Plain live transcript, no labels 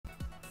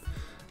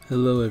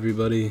Hello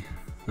everybody,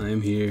 I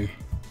am here.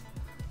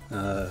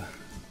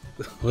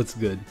 What's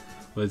good?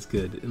 What's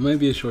good? It might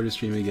be a shorter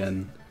stream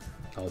again,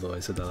 although I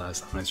said that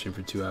last time I streamed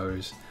for 2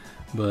 hours.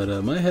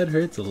 But my head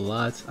hurts a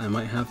lot. I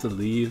might have to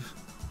leave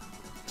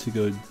to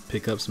go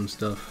pick up some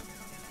stuff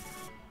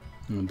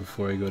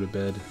before I go to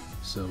bed,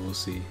 so we'll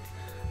see.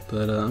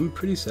 But I'm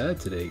pretty sad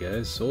today,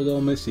 guys. Sold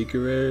all my secret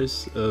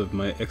rares of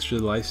my extra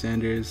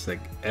Lysanders,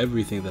 like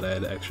everything that I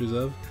had extras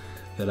of,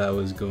 that I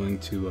was going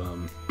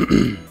to,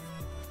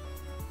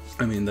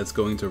 that's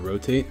going to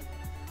rotate.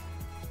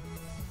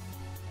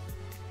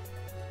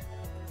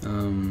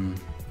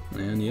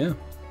 And yeah,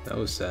 that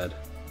was sad.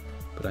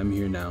 But I'm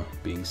here now,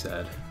 being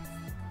sad.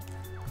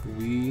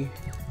 We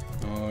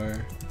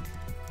are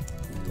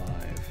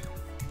live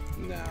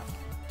now.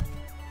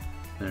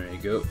 There you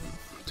go.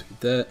 Tweet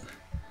that.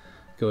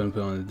 Go ahead and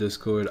put it on the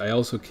Discord. I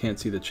also can't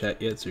see the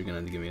chat yet, so you're gonna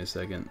have to give me a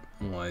second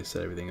while I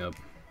set everything up.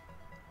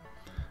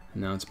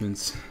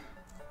 Announcements.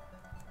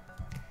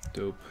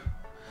 Dope.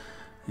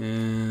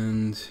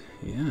 And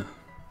yeah.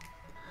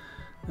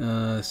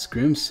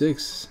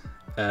 Scrim6,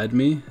 add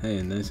me.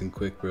 Hey, nice and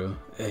quick, bro.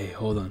 Hey,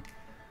 hold on.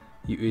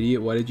 You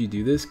idiot, why did you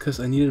do this? Cause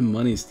I needed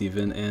money,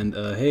 Steven, and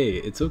hey,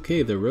 it's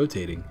okay, they're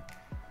rotating.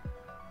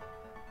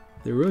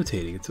 They're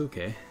rotating, it's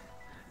okay.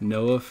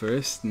 Noah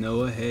first.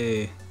 Noah,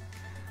 hey.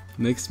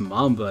 Mixed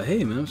Mamba,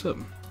 hey man, what's up?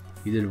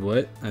 You did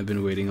what? I've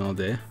been waiting all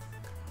day.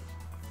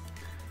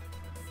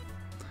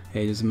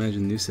 Hey, just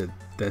imagine you said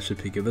that should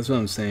pick up. That's what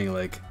I'm saying,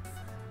 like,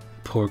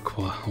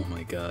 pourquoi? Oh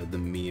my god, the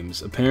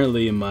memes.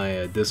 Apparently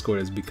my Discord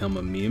has become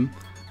a meme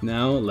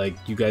now. Like,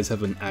 you guys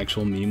have an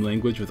actual meme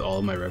language with all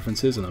of my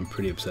references, and I'm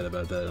pretty upset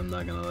about that, I'm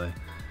not gonna lie.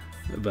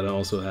 But I'm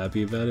also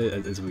happy about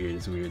it. It's weird,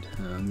 it's weird.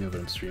 Let me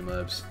open up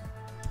Streamlabs.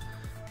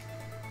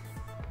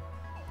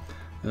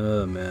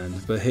 Oh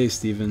man, but hey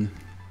Steven.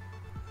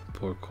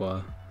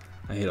 Pourquoi?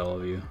 I hate all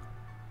of you.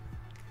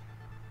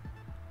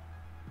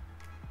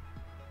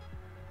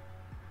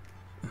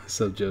 What's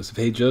up, Joseph?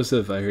 Hey,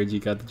 Joseph, I heard you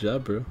got the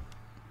job, bro.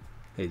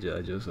 Hey,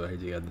 Joseph, I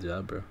heard you got the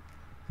job, bro.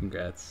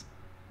 Congrats.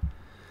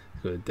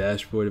 Go to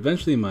dashboard.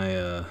 Eventually,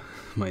 my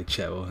my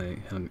chat will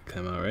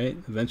come out, right?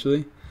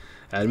 Eventually,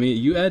 add me.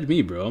 You add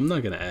me, bro. I'm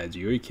not gonna add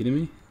you. Are you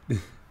kidding me?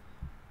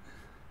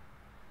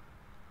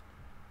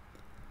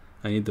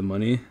 I need the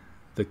money.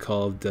 The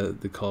call of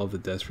the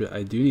desperate.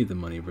 I do need the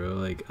money, bro.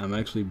 Like, I'm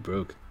actually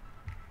broke.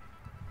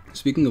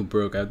 Speaking of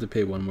broke, I have to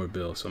pay one more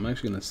bill, so I'm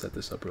actually gonna set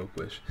this up real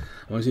quick.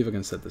 I want to see if I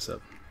can set this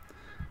up.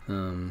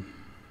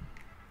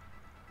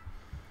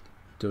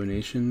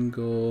 Donation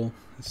goal.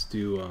 Let's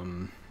do.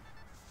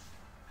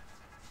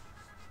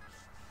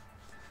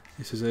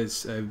 It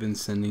says I've been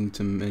sending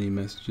too many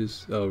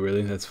messages. Oh,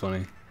 really? That's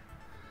funny.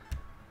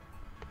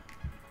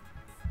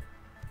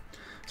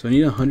 So I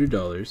need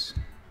 $100.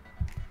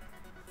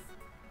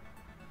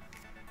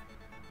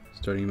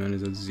 Starting amount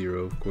is at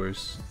 0, of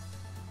course.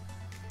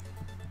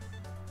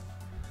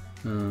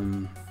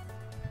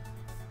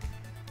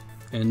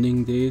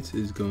 Ending date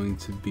is going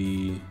to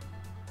be...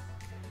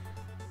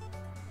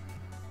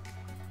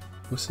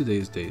 What's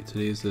today's date?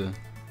 Today's the...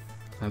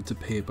 I have to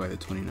pay it by the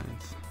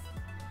 29th.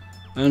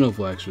 I don't know if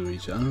we'll actually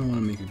reach it. I don't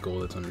want to make a goal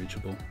that's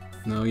unreachable.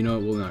 No, you know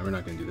what? We're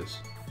not going to do this.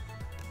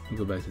 We'll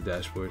go back to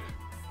dashboard.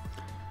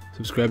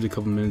 Subscribed a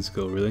couple minutes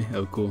ago, really?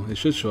 Oh, cool. It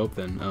should show up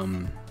then.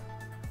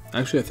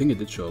 Actually, I think it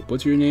did show up.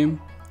 What's your name?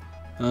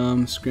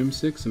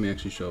 Scrim6? Let me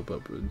actually show up.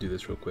 Do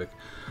this real quick.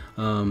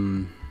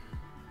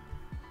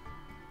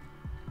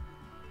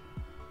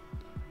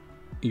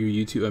 Your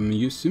YouTube, I'm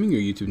assuming your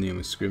YouTube name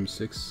is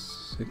Scrim6.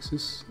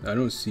 I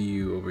don't see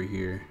you over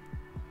here,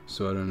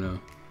 so I don't know.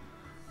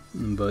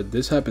 But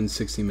this happened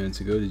 60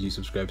 minutes ago. Did you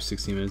subscribe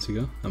 60 minutes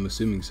ago? I'm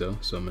assuming so,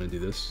 so I'm gonna do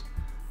this.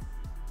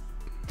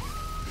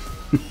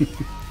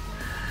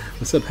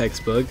 What's up,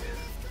 Hexbug?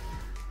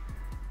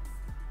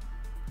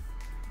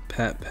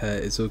 Pat,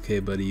 it's okay,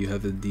 buddy. You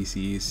have the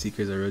DCE.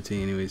 Secrets are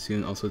rotating anyway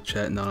soon. Also,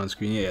 chat not on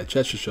screen. Yeah,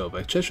 chat should show up.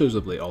 Like, chat shows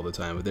up late all the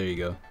time, but there you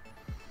go.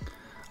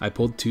 I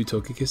pulled 2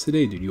 Tokikis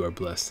today. Dude, you are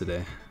blessed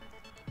today.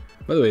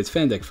 By the way, it's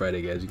Fan Deck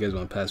Friday, guys. You guys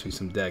want to pass me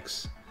some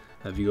decks?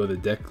 If you go to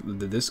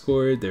the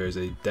Discord, there is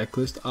a deck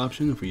list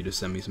option for you to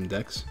send me some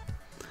decks.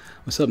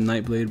 What's up,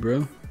 Nightblade,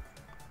 bro?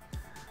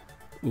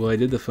 Well, I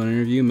did the phone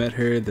interview, met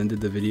her, then did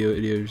the video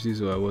interview,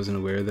 so I wasn't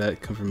aware of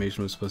that.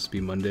 Confirmation was supposed to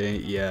be Monday.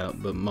 Yeah,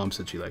 but mom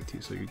said she liked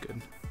you, so you're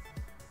good.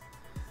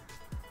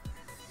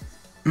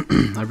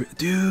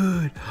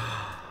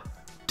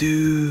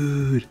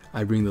 Dude,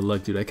 I bring the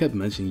luck, dude. I kept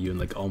mentioning you in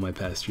like all my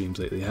past streams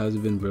lately. How's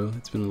it been, bro?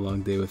 It's been a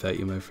long day without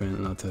you, my friend,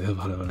 and I'll tell you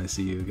about it when I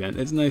see you again.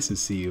 It's nice to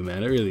see you,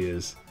 man. It really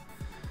is.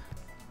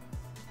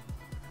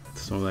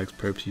 Snorlax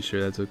perps, you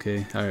sure that's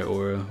okay? Alright,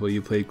 Aura, well,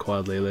 you played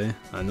Quad Lele.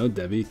 I know,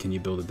 Debbie. Can you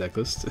build a deck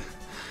list?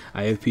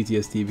 I have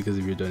PTSD because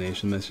of your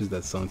donation message.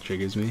 That song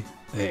triggers me.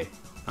 Hey,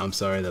 I'm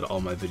sorry that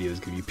all my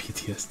videos give you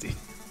PTSD.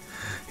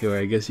 Yo,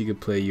 I guess you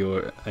could play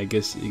your... I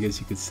guess you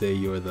could say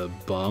you're the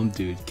bomb,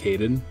 dude.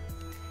 Caden.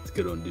 It's a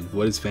good one, dude.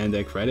 What is Fan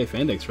Deck Friday?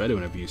 Fan Deck's Friday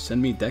whenever you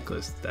send me deck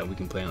lists that we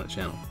can play on the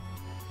channel.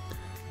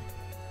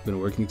 Been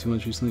working too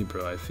much recently,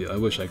 bro. I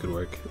wish I could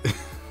work.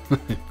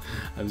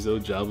 I'm so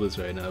jobless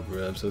right now,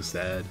 bro. I'm so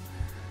sad.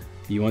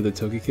 You want the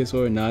Togekiss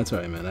or? Nah, it's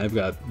alright, man. I've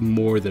got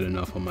more than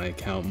enough on my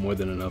account, more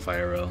than enough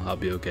IRL. I'll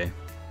be okay.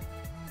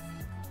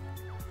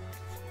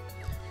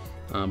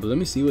 But let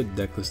me see what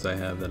deck list I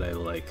have that I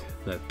like,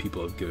 that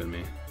people have given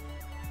me.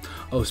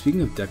 Oh,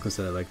 speaking of deck lists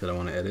that I like that I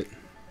want to edit,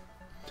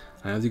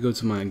 I have to go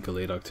to my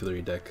Gallade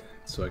Octillery deck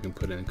so I can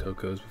put in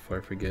Coco's before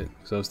I forget.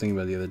 Because I was thinking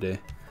about it the other day.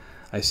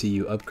 I see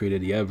you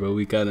upgraded. Yeah, bro,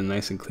 we got it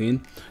nice and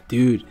clean.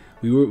 Dude,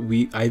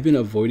 I've been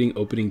avoiding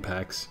opening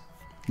packs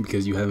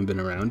because you haven't been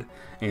around.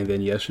 And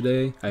then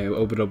yesterday, I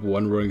opened up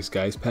one Roaring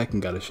Skies pack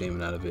and got a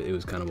Shaman out of it. It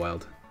was kind of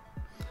wild.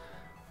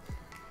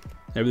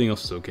 Everything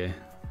else is okay.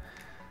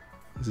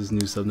 This is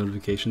new sub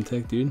notification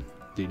tech, dude.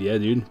 Yeah,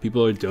 dude.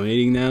 People are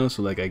donating now,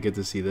 so like I get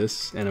to see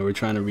this, and we're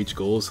trying to reach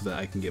goals so that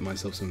I can get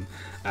myself some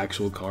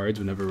actual cards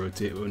whenever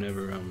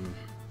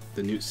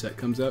the new set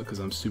comes out, because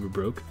I'm super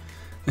broke.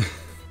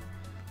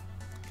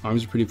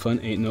 Arms are pretty fun.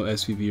 Ain't no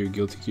SVB or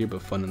Guilty Gear,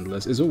 but fun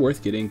nonetheless. Is it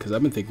worth getting? Because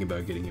I've been thinking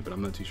about getting it, but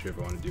I'm not too sure if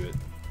I want to do it.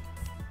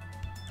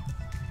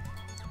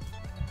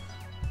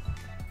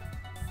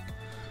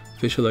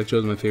 Fish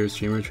Electrode is my favorite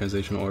streamer.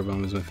 Translation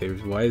Aurabombab is my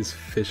favorite.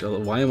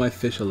 Why am I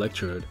Fish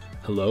Electrode?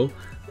 Hello?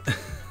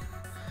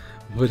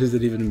 What does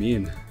it even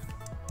mean?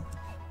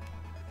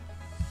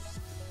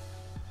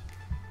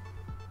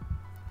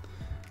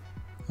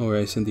 Oh,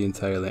 I sent the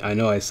entire link. I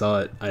know, I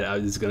saw it.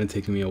 It's gonna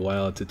take me a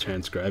while to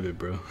transcribe it,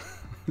 bro.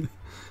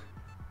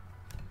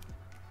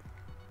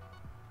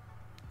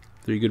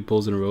 3 good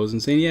pulls in a row is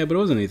insane. Yeah, but it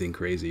wasn't anything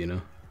crazy, you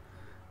know?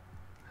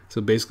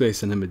 So basically I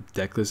sent him a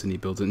deck list and he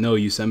built it. No,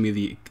 you sent me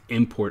the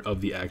import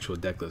of the actual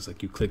deck list.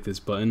 Like you click this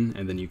button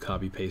and then you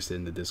copy paste it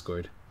in the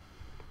Discord.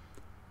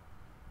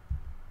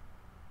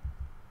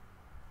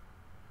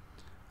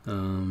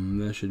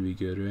 That should be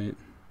good, right?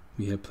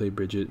 We have Play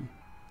Bridget.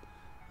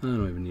 I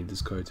don't even need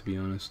this card, to be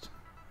honest.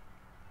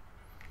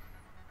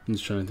 I'm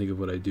just trying to think of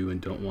what I do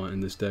and don't want in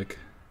this deck.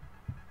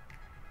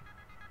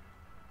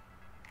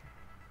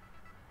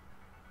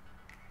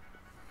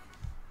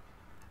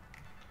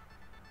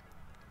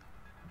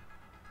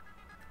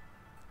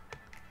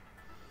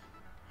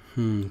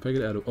 If I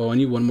could add I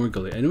need one more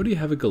Gallade. Anybody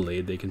have a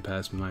Gallade they can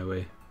pass my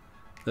way?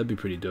 That'd be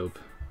pretty dope.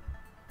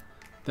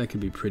 That could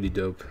be pretty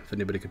dope if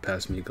anybody could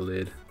pass me a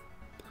Gallade.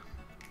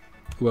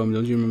 Well,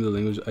 don't you remember the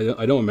language?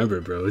 I don't remember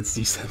it, bro. You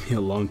sent me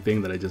a long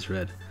thing that I just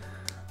read.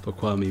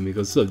 Pourquoi Mimi?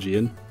 What's up,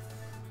 Gian?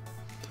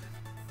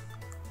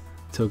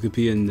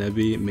 Togepi and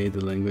Nebby made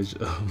the language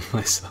of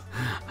myself.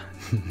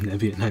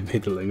 Nebby and I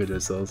made the language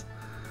ourselves.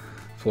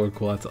 4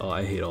 quads. Oh,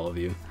 I hate all of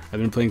you.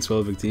 I've been playing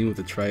Swell 15 with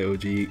the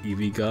Tri-OG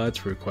EV gods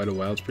for quite a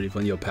while. It's pretty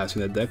fun. Yo, pass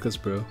me that deck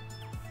list, bro.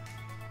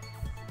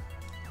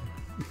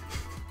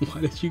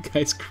 Why did you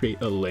guys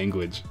create a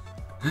language?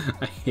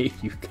 I hate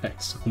you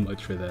guys so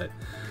much for that.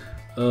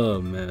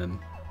 Oh, man.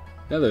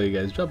 By the way,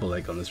 guys, drop a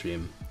like on the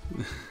stream.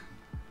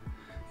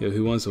 Yo,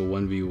 who wants a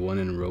 1v1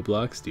 in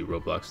Roblox? Dude,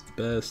 Roblox is the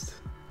best.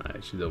 I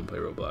actually don't play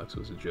Roblox. It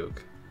was a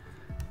joke.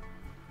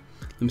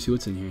 Let me see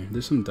what's in here.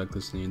 There's some deck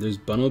lists in here. There's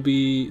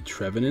Bunnelby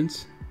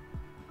Trevenant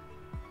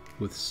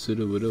with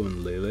Sudowoodo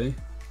and Lele.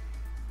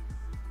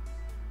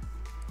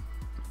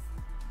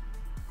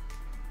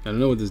 I don't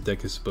know what this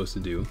deck is supposed to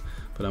do,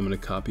 but I'm going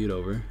to copy it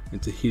over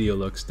into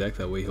Heliolux deck.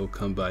 That way he'll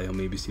come by. He'll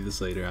maybe see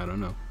this later. I don't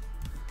know.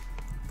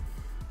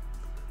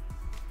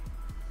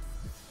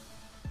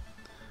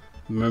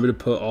 Remember to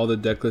put all the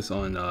deck lists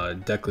on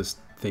deck list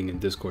thing in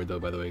Discord, though.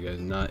 By the way, guys,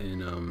 not in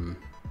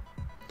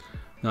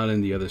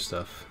the other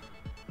stuff,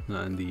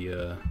 not in the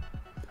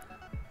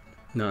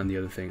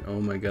other thing. Oh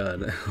my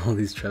God, all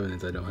these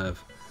Trevenants I don't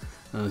have.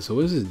 So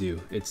what does this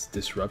do? It's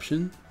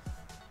Disruption,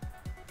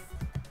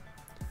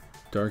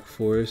 Dark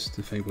Forest.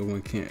 The Fang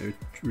Pokemon can't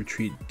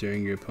retreat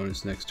during your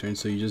opponent's next turn.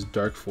 So you just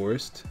Dark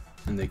Forest,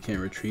 and they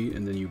can't retreat,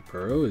 and then you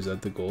Burrow. Is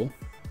that the goal?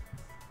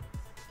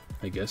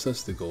 I guess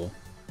that's the goal.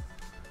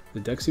 The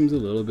deck seems a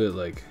little bit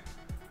like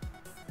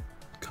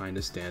kind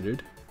of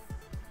standard.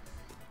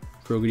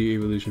 Froggy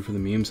Evolution for the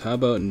memes. How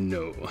about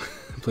no?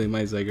 Play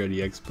my Zygarde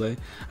EX play.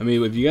 I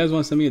mean, if you guys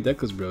want to send me a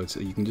deck list, bro,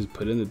 you can just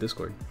put it in the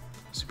Discord.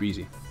 Super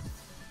easy.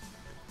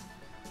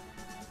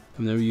 I've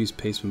never used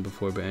Paceman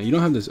before, but you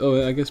don't have this.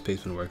 Oh, I guess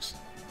Paceman works.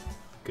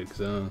 Good,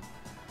 because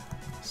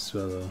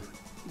Swallow.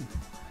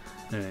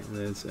 Alright,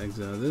 let's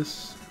exile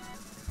this.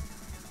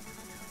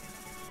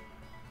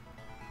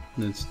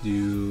 Let's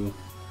do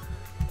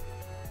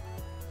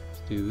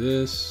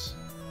this.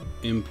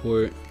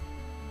 Import.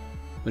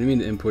 What do you mean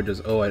the import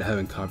does? Oh, I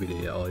haven't copied it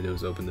yet. All I did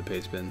was open the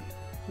paste bin.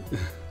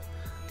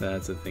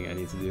 That's the thing I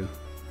need to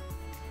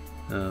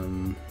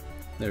do.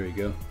 There we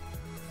go.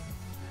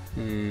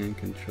 And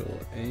Control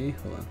A.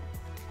 Hold on.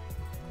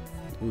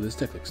 Ooh, this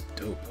deck looks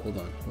dope. Hold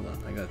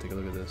on. I gotta take a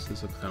look at this.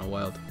 This looks kind of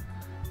wild.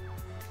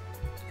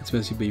 It's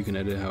messy, but you can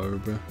edit it however,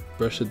 bro.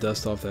 Brush the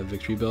dust off that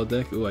Victory Bell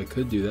deck. Ooh, I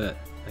could do that.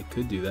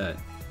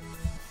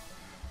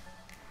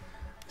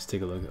 Let's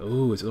take a look.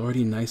 Oh, it's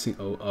already nice and...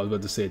 Oh, I was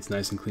about to say it's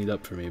nice and cleaned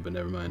up for me, but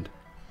never mind.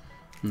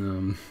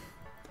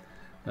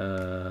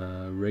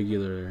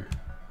 Regular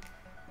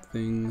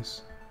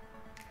things.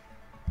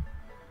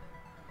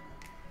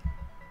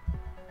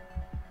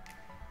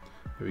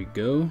 There we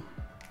go.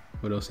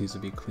 What else needs to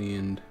be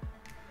cleaned?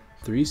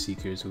 3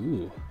 Seekers.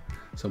 Ooh,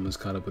 someone's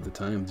caught up with the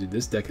time. Dude,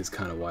 this deck is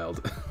kind of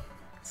wild.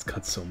 It's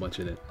got so much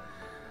in it.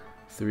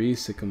 3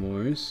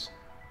 Sycamores.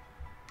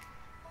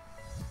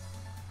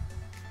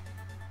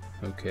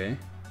 Okay.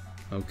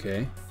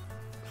 Okay.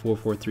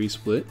 4-4-3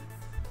 split.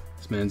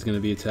 This man's going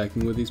to be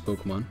attacking with these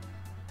Pokemon.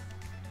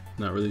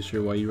 Not really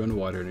sure why you run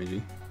water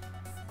energy.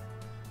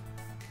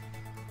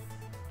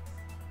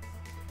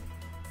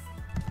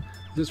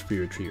 This is free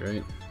retreat,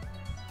 right?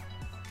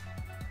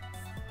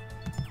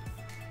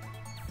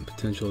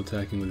 Potential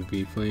attacking with a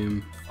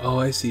V-Flame. Oh,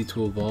 I see,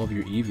 to evolve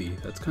your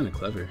Eevee. That's kind of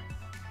clever.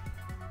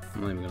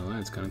 I'm not even gonna lie,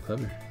 it's kind of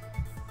clever.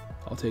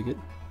 I'll take it.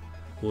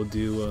 We'll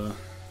do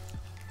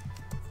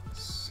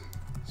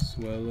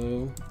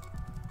Swellow,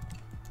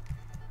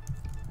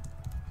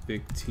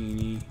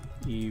 Victini,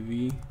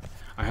 Eevee.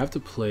 I have to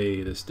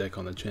play this deck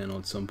on the channel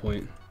at some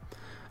point.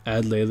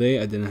 Add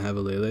Lele. I didn't have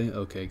a Lele.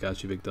 Okay,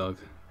 got you, big dog.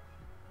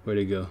 Where'd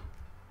it go?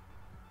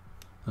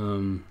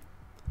 I'm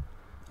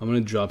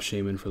gonna drop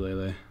Shaman for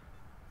Lele.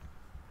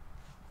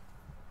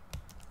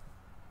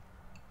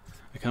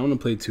 I kind of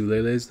want to play 2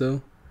 Leles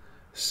though,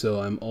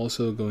 so I'm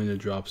also going to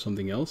drop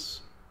something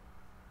else.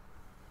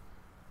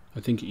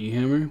 I think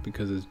E-Hammer,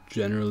 because it's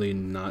generally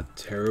not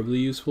terribly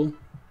useful.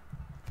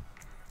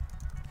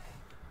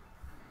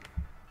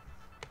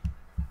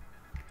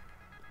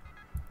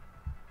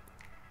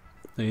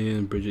 Lele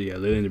and Bridget, yeah,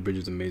 Lele and the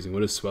Bridget is amazing. What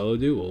does Swellow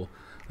do? Well,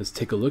 let's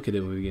take a look at it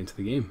when we get into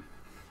the game.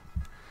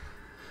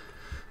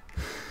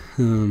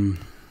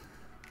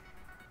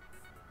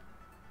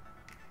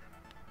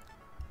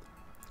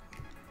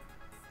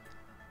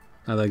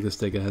 I like this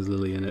deck. It has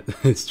Lily in it.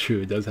 It's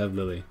true. It does have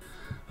Lily.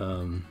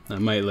 I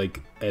might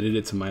like edit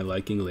it to my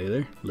liking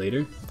later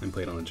and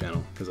play it on the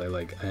channel because I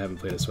haven't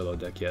played a Swellow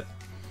deck yet.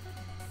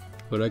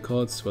 What do I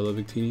call it? Swellow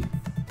Victini.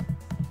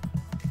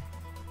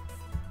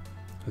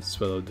 That's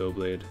Swellow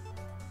Doughblade.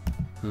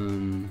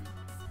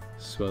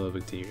 Swellow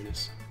Victini it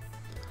is.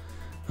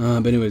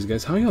 But anyways,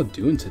 guys, how are y'all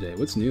doing today?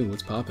 What's new?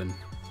 What's poppin'?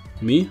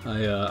 Me?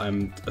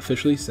 I'm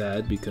officially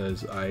sad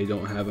because I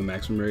don't have a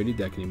maximum rarity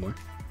deck anymore.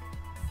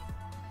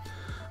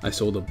 I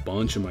sold a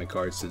bunch of my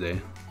cards today,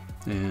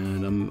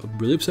 and I'm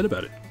really upset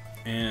about it.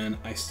 And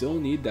I still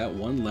need that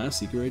one last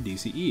secret rare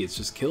DCE. It's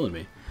just killing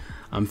me.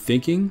 I'm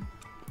thinking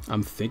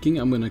I'm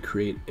gonna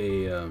create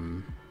a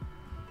oh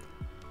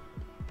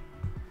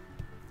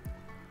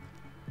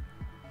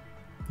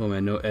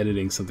man, no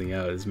editing something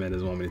out. This man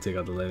doesn't want me to take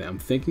out the Lele. I'm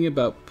thinking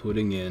about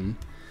putting in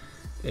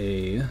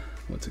a,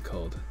 what's it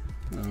called?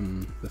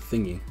 The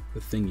thingy.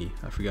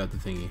 I forgot the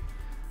thingy,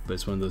 but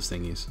it's one of those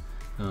thingies.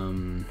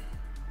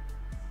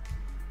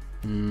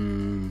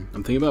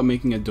 I'm thinking about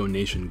making a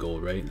donation goal,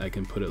 right? I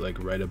can put it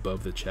like right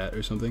above the chat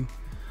or something,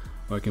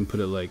 or I can put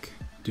it like,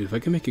 dude, if I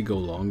can make it go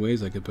long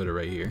ways, I could put it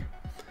right here.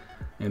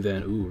 And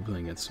then, ooh, we're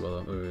playing against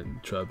Swellow or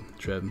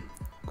Treb.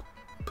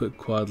 Put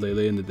Quad Lele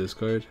in the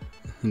Discord.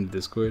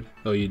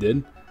 Oh, you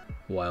did?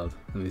 Wild.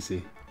 Let me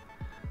see.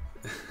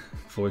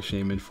 4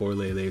 Shaman, 4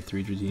 Lele,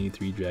 3 Dratini,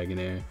 3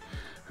 Dragonair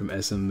from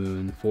SM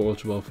Moon, 4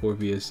 Ultra Ball, 4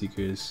 VS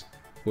Seekers,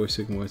 4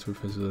 Sycamores, 4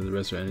 Professor. The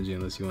rest are energy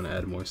unless you want to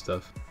add more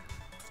stuff.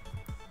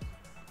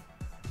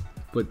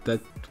 But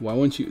that, why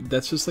won't you?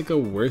 That's just like a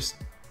worse.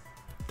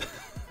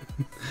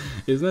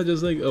 Isn't that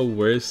just like a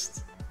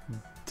worse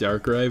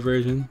Darkrai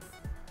version?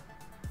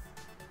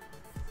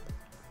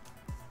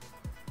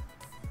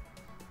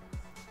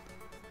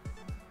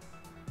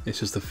 It's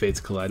just the Fates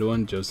Collide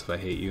one. Joseph, I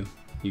hate you.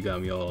 You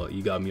got me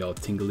all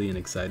tingly and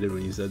excited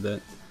when you said that.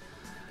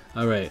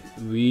 Alright,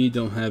 we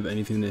don't have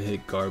anything to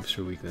hit Garbs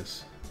for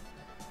weakness.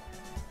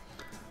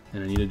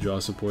 And I need to draw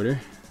a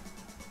supporter.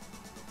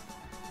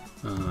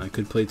 I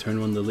could play turn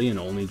 1 Lily and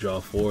only draw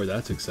 4.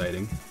 That's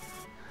exciting.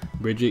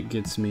 Bridget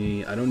gets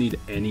me. I don't need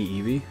any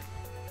Eevee.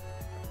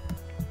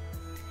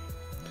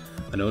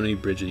 I don't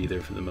need Bridget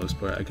either for the most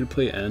part. I could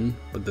play N,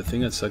 but the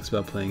thing that sucks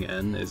about playing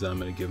N is that I'm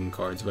going to give him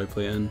cards if I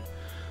play N.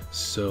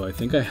 So I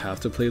think I have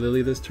to play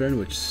Lily this turn,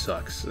 which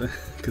sucks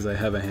because I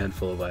have a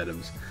handful of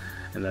items,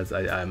 and that's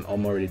I'm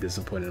already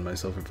disappointed in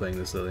myself for playing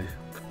this Lily.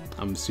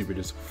 I'm super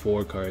just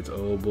 4 cards.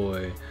 Oh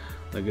boy,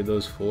 look at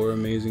those 4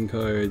 amazing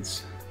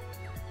cards.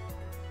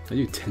 I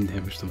do 10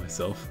 damage to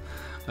myself.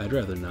 I'd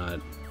rather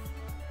not.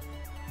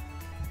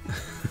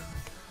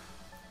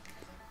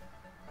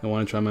 I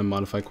want to try my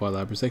modified Quad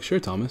Lapras deck. Sure,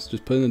 Thomas.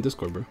 Just put it in the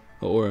Discord, bro.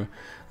 Or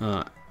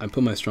I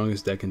put my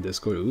strongest deck in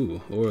Discord.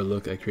 Ooh. Or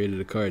look, I created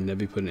a card.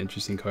 Nebby put an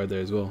interesting card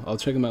there as well. I'll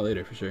check them out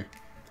later for sure.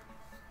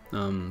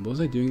 What was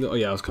I doing though? Oh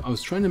yeah, I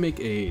was trying to make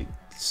a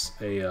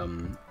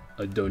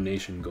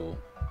donation goal.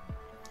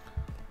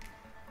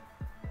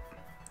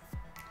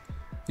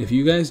 If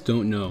you guys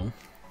don't know,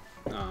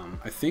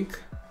 I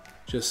think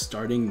just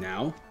starting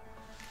now,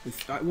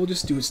 we'll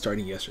just do it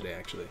starting yesterday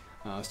actually.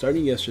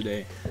 Starting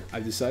yesterday,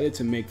 I've decided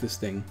to make this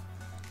thing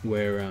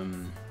where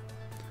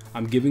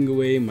I'm giving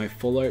away my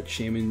Full Art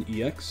Shaman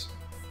EX,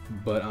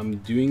 but I'm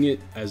doing it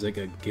as like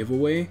a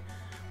giveaway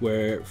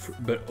where,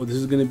 but this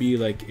is going to be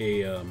like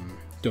a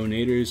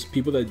donators,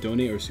 people that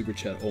donate or super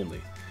chat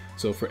only.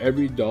 So for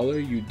every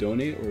 $1 you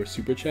donate or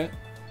super chat,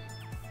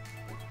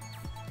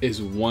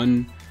 is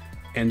 1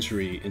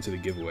 entry into the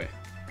giveaway.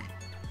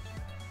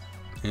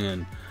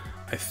 And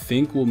I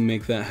think we'll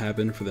make that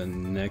happen for the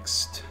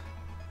next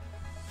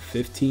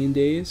 15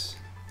 days.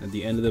 At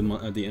the end of the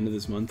month, at the end of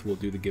this month, we'll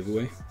do the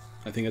giveaway.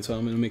 I think that's how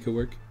I'm gonna make it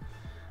work.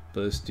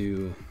 But let's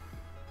do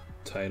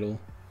title.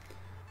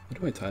 What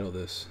do I title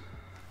this?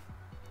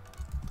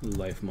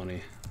 Life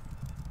money.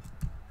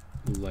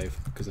 Life,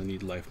 because I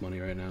need life money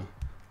right now.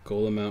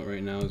 Goal amount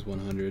right now is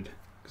 100,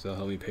 because that'll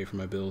help me pay for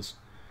my bills.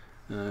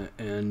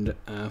 And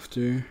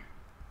after,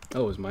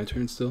 oh, it's my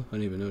turn still? I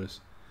didn't even notice.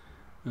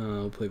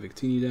 I'll play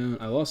Victini down.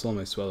 I lost all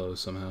my swallows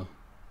somehow.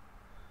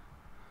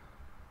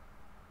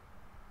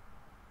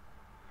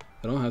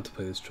 I don't have to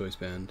play this choice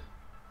band.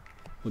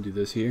 We'll do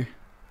this here.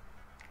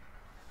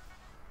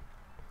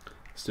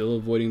 Still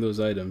avoiding those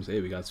items. Hey,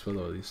 we got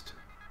swallow at least.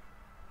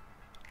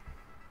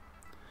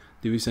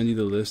 Do we send you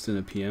the list in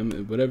a PM?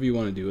 Whatever you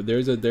want to do.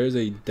 There's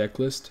a deck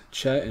list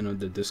chat in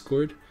the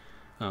Discord.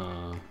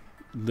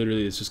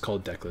 Literally, it's just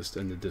called deck list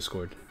in the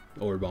Discord.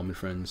 Or Bomb and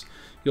Friends.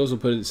 You also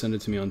send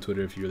it to me on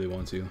Twitter if you really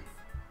want to.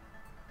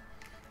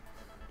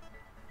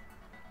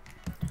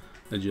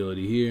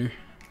 Agility here.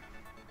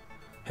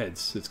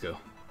 Heads. Let's go.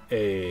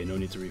 Hey, no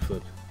need to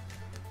reflip.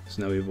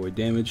 So now we avoid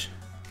damage.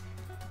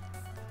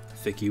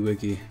 Thicky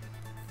Wiki.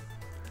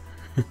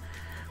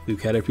 Do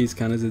Caterpies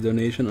count as a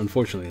donation?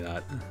 Unfortunately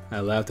not.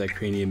 I laughed at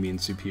Cranium being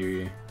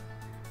superior.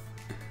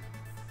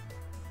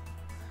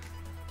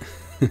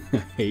 I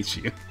hate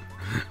you.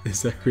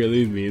 Does that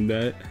really mean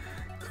that?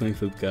 Clank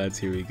Flip Gods,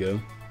 here we go.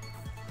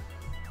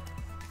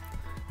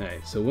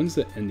 Alright, so when's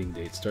the ending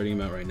date? Starting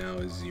amount right now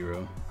is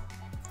 0.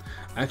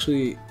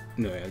 Actually,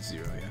 no, yeah, it's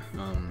 0,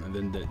 yeah. And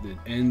then it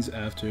ends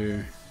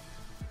after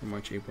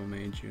March, April,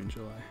 May, June,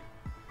 July.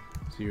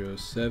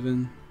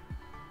 07.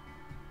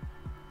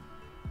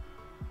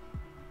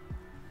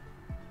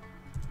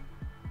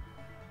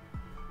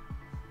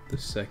 The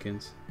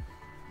second.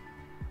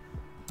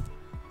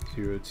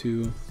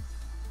 02.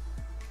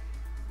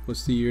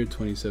 What's the year?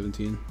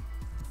 2017.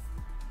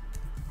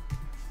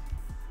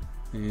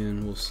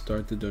 And we'll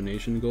start the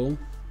donation goal.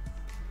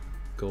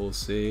 Goal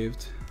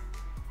saved.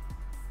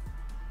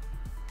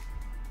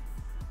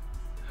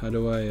 How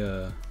do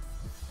I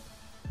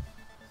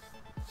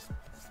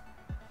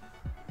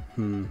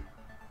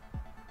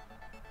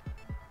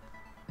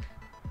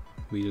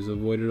we just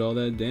avoided all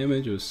that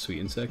damage. It was sweet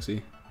and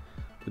sexy.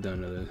 Put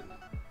down another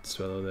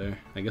swallow there.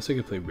 I guess I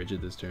could play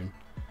Rigid this turn.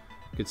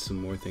 Get some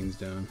more things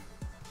down.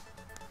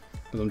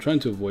 Because I'm trying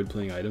to avoid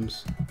playing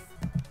items.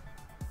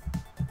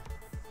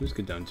 Just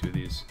get down 2 of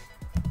these.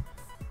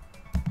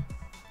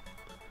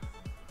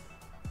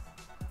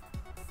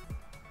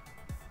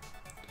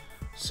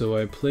 So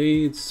I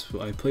played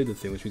the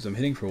thing, which means I'm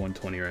hitting for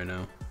 120 right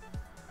now.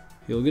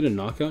 He'll get a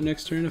knockout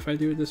next turn if I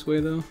do it this way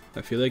though.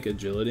 I feel like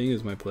agility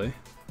is my play.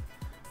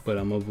 But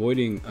I'm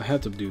avoiding, I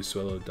have to do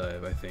swallow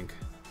dive, I think.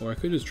 Or I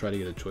could just try to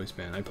get a choice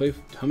band.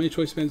 How many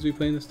choice bands do we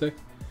play in this deck?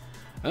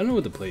 I don't know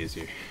what the play is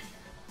here.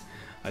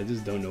 I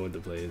just don't know what the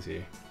play is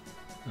here.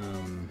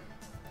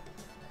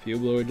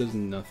 Field Blower does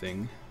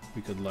nothing.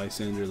 We could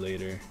Lysander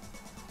later.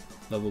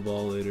 Level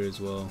Ball later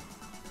as well.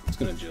 It's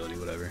gonna agility,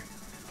 whatever.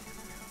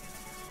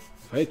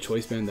 If I had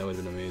choice band, that would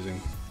have been amazing.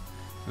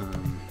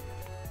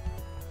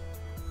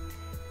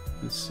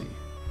 Let's see.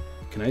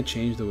 Can I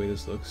change the way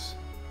this looks?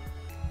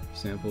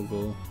 Sample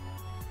goal.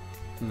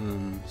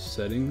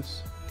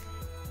 Settings.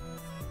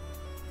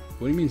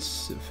 What do you mean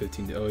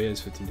 15 days? Oh yeah,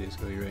 it's 15 days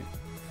ago, you're right.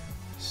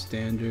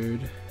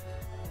 Standard.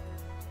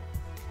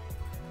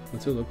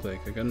 What's it look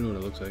like? I gotta know what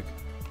it looks like.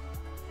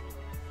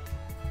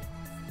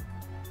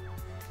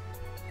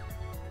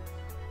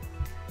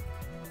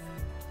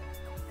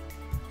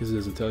 Because it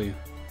doesn't tell you.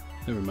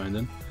 Never mind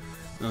then.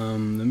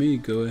 Let me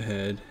go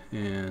ahead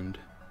and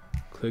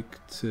click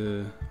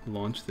to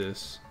launch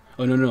this.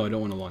 Oh no, I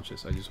don't want to launch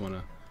this. I just want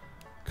to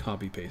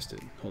copy paste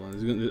it. Hold on,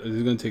 this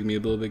is gonna take me a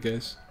little bit,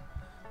 guys.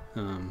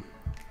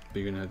 But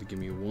you're gonna have to give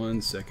me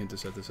 1 second to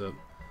set this up.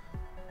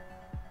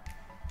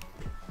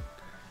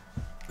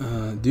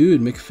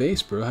 Dude,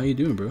 McFace, bro, how you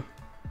doing, bro?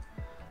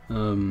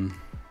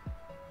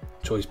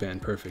 Choice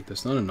band, perfect.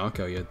 That's not a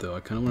knockout yet, though.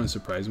 I kind of want to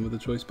surprise him with a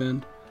choice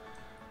band.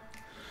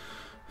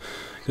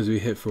 Because we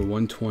hit for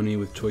 120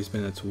 with choice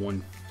band, that's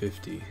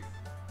 150.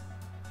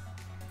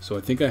 So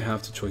I think I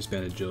have to choice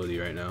band agility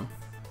right now.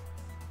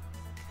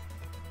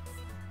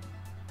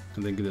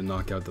 And then get a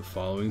knockout the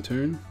following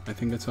turn. I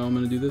think that's how I'm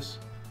going to do this.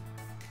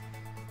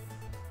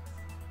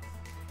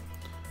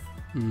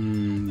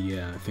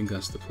 Yeah, I think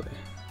that's the play.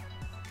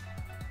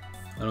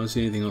 I don't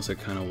see anything else I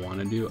kind of want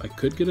to do. I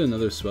could get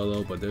another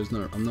swallow, but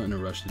I'm not in a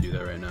rush to do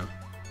that right now.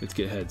 Let's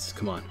get heads.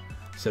 Come on.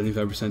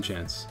 75%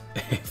 chance.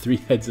 3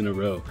 heads in a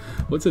row.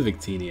 What's a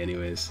Victini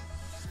anyways?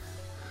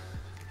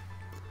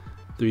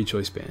 3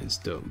 choice bands.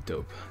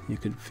 Dope. You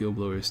could Field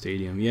Blower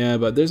Stadium. Yeah,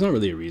 but there's not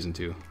really a reason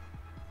to.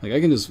 Like,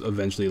 I can just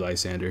eventually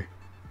Lysander.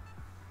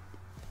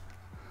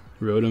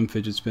 Rotom,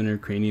 Fidget Spinner,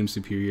 Cranium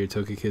Superior,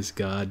 Togekiss,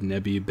 God,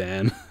 Nebby,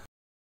 Ban.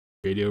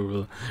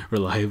 Radio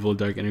Reliable,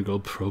 Dark Integral,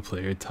 Pro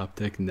Player, Top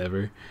Deck,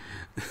 Never.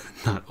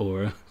 Not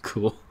Aura.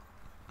 Cool.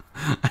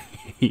 I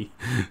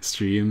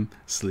Stream,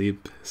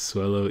 sleep,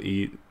 swallow,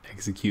 eat,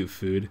 execute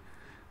food.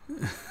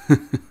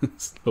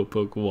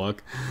 Slowpoke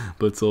walk,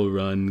 Blitzel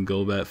run,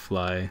 Golbat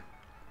fly,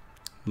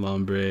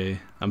 Lombre.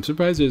 I'm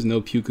surprised there's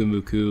no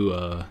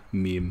Pukumuku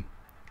meme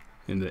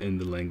in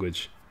the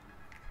language.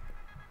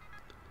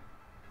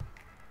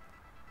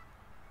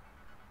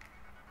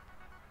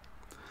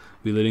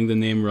 We letting the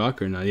name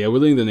rock or not? Yeah, we're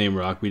letting the name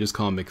rock. We just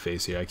call him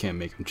McFace here. I can't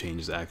make him change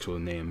his actual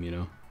name, you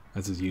know?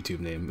 That's his YouTube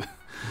name.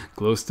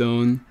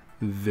 Glowstone,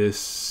 this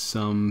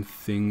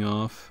something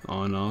off,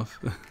 on off.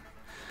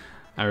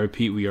 I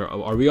repeat, we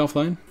are we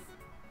offline?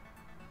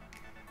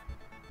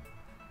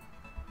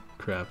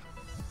 Crap.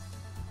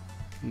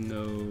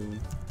 No.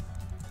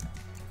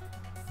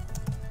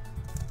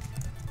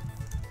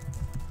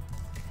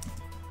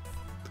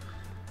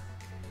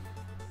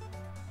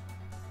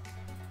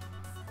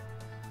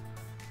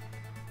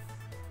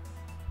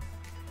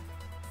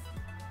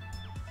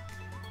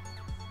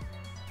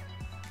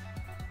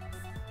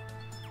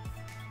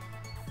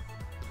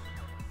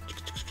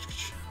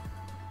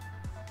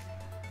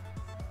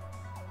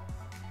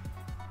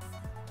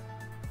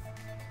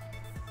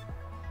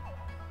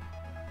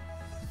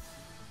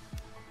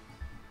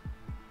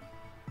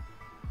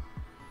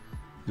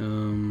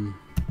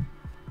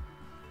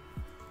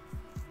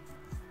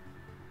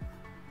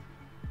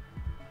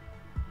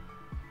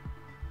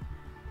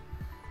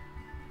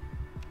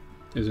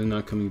 Is it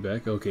not coming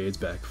back? Okay, it's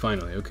back.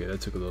 Finally. Okay,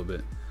 that took a little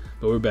bit.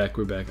 But we're back,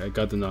 we're back. I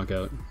got the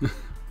knockout.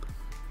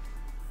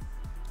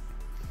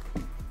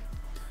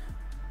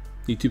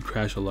 YouTube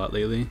crashed a lot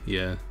lately.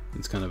 Yeah,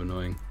 it's kind of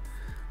annoying.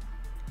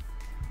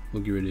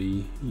 We'll get rid of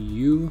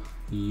you,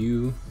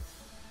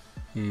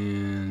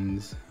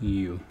 and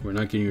you. We're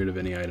not getting rid of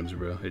any items,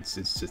 bro. It's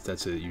just,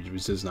 that's it.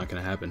 It's just not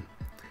gonna happen.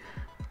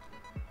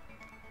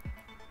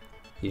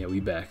 Yeah, we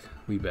back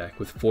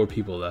with 4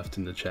 people left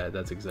in the chat.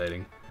 That's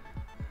exciting.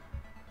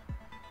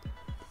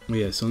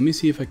 Yeah, so let me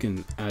see if I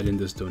can add in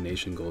this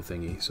donation goal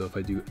thingy. So if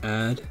I do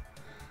add,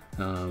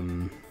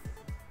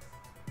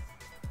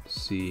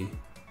 see,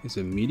 is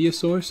it media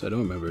source? I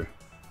don't remember.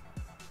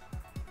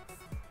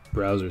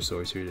 Browser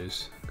source, here it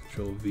is.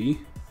 Control V,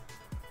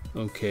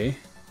 okay.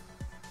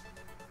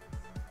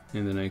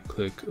 And then I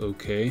click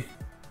OK.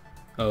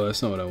 Oh,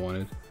 that's not what I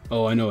wanted.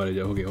 Oh, I know what I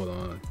did. Okay, hold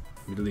on.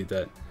 Let me delete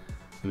that.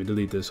 Let me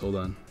delete this, hold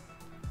on.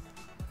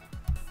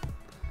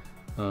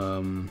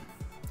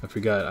 I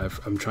forgot.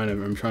 I'm trying to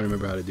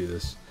remember how to do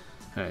this.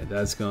 All right,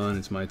 that's gone.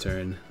 It's my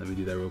turn. Let me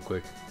do that real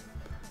quick.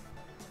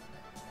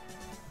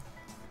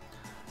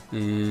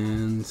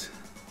 And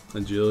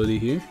agility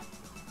here.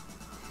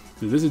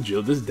 Dude,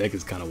 this deck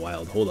is kind of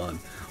wild. Hold on.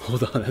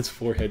 That's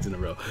 4 heads in a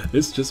row.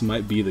 This just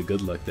might be the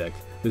good luck deck.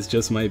 This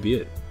just might be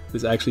it.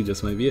 This actually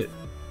just might be it.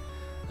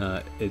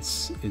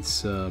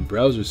 It's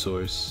browser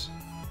source.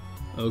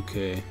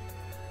 Okay.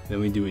 Then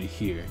we do it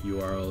here.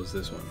 URL is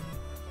this one.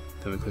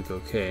 Then we click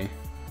OK.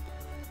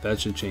 That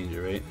should change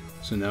it, right?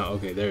 So now,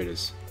 okay, there it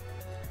is.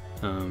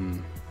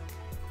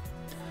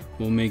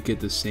 We'll make it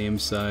the same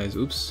size.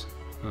 Oops.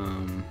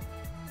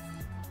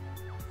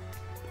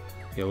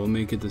 Yeah, we'll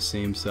make it the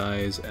same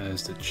size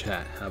as the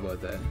chat. How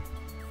about that?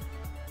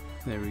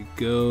 There we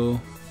go.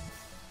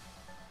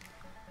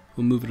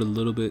 We'll move it a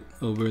little bit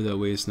over, that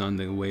way it's not in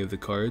the way of the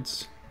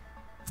cards.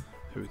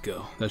 There we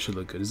go. That should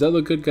look good. Does that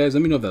look good, guys?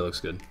 Let me know if that looks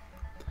good.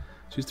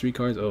 Choose 3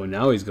 cards. Oh,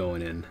 now he's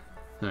going in.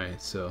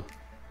 Alright, so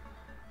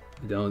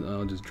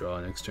I'll just draw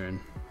next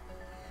turn.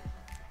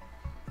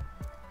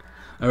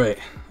 Alright,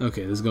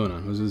 okay, this is going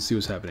on. Let's see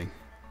what's happening.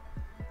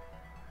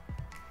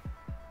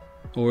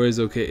 Or is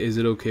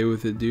it okay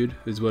with it, dude?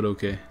 Is what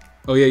okay?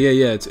 Oh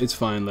yeah, it's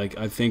fine. Like,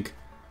 I think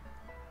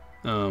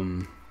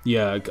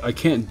yeah, I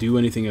can't do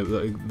anything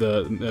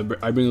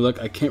about I bring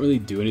luck. I can't really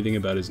do anything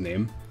about his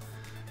name.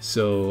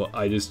 So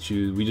we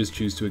just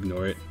choose to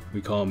ignore it.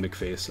 We call him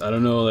McFace. I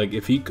don't know, like,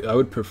 I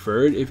would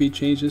prefer it if he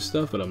changed his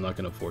stuff, but I'm not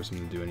gonna force him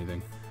to do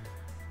anything.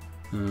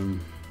 I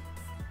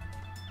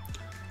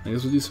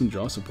guess we'll do some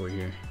draw support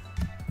here.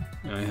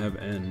 I have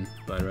N,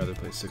 but I'd rather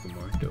play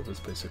Sycamore. Dope, let's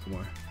play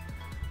Sycamore.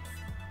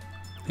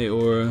 Hey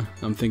Aura,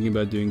 I'm thinking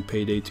about doing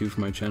Payday 2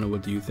 for my channel.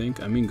 What do you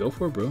think? I mean, go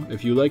for it, bro.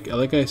 If you like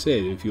I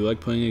said, if you like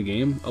playing a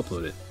game,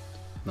 upload it.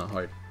 Not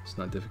hard. It's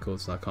not difficult.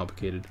 It's not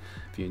complicated.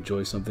 If you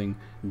enjoy something,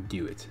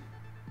 do it.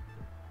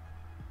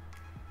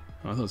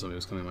 Oh, I thought somebody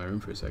was coming in my room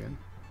for a second.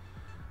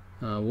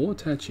 We'll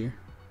attach here.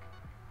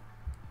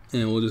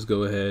 And we'll just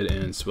go ahead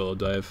and swallow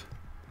dive.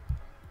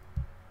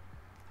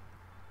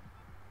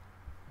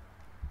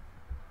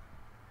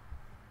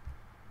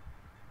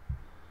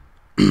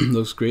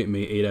 Looks great,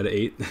 mate. 8 out of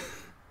 8.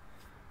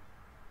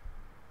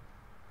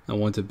 I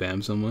want to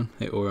bam someone.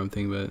 Hey, or I'm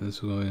thinking about this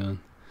going on.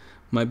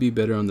 Might be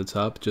better on the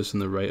top, just on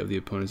the right of the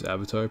opponent's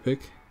avatar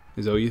pick.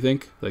 Is that what you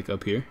think? Like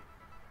up here?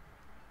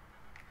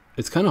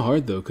 It's kind of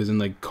hard though, because then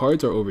like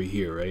cards are over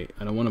here, right?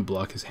 I don't want to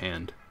block his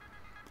hand.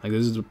 Like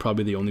this is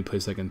probably the only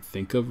place I can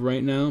think of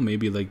right now.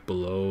 Maybe like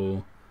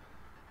below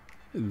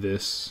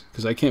this,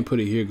 because I can't put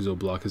it here because it'll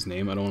block his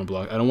name. I don't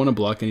want to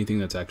block anything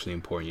that's actually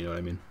important. You know what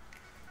I mean?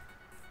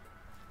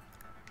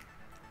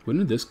 When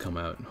did this come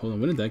out? Hold on,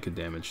 when did that get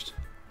damaged?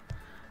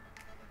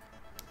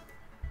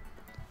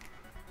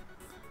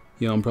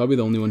 Yeah, I'm probably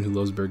the only one who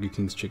loves Burger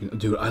King's chicken.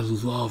 Dude, I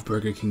love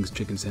Burger King's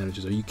chicken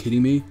sandwiches. Are you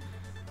kidding me?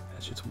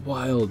 That shit's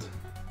wild.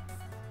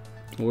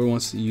 Or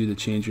wants you to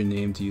change your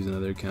name to use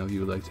another account if you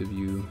would like to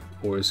view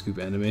or scoop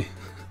anime.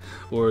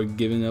 Or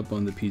giving up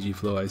on the PG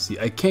flow. I see.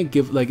 I can't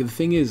give, like, the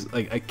thing is,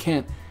 like, I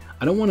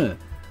don't want to,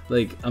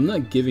 like, I'm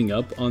not giving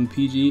up on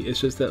PG. It's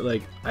just that,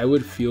 like, I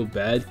would feel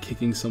bad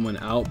kicking someone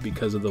out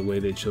because of the way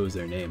they chose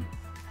their name.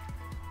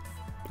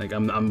 Like,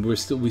 we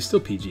still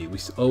PG.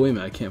 Oh, wait a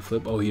minute, I can't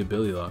flip. Oh, he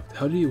ability locked.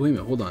 How did he, wait a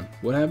minute, hold on.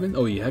 What happened?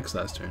 Oh, he hexed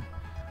last turn.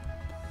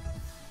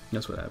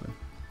 That's what happened.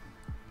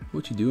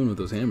 What you doing with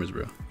those hammers,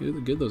 bro?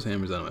 Get those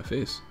hammers out of my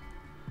face.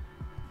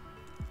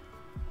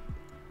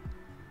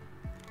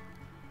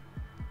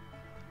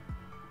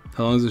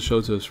 How long does it show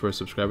for a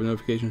subscriber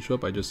notification show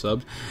up? I just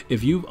subbed.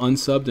 If you've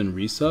unsubbed and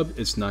resubbed,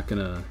 it's not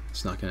gonna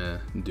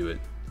do it.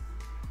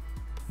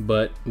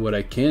 But what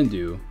I can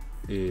do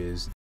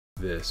is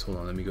this. Hold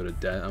on, let me go to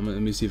that.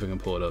 Let me see if I can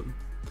pull it up.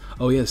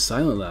 Oh yeah,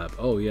 Silent Lab.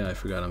 Oh yeah, I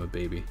forgot I'm a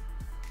baby.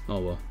 Oh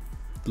well,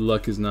 the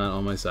luck is not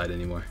on my side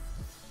anymore.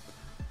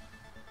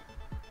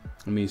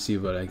 Let me see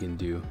what I can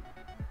do.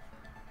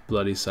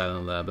 Bloody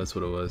Silent Lab, that's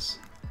what it was.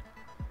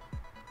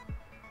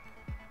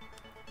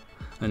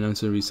 I know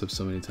it's a resub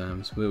so many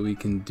times. What we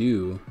can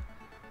do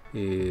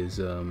is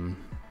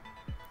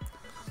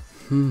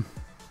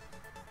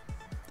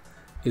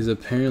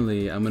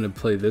apparently I'm gonna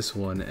play this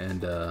one,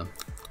 and I'm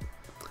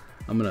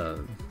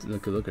gonna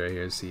look right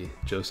here. See,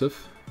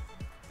 Joseph.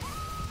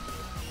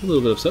 I'm a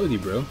little bit upset with you,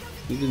 bro.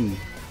 You didn't.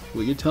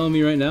 What you're telling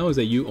me right now is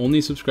that you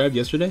only subscribed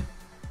yesterday?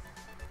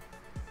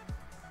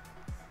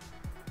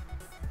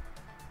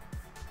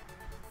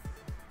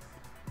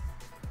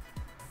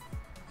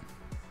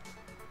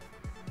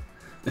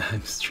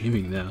 I'm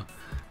streaming now.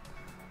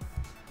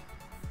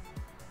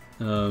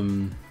 I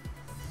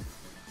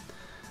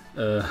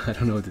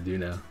don't know what to do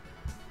now.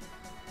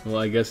 Well,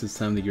 I guess it's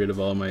time to get rid of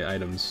all my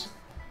items.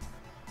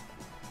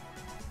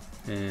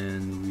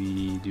 And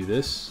we do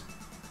this.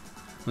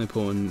 I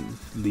pull one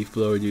leaf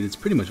blower, dude. It's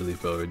pretty much a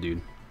leaf blower,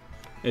 dude.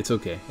 It's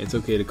okay. It's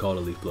okay to call it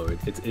a leaf blower.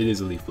 It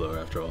is a leaf blower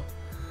after all.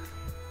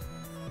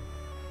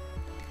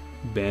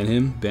 Ban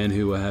him? Ban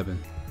who? What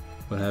happened?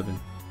 What happened?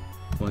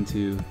 1,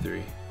 2,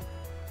 3.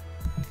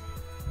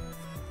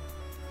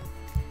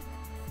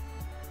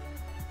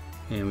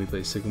 And we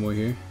play Sycamore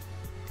here.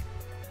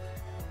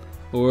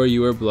 Or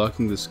you are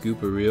blocking the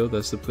scoop or reel.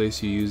 That's the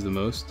place you use the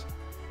most.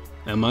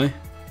 Am I?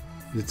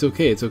 It's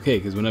okay,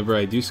 because whenever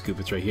I do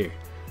scoop, it's right here.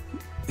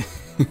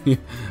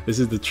 This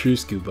is the true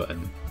scoop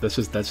button. That's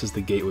just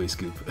the gateway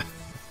scoop.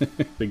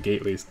 The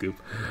gateway scoop.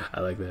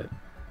 I like that.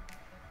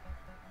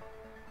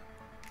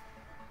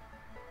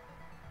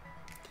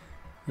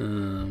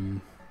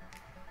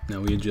 Now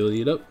we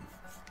agility it up.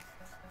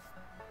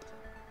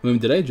 Wait,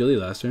 did I agility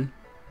last turn?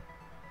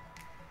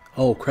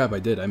 Oh crap, I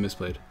did. I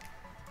misplayed.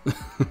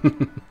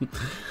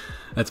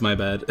 That's my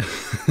bad.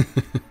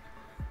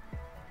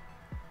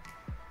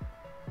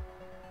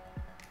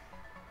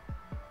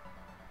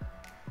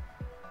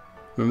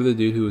 Remember the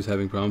dude who was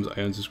having problems?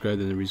 I unsubscribed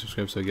and then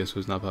resubscribed, so I guess it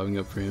was not popping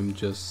up for him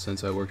just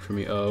since I worked for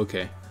me. Oh,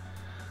 okay.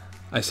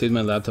 I saved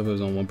my laptop. I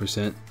was on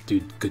 1%.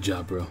 Dude, good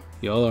job, bro.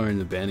 Y'all are in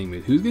the banning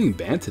mood. Who's getting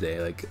banned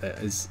today? Like,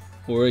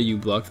 or you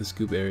blocked the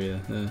scoop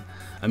area.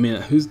 I mean,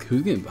 who's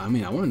getting? I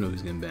mean, I want to know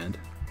who's getting banned.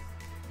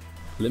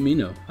 Let me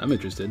know. I'm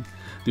interested.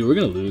 Dude, we're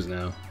gonna lose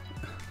now.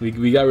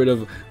 We got rid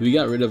of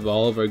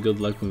all of our good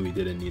luck when we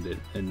didn't need it,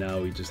 and now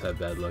we just have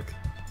bad luck.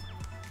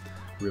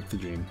 Rip the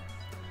dream.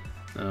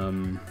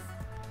 I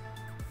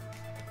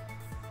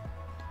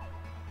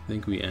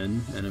think we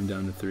end, and I'm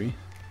down to 3.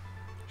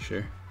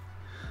 Sure.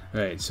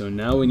 All right. So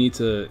now we need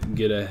to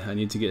get I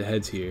need to get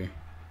heads here,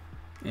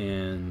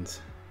 and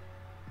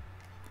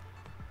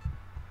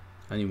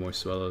I need more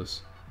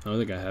swallows. I don't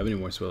think I have any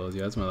more swallows.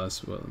 Yeah, that's my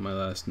last.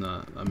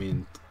 Not. I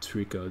mean,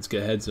 Trico. Let's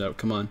get heads up.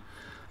 Come on,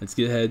 let's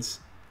get heads.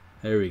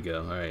 There we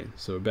go. All right,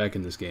 so we're back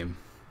in this game.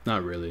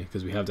 Not really,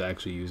 because we have to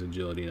actually use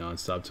agility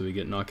nonstop till we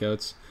get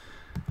knockouts.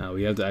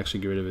 We have to actually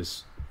get rid of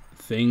his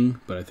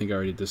thing, but I think I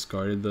already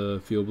discarded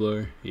the field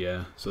blower.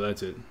 Yeah, so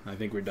that's it. I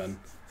think we're done.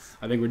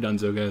 I think we're done,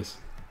 so guys.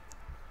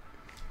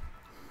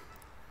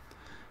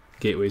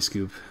 Gateway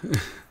scoop.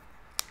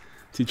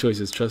 2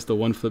 choices: trust the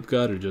one flip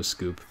god or just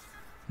scoop.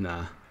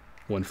 Nah.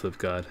 One flip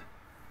god.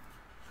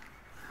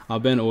 I'll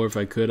ban or if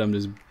I could. I'm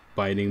just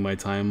biding my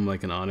time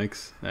like an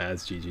onyx.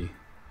 That's GG.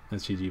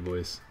 That's GG,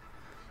 boys.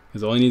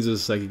 Because all he needs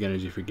is psychic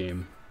energy for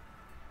game.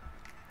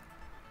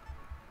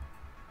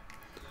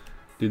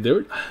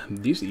 Dude,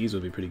 these E's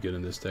would be pretty good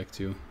in this deck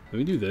too. Let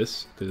me do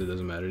this because it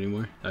doesn't matter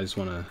anymore. I just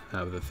want to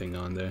have the thing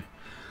on there.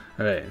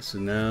 Alright, so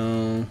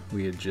now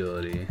we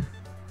agility.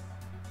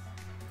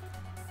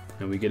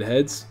 And we get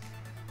heads.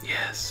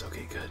 Yes,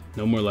 okay, good.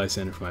 No more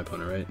Lysander for my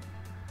opponent, right?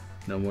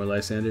 No more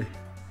Lysander.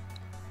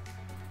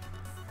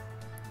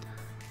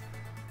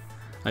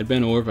 I'd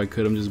ban or if I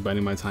could. I'm just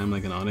biding my time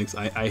like an onyx.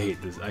 I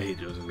hate this. I hate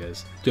Joseph,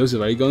 guys.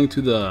 Joseph, are you going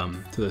to the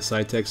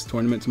Cytex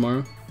tournament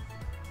tomorrow?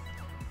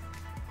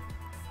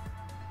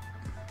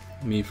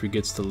 Me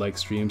forgets to like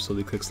stream,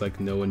 slowly clicks like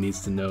no one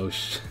needs to know.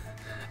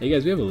 Hey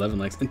guys, we have 11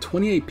 likes and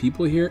 28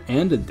 people here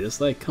and a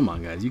dislike. Come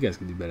on guys, you guys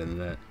can do better than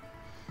that.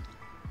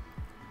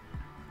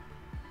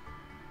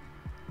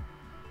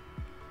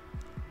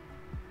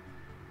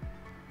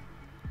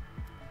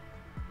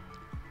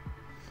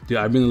 Dude,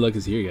 I bring the luck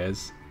is here,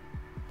 guys.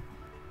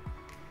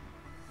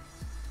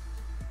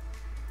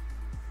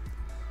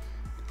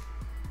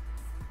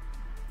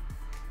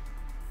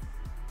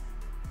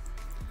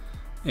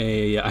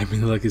 Hey, yeah, I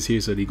bring the luck is here,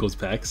 so it equals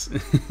packs.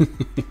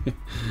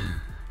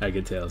 Alright,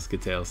 good tails,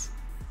 good tails.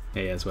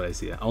 Hey, that's what I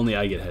see. Only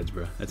I get heads,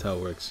 bro. That's how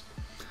it works.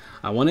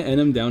 I want to end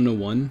him down to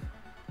 1,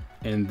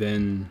 and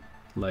then,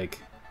 like,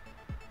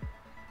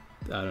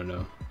 I don't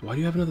know. Why do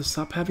you have another?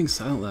 Stop having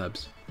silent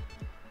labs.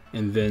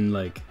 And then,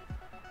 like,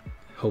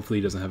 hopefully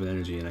he doesn't have an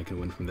energy, and I can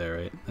win from there,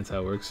 right? That's how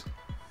it works.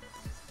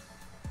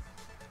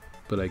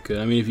 But I could.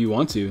 I mean, if you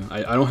want to.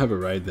 I don't have a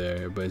ride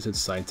there, but it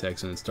says side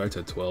text, and it starts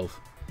at 12.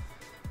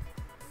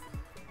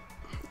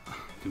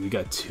 Dude, we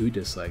got 2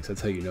 dislikes. That's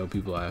how you know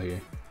people out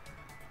here.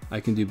 I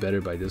can do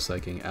better by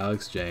disliking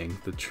Alex Jang,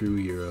 the true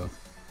hero.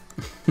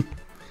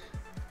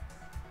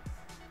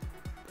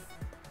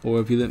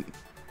 or if you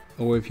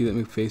let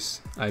me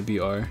face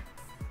IBR.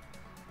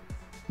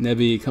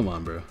 Nebby, come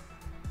on, bro.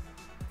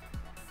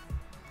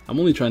 I'm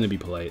only trying to be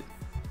polite.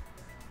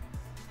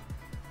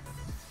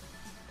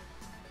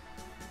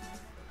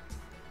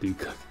 Dude,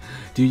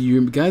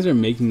 you guys are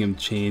making him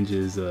change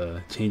his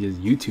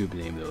YouTube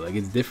name though. Like,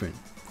 it's different.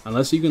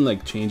 Unless you can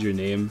like change your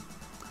name.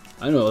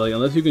 I don't know, like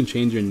unless you can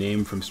change your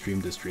name from stream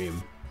to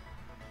stream.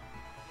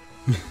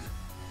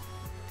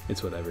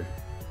 It's whatever.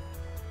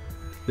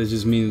 That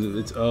just means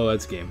it's, oh,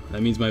 that's game.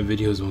 That means my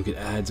videos won't get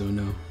ads, oh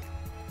no.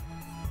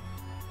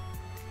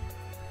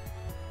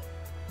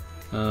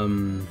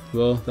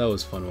 Well, that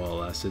was fun while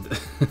it lasted.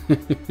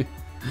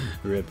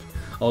 Rip.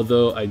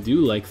 Although I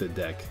do like the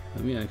deck.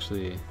 Let me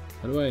actually,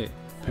 how do I,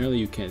 apparently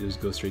you can't just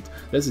go straight.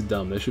 This is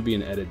dumb. There should be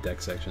an edit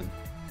deck section.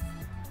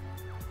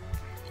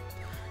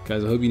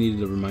 Guys, I hope you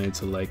needed a reminder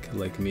to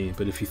like me,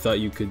 but if you thought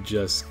you could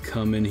just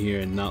come in here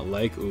and not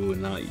like, ooh,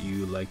 not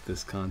you like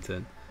this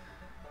content.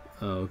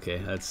 Oh, okay,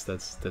 that's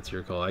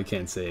your call. I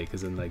can't say it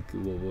because then like,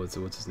 what's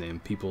his name?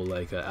 People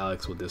like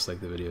Alex will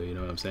dislike the video. You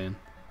know what I'm saying?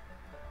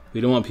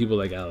 We don't want people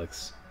like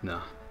Alex.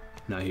 No,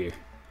 not here.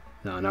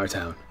 No, in our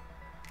town.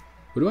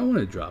 What do I want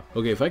to drop?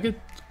 Okay, if I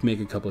could make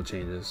a couple of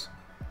changes.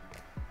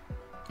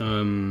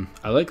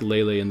 I like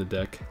Lele in the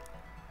deck.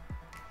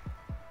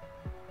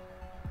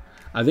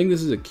 I think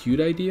this is a cute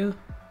idea,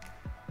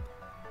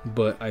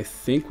 but I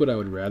think what I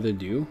would rather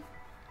do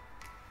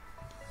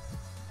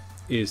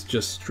is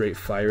just straight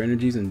fire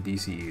energies and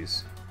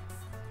DCEs.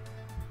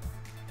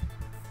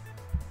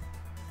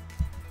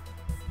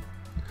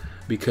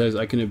 Because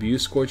I can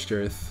abuse Scorched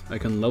Earth, I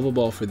can level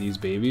ball for these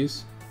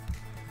babies,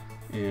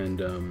 and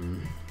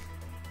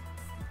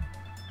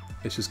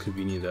it's just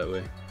convenient that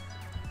way.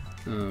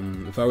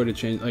 If I were to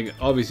change, like,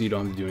 obviously you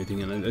don't have to do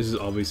anything, and this is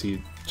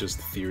obviously just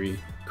theory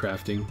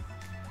crafting.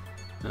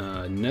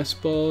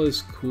 Nest ball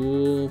is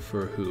cool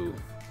for who?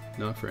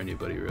 Not for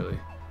anybody really.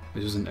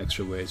 It's just an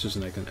extra way. It's just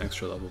like an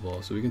extra level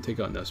ball. So we can take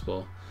out nest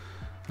ball.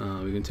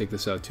 We can take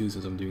this out too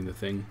since I'm doing the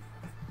thing.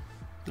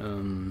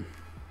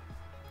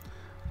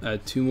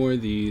 Add 2 more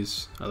of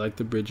these. I like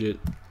the Bridget.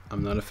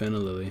 I'm not a fan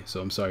of Lily, so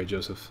I'm sorry,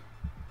 Joseph.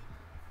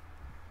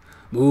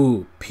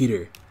 Ooh,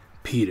 Peter,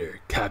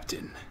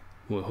 Captain.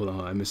 Well, hold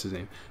on, I missed his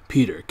name.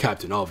 Peter,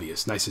 Captain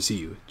Obvious. Nice to see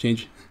you.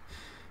 Change.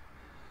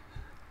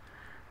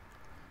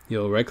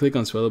 Yo, right click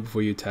on Swellow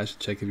before you attach to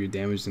check if your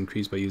damage is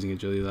increased by using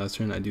Agility last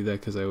turn. I do that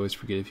because I always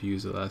forget if you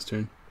use it last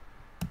turn.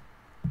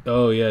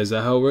 Oh yeah, is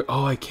that how it works?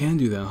 Oh, I can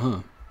do that,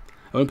 huh?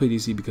 I want to play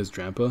DC because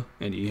Drampa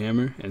and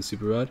E-Hammer and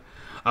Super Rod.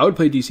 I would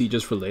play DC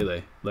just for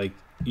Lele. Like,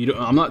 you don't,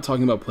 I'm not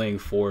talking about playing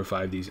 4 or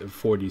 5 DC,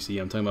 4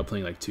 DC. I'm talking about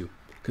playing like 2,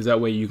 because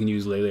that way you can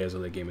use Lele as a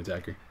late game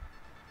attacker.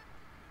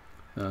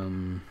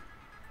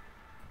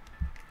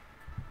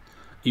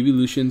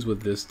 Evolutions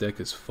with this deck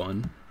is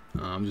fun.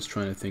 I'm just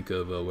trying to think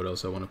of what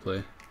else I want to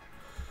play.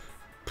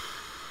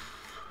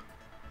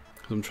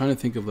 I'm trying to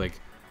think of like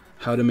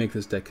how to make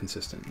this deck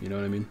consistent, you know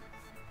what I mean?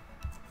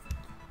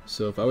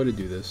 So if I were to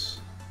do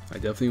this, I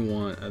definitely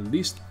want at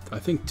least, I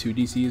think 2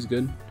 DC is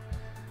good,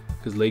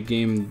 because late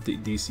game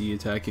DC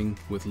attacking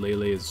with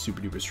Lele is super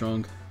duper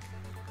strong.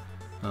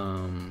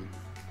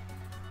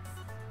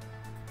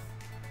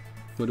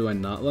 What do I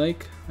not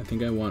like? I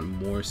think I want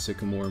more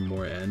Sycamore,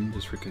 more N,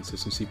 just for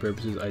consistency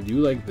purposes. I do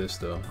like this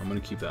though. I'm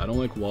gonna keep that. I don't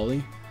like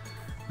Wally.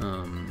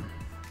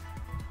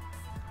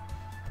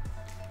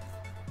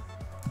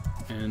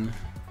 N.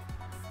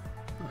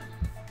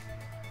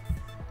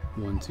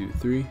 1, 2,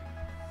 3.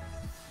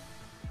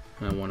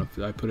 And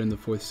I put in the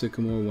 4th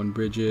Sycamore, 1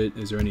 Bridget.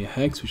 Is there any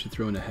Hex? We should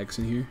throw in a Hex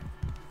in here.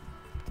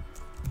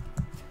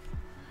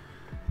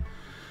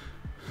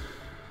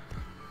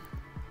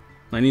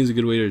 Lightning is a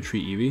good way to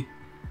retreat Eevee.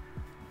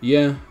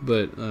 Yeah,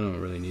 but I don't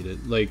really need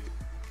it. Like,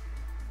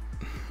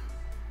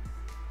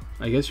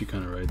 I guess you're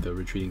kind of right though.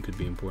 Retreating could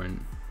be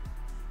important.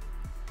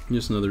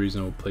 Just another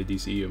reason I will play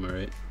DCE, am I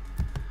right?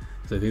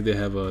 I think they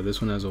have a,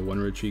 this one has a 1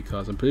 retreat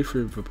cost. I'm pretty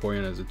sure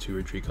Vaporeon has a 2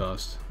 retreat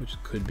cost,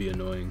 which could be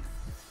annoying.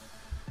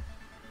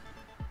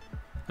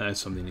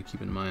 That's something to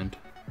keep in mind.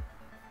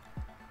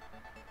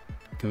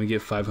 Can we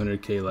get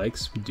 500k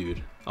likes?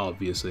 Dude,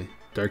 obviously.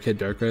 Darkhead,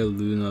 Darkrai,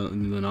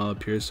 Lunala,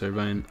 Pure,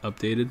 Servine,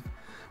 updated.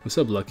 What's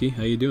up, Lucky?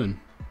 How you doing?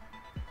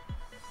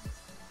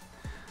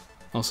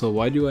 Also,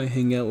 why do I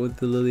hang out with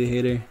the Lily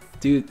hater?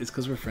 Dude, it's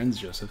because we're friends,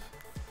 Joseph.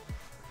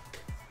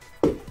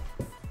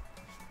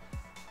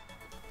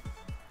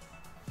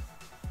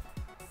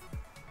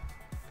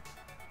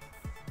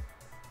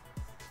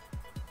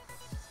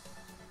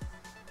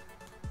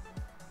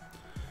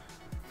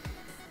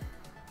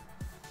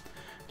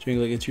 Drink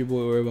like it's your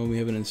boy Aurabombab. We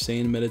have an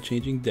insane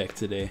meta-changing deck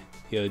today.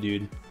 Yo,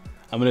 dude,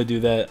 I'm gonna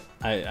do that.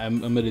 I'm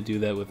gonna do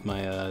that with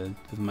my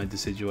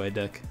Decidueye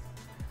deck.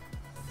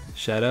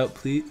 Shout out,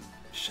 please.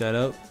 Shout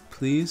out,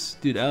 please.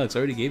 Dude, Alex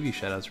already gave you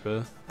shout outs,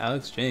 bro.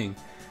 Alex Jang.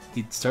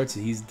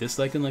 He's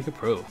disliking like a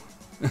pro.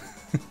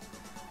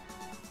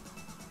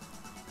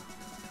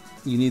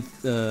 You need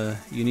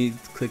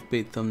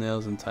clickbait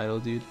thumbnails and title,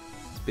 dude.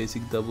 It's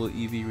basic double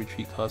EV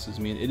retreat cost is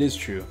mean. It is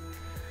true.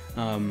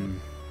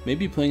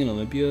 Maybe playing an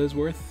Olympia is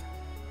worth.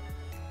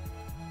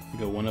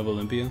 Go one of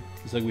Olympia.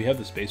 It's like we have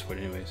the space for it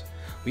anyways.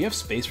 We have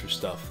space for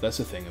stuff. That's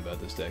the thing about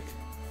this deck.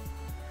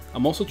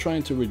 I'm also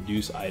trying to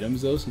reduce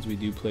items though, since we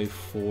do play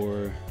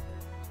 4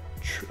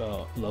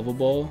 level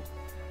ball.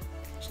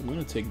 So I'm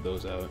gonna take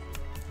those out.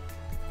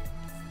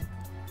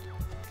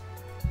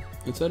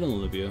 Let's add an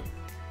Olympia.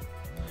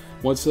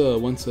 Once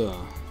Kukui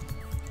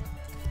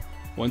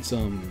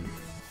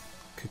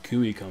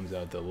comes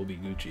out though, we'll be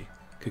Gucci.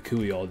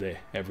 Kukui all day,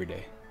 every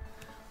day.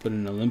 Put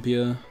in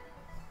Olympia.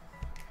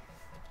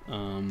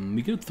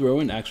 We could throw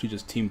in actually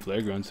just Team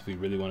Flare Grunts if we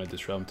really want to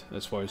disrupt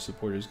as far as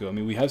supporters go. I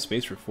mean, we have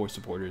space for 4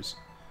 supporters.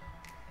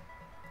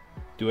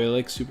 Do I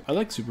like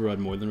Super Rod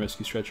more than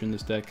Rescue Stretcher in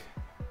this deck.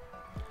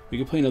 We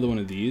could play another one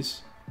of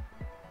these.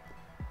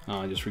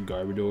 Just for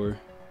Garbodor.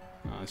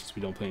 Since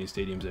we don't play any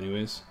stadiums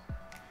anyways.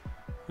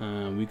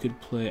 We could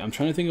play... I'm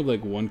trying to think of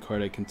like one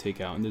card I can take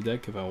out in the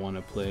deck if I want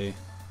to play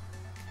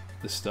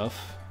the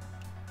stuff.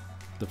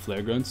 The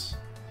Flare Grunts.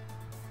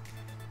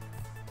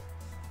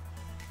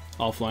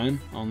 Offline?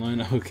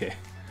 Online? Okay.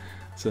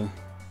 So...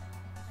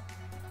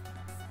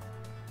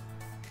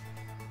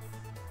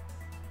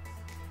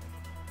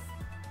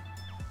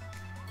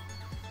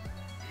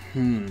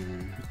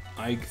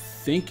 I'm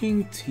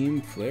thinking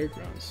Team Flare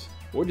Grunts.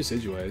 Or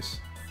Decidueyes.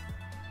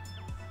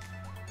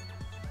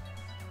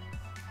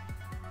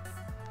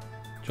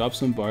 Drop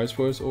some bars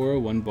for us, Aura.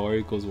 1 bar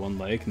equals 1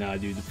 like. Nah,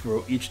 dude.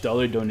 For each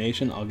 $1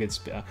 donation, I'll get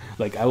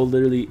like I will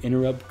literally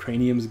interrupt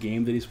Cranium's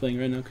game that he's playing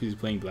right now because he's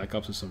playing Black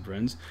Ops with some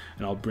friends,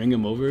 and I'll bring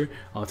him over.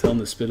 I'll tell him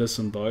to spit us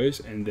some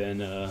bars, and then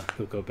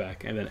he'll go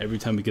back. And then every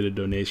time we get a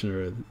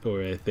donation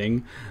or a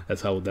thing,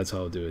 that's how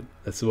I'll do it.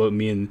 That's what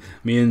me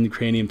and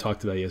Cranium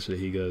talked about yesterday.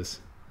 He goes,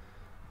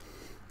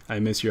 I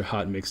miss your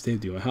hot mixtape.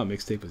 Dude, my hot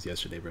mixtape was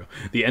yesterday, bro.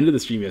 The end of the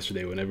stream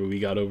yesterday, whenever we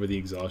got over the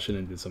exhaustion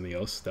and did something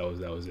else, that was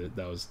it.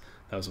 That was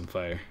some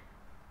fire.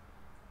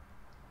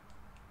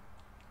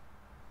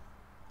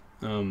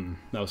 That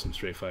was some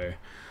straight fire.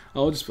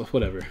 I'll just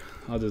whatever.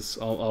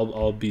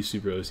 I'll be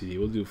super OCD.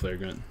 We'll do a Flare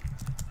Grunt.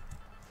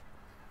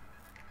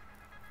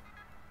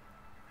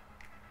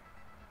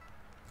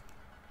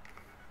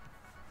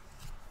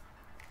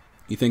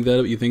 You think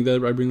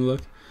that I bring the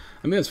luck?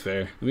 I mean, that's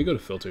fair. Let me go to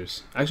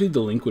filters. Actually,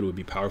 Delinquent would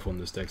be powerful in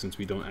this deck since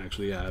we don't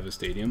actually have a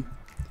stadium.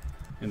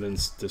 And then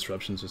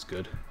Disruption's just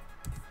good.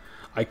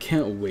 I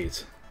can't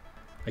wait.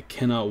 I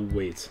cannot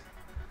wait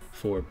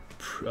for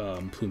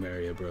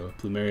Plumeria, bro.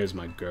 Plumeria is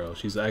my girl.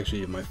 She's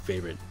actually my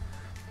favorite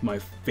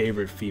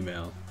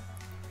female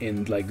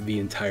in like the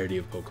entirety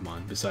of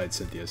Pokemon, besides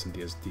Cynthia.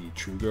 Cynthia's the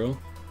true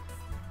girl.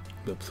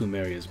 But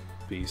Plumeria's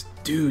beast.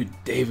 Dude,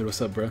 David,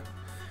 what's up, bro?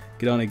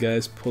 Get on it,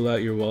 guys. Pull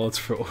out your wallets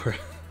for Aura.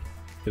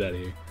 Get out of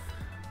here.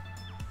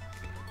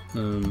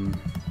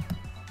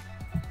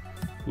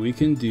 We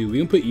can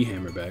put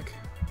E-Hammer back.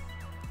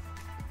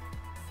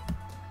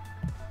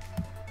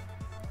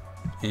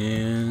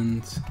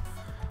 And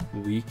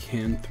we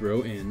can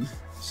throw in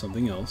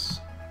something else.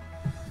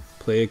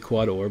 Play a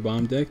quad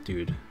Aurabombab deck,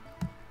 dude.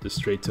 The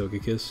straight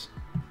Togekiss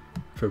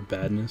for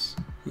badness.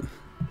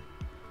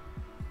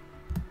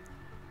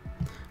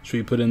 Should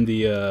we put in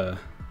the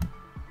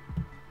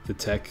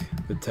tech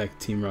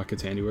Team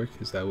Rocket's handiwork?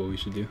 Is that what we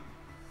should do?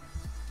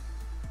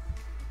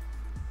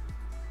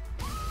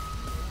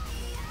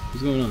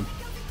 What's going on?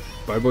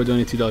 Barboy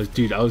donated $2.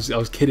 Dude, I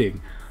was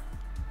kidding.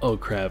 Oh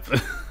crap.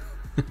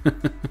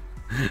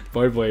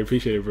 Barboy, I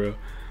appreciate it, bro.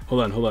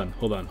 Hold on.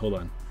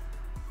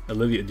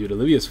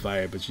 Olivia's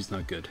fire, but she's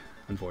not good,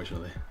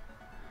 unfortunately.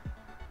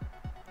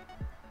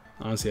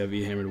 Honestly, I've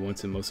E-hammered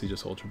once and mostly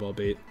just Ultra Ball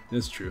bait.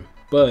 It's true.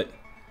 But,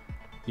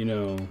 you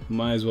know,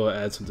 might as well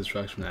add some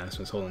distraction from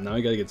Aspens. Hold on, now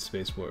I gotta get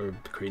Space Boy or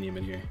Cranium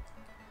in here.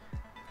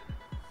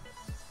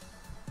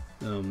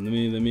 Let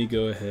me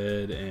go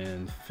ahead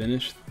and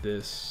finish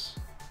this.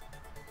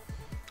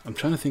 I'm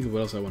trying to think of what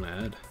else I want to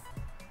add.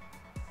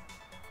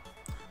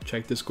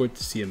 Check Discord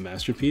to see a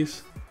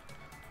masterpiece.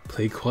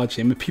 Play quad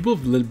shaman. People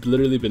have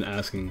literally been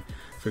asking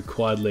for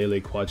quad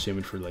Lele, quad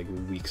shaman for like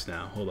weeks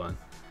now. Hold on.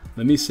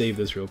 Let me save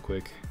this real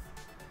quick.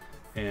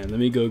 And let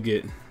me go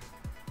get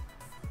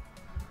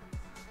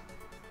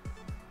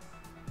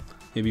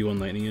maybe one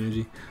lightning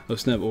energy. Oh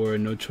snap, or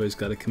no choice,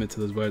 gotta commit to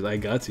those bars. I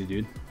got to,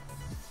 dude.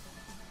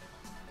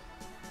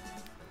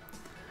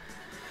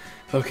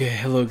 Okay,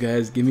 hello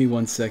guys, give me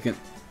 1 second.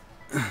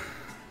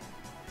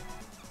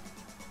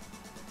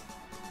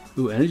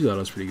 Ooh, energy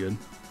lotto's pretty good.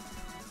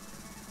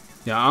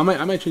 Yeah, I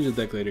might change the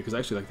deck later because I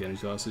actually like the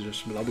energy lotto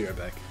suggestion, but I'll be right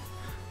back.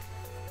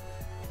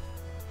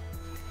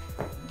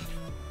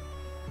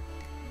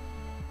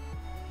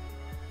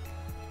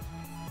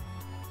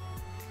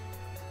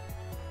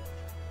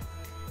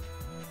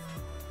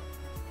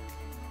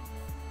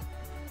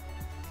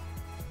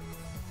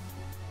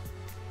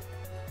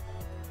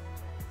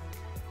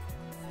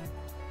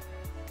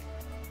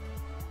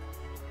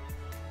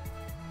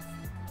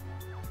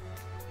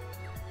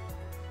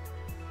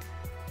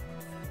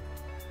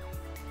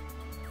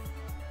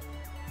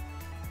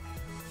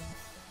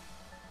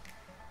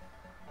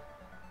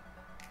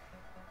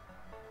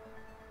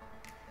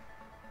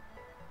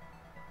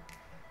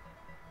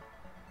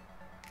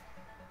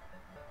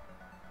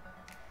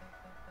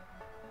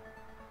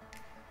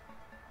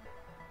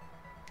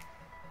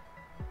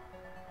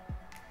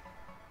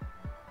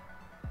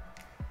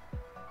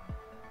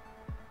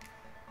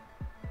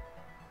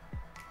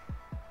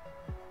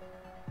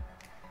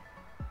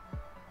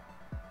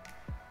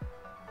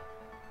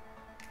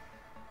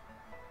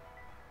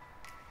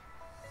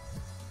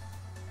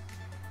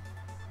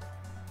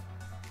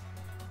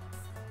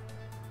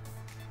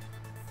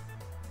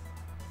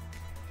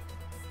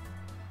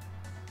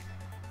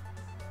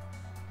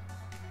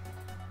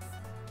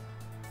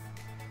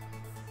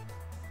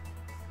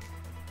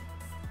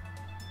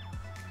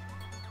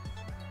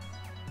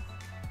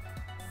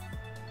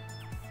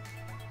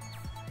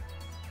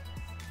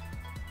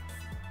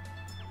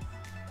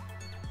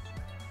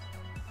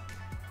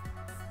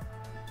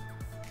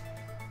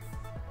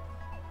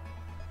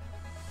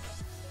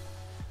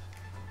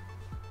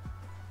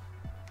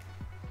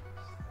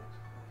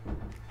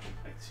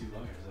 Two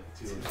bars, like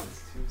two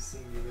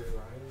singular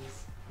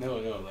lines. No,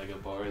 like a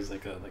bar is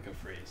like a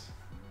phrase.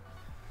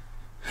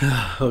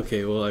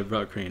 Okay, well I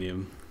brought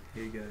cranium.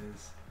 Hey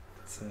guys,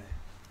 it's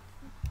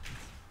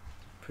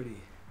pretty.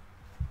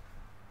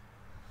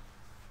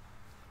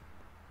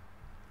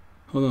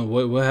 Hold on,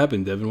 what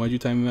happened, Devin? Why'd you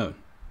time him out?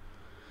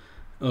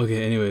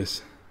 Okay,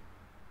 anyways.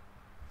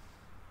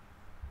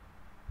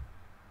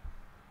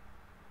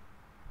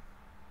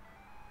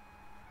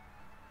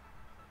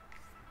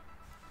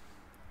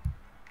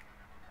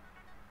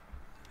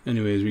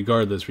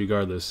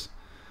 Regardless.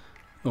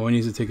 Oh, I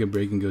need to take a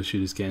break and go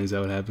shoot a scan. Is that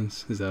what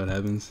happens?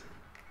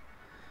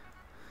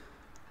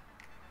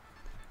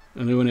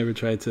 Anyone ever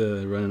tried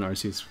to run an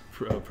Arceus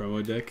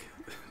promo deck?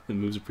 The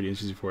moves are pretty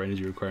interesting for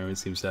energy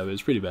requirements. Seems savage.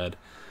 It's pretty bad.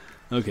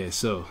 Okay,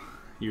 so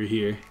you're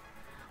here.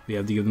 We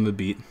have to give them a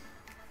beat.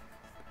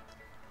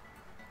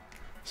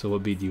 So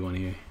what beat do you want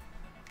to hear?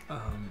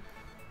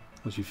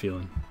 What you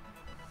feeling?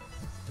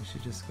 We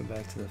should just go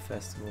back to the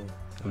festival.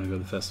 Want to go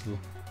to the festival?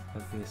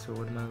 Okay, so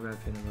what am I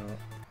rapping about?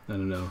 I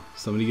don't know.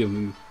 Somebody give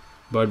him,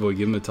 Bard Boy,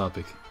 give him a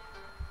topic.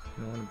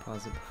 I want to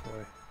pause it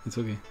before. It's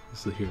okay.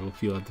 So here, we'll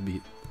feel out the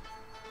beat.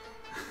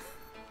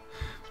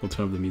 We'll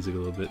turn up the music a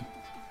little bit.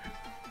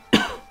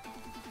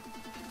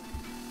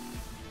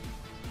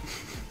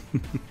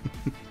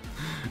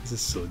 This is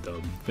so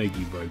dumb. Thank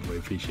you, Bard Boy.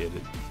 Appreciate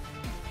it.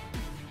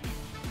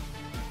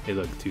 Hey,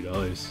 look, $2.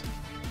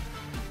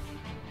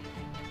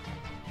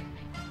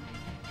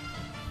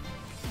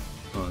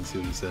 Oh, let's see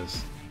what he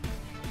says.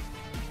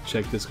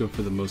 Check Discord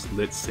for the most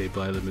lit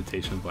staple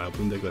limitation of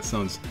Vileplume deck. That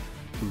sounds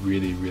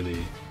really, really,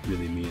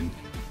 really mean.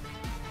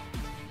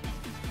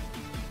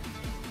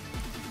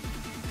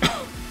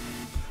 I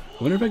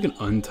wonder if I can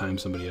untime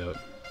somebody out.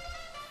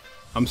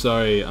 I'm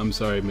sorry,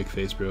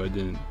 McFace, bro. I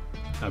didn't.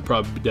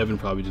 Devin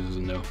probably just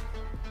doesn't know.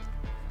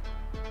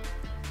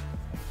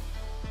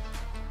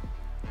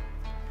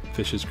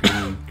 Fish's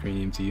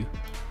cranium to you.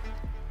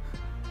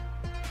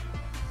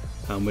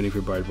 I'm waiting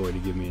for Bard Boy to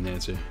give me an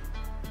answer.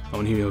 I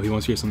want to hear. He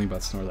wants to hear something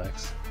about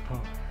Snorlax.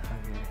 Oh,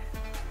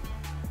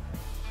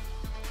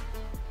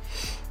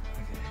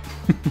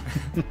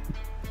 okay.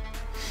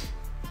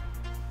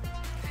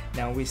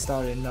 Now we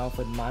starting off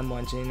with my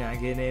munching. I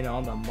get in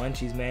all the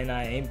munchies, man.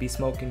 I ain't be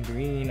smoking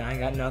green. I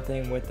got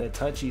nothing with the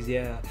touchies,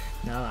 yeah.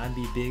 Now I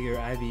be bigger.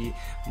 I be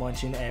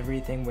munching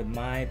everything with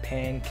my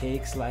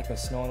pancakes like a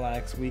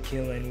Snorlax. We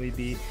killing. We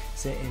be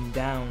sitting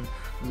down,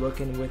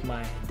 looking with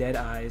my dead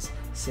eyes.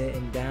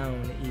 Sitting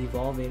down,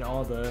 evolving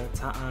all the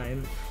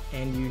time.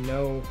 And you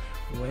know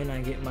when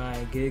I get my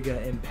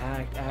Giga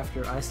Impact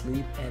after I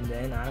sleep, and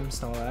then I'm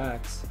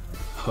Snorlax.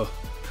 Oh.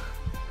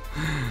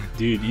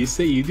 Dude, you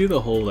say you do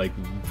the whole like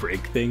break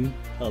thing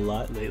a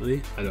lot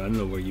lately. I don't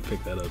know where you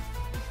picked that up.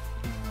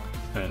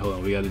 Alright, hold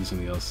on, we gotta do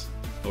something else.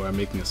 Oh, I'm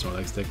making a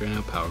Snorlax deck right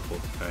now. Powerful.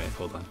 Alright,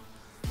 hold on.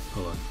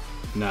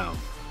 Now,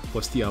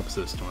 What's the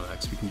opposite of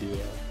Snorlax? We can do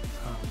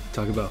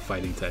talk about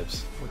fighting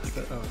types. What's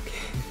the? Oh, okay.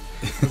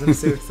 I was gonna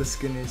say it's the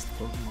skinniest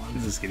Pokemon.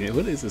 It's the skinniest.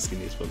 What is the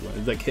skinniest Pokemon?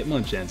 It's like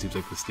Hitmonchan seems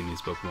like the skinniest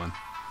Pokemon.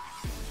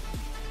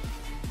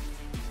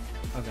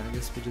 Okay, I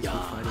guess we just do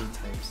fighting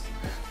types.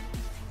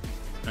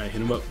 Alright,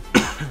 hit him up.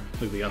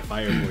 Look, they got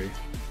fire for you.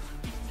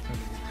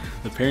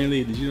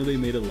 Apparently, did you know they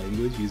made a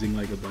language using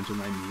like a bunch of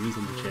my memes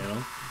on the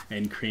channel?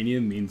 And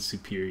cranium means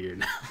superior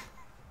now.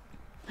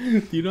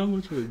 Do you know how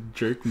much of a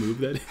jerk move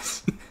that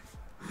is?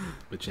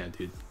 Machamp,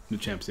 dude.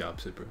 Machamp's the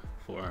opposite, bro.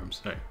 4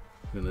 arms. Alright,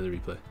 I'm gonna let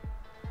it replay.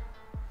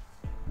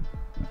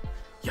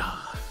 Yeah.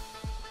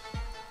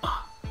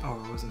 Oh,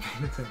 I wasn't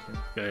paying attention.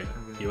 Alright,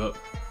 you up.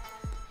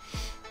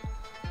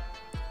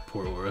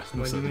 Poor Aura.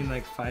 What do you mean,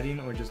 like fighting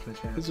or just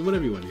Machamp? This is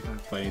whatever you want to do.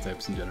 Fighting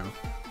types in general.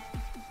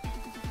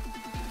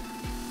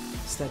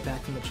 Step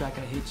back from the track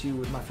and I hit you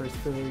with my first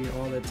fairy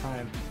all the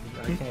time.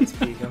 I can't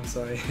speak, I'm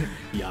sorry.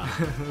 Yeah.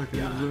 Okay,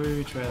 yeah. let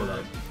me try Hold that.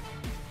 up.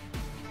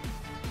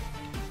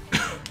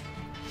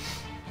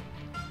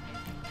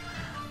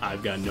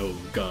 I've got no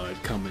god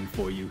coming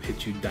for you,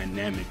 hit you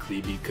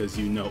dynamically because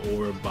you know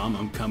Aura Bomb,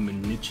 I'm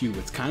coming at you,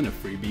 it's kind of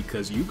free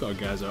because you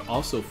guys are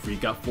also free,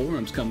 got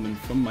forearms coming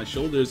from my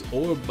shoulders,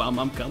 Aura Bomb,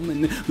 I'm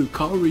coming,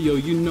 Lucario,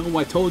 you know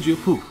I told you,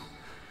 whew.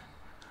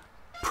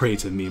 Pray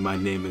to me, my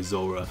name is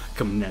Aura,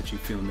 coming at you,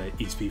 feeling that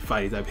E-Speed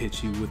fight, I've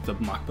hit you with the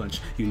Mach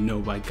Punch, you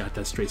know I got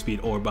that straight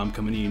speed, Aura Bomb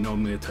coming in, you know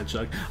I'm gonna touch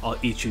luck, I'll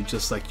eat you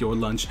just like your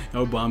lunch,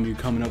 Aura Bomb, you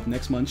coming up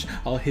next munch,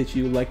 I'll hit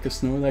you like a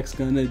Snorlax,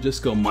 gonna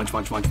just go munch,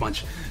 munch, munch,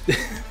 munch.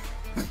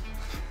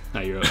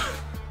 Now you're up.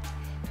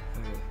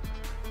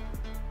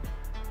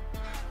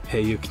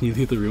 Hey, yo, can you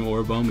leave the room,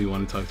 Aura Bomb? We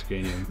want to talk to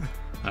Cranium.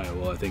 Alright,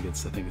 well, I think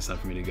it's time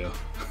for me to go.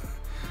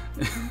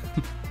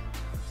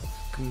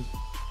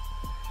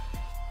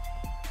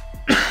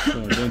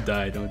 Oh, don't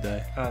die, don't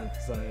die.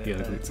 Sorry, Yeah,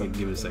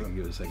 give it a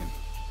second.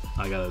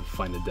 I gotta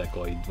find the deck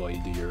while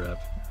you do your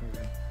rep.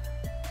 Okay.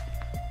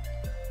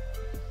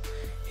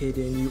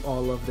 Hitting you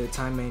all of the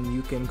time and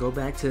you can go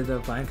back to the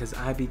vine cause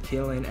I be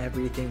killing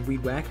everything.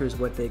 Weed whackers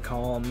what they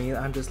call me.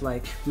 I'm just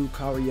like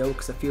Lucario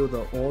cause I feel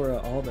the aura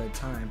all the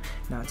time.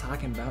 Not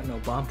talking about no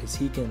bomb cause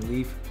he can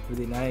leave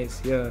really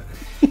nice, yeah.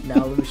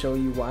 Now let me show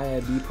you why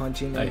I be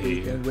punching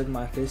everything with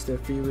my fist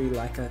of fury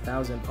like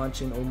 1,000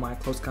 punching on my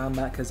close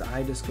combat cause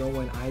I just go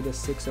and I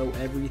just 6-0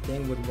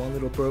 everything with one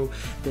little bro.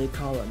 They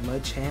call it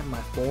Machamp,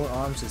 my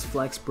forearms is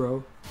flex,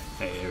 bro.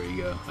 Hey, there we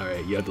go. All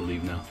right, you have to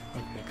leave now.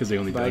 Okay. Because they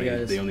only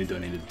donated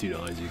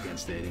 $2. You can't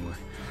stay anymore.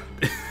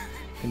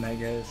 Good night,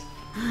 guys.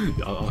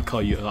 I'll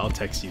call you. I'll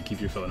text you. Keep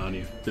your phone on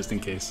you, just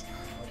in case.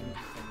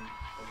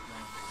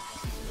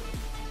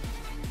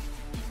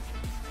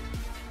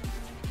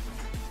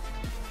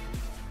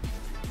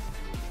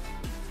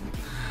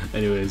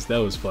 Anyways, that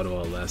was fun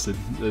while it lasted.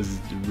 This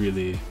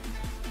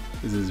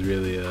is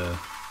really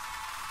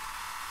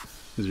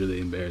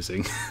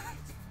embarrassing.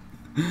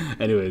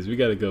 Anyways, we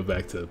gotta go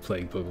back to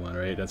playing Pokemon,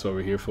 right? That's what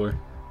we're here for.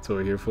 That's what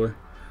we're here for.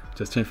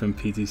 Just turned from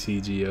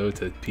PTCGO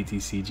to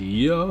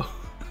PTCGO.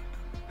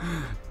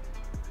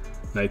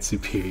 Knight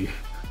Superior.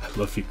 I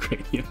love you,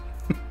 Cranium.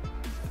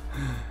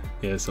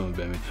 Yeah, someone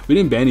banned me. We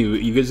didn't ban you.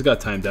 You just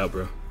got timed out,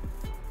 bro.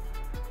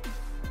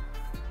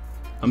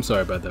 I'm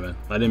sorry about that, man.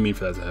 I didn't mean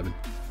for that to happen.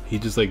 He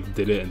just like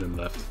did it and then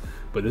left.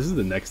 But this is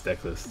the next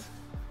deck list.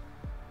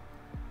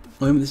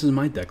 Oh, I mean, this is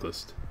my deck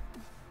list.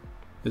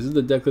 This is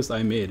the deck list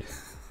I made.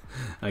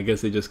 I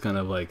guess they just kind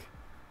of like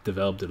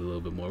developed it a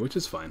little bit more, which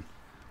is fine.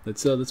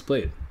 Let's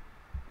play it.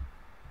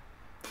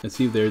 Let's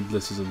see if their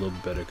list is a little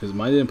bit better, because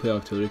mine didn't play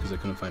Octillery because I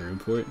couldn't find room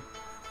for it.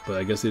 But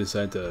I guess they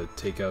decided to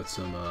take out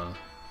some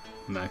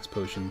max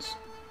potions.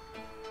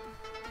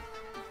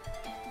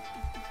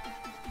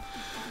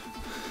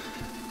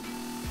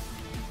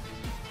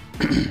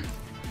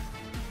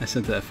 I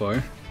sent that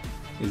far.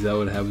 Is that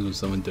what happens when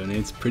someone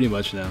donates? Pretty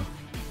much now.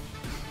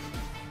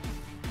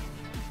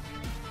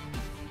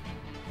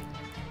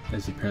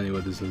 That's apparently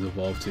what this has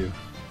evolved to.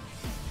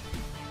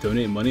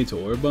 Donate money to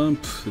Aura Bomb?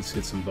 Pff, let's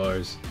hit some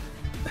bars.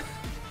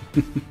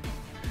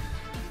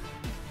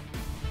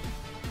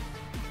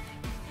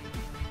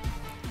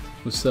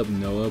 What's up,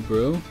 Noah,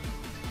 bro?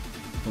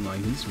 Hold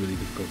on, this is really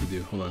difficult to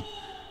do. Hold on.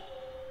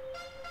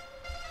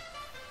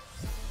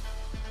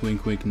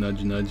 Wink, wink,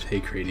 nudge, nudge. Hey,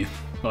 Cranium.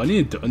 Oh, I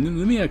need to. Let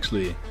me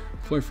actually.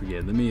 Before I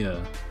forget, let me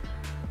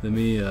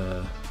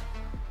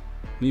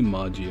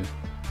mod you,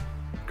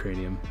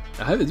 Cranium.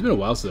 It's been a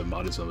while since I've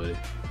modded somebody.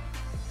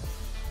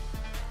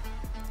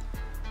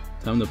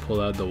 Time to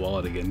pull out the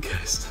wallet again,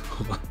 guys.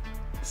 Hold on.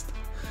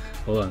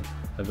 Hold on.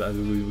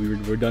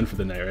 We're done for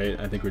the night, right?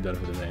 I think we're done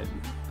for the night.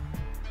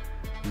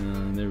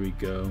 There we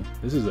go.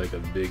 This is like a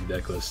big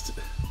deck list.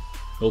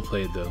 We'll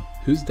play it though.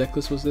 Whose deck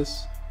list was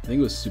this? I think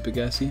it was Super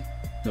Gassy.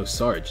 No,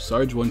 Sarge.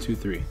 Sarge 1, 2,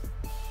 3.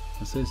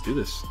 Let's do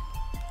this.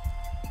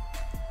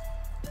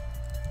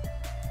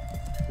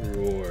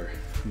 Roar.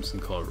 I'm just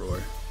gonna call it Roar.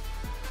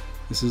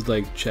 This is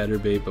like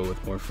Chatterbait but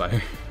with more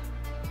fire.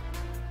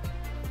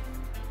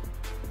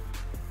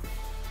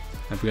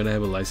 I forgot I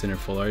have a Lysander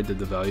full art. Did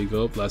the value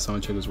go up? Last time I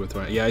checked it was worth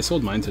around. Yeah, I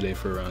sold mine today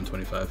for around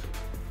 25.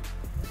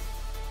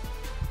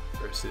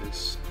 What's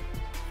this?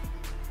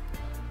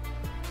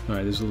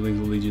 Alright, this link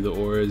will lead you to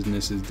Aura's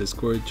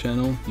Discord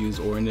channel. Use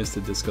Auraness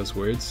to discuss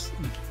words.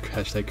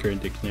 Hashtag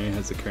current dictionary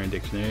has the current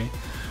dictionary.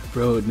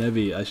 Bro,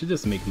 Nevi, I should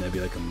just make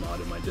Nevi like a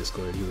mod in my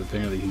Discord because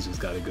apparently he's just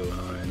got it going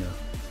on right now.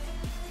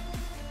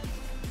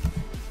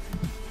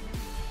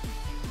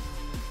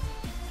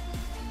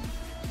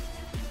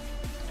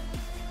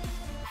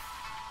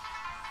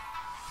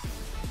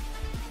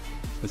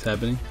 What's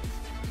happening?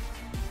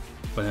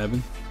 What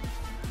happened?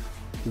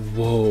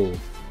 Whoa.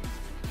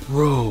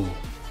 Bro.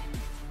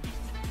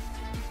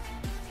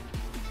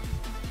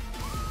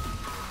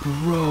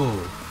 Bro.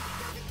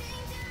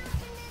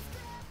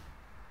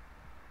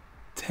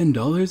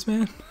 $10,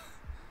 man?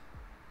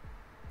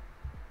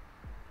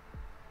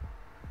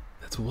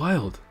 That's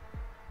wild.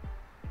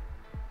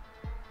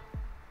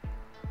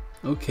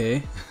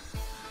 Okay.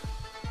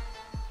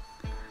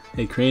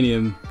 Hey,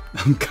 Cranium,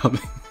 I'm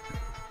coming.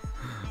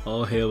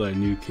 All hail our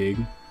new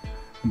king.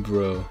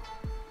 Bro.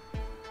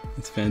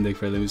 It's fan deck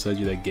friendly. Let me slide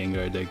you that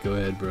Gengar deck. Go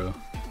ahead, bro.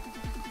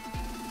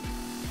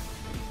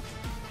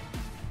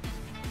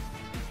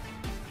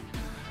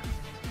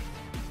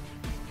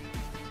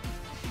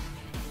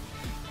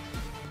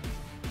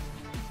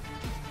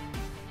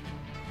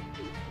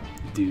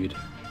 Dude.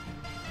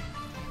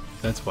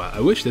 That's why. I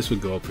wish this would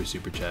go up for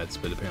super chats,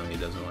 but apparently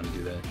he doesn't want to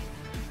do that.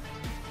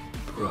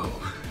 Bro.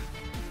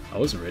 I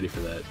wasn't ready for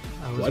that.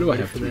 Why do I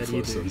have 3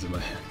 flow stones in my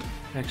hand?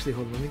 Actually,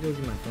 hold on. Let me go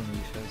get my phone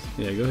really fast.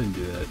 Yeah, go ahead and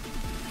do that.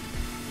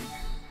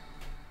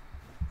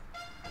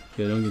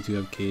 Yeah, don't get to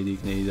have KD,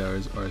 Canadian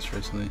RS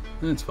recently.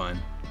 That's fine.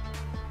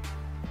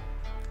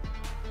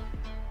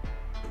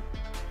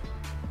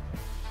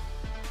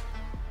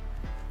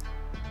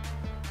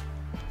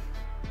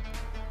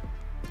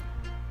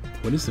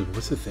 What's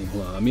the thing?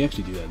 Hold on, let me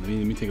actually do that. Let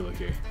me take a look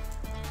here.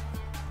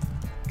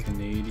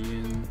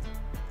 Canadian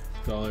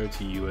dollar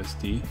to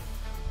USD.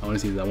 I want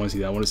to see that. I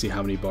want to see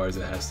how many bars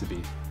it has to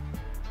be.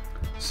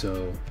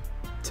 So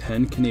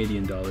 10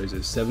 Canadian dollars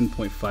is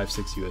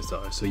 7.56 US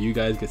dollars. So you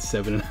guys get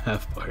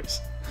 7.5 bars.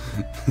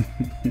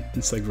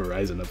 It's like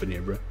Verizon up in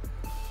here, bro.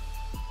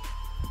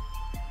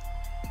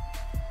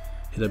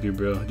 Hit up your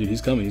bro. Dude,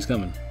 he's coming. He's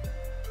coming.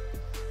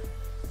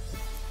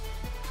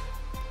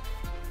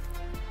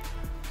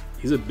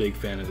 He's a big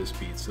fan of this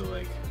beat, so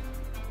like,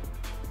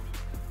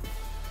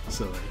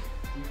 yeah,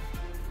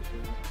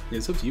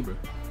 it's up to you, bro.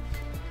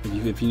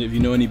 If you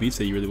know any beats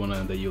that you really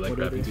that you like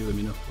rapping to, let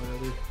me know. What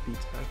other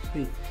beats?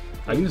 Actually,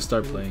 I'm gonna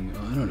start playing.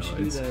 I don't know.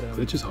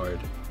 Glitch is hard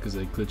because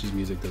like Glitch's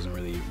music doesn't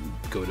really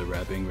go to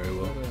rapping very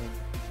well.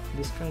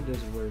 This guy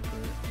does work,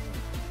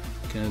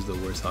 right? Canada's the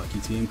worst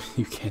hockey team.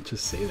 You can't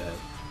just say that.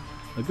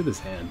 Look at this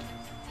hand.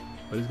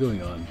 What is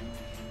going on?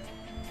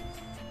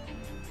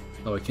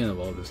 Oh, I can't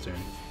evolve this turn.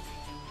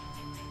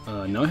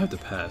 Now I have to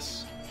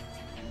pass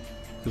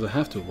because I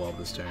have to evolve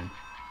this turn.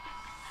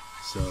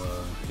 So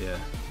yeah.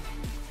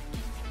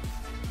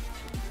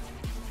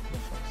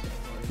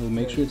 Well,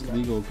 make sure it's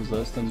legal because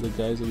last time the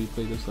guys that we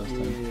played this last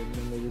time.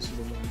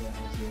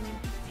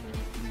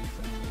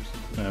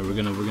 Alright, we're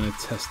gonna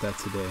test that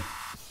today.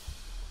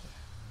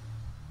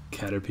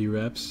 Caterpie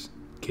reps,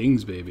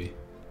 Kings baby.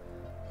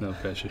 No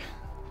pressure.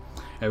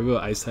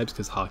 Everybody ice types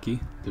because hockey.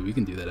 Dude, we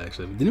can do that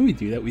actually. Didn't we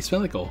do that? We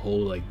spent like a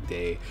whole like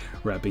day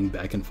rapping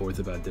back and forth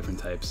about different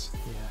types.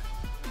 Yeah.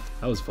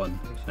 That was fun.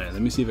 Alright,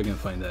 let me see if I can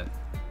find that.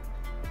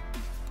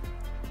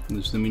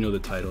 Just let me know the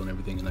title and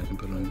everything and I can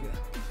put it on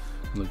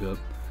look up.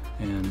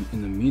 And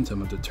in the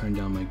meantime I have to turn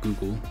down my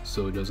Google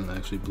so it doesn't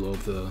actually blow up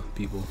the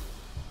people.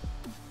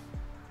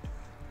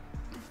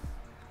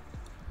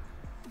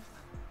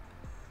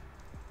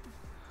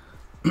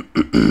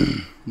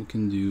 We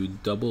can do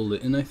double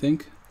Litten, I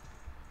think.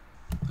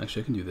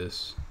 Actually, I can do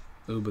this.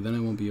 Oh, but then I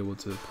won't be able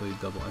to play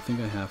double. I think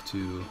I have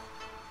to...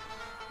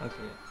 Okay.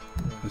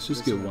 Yeah, let's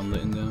just get one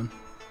Litten down.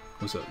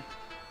 What's up?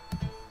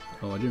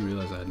 Oh, I didn't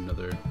realize I had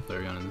another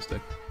Flareon in this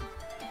deck.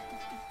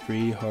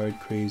 Free, hard,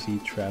 crazy,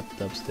 trap,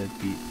 dubstep,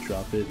 beat,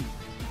 drop it.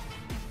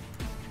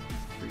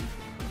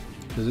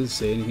 Does it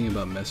say anything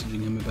about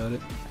messaging him about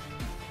it? I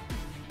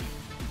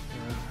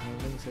don't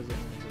think it says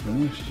anything. Let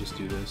me actually just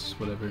do this,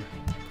 whatever.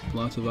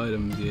 Lots of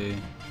items, yay.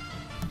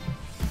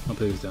 I'll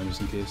play this down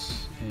just in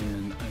case.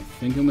 And I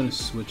think I'm gonna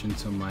switch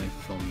into my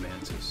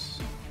Fomantis.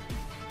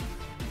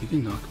 He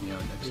can knock me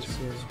out next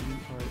turn.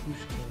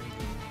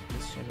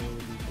 This channel will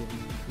be giving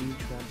you free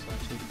traps,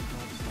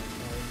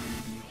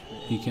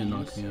 he can't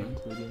knock me out.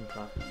 Including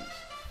properties.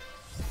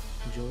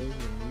 Enjoy your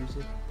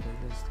music,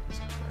 playlist, and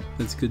subscribe.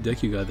 That's a good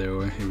deck you got there,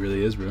 or it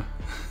really is, bro.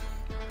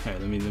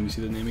 Alright, let me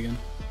see the name again.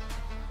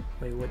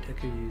 Wait, what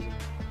deck are you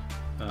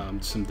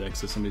using? Some decks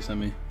that somebody sent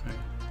me. Alright.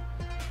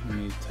 Let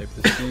me type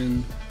this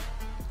in.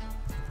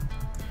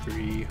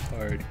 Free,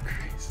 hard,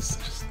 crazy. This is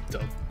such a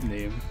dumb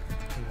name.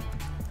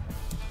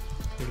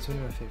 It's one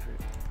of my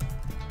favorite.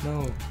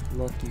 No,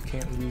 Luck, you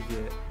can't leave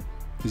yet.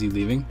 Is he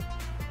leaving?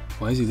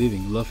 Why is he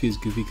leaving? Luffy is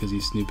goofy because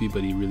he's Snoopy,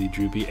 but he really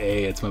droopy.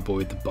 Hey, it's my boy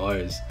with the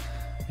bars.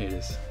 There it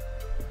is.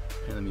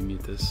 Here, let me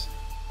mute this.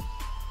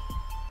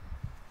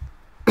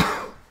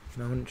 I'm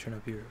gonna turn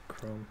up your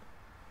Chrome.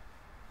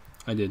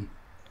 I did.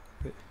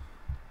 Wait.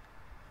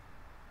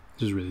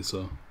 Just really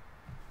slow.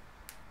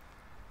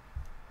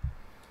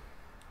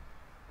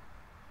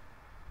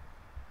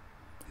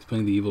 He's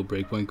playing the evil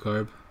breakpoint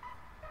card.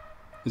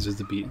 Is this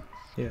the beat?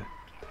 Yeah.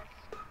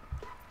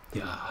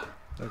 Yeah.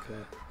 Okay.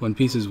 One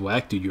Piece is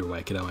whack, dude. You're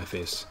whack. Get out of my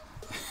face.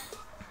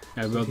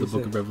 I wrote the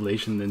Book of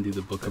Revelation, then do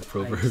the Book of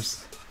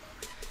Proverbs.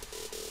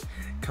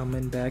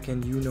 Coming back,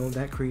 and you know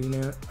that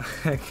Karina.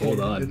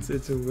 Hold on.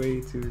 It's a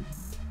way to.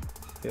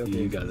 Yeah, okay,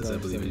 you got this. I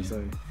believe in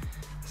you.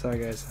 Sorry,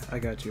 guys. I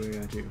got you. You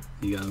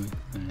got me.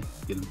 All right,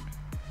 get him.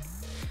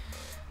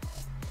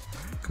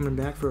 Coming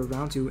back for a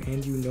round 2,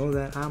 and you know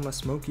that I'ma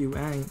smoke you.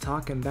 I ain't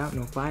talking about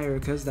no fire,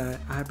 cause that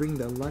I bring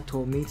the luck.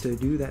 Told me to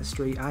do that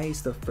straight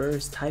ice, the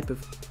first type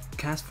of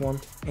cast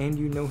form, and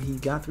you know he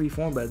got 3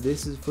 form, but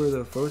this is for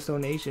the first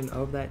donation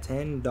of that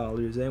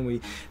 $10, and we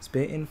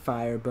spit in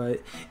fire,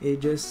 but it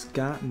just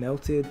got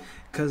melted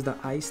cause the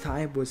ice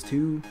type was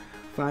too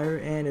fire,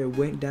 and it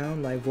went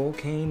down like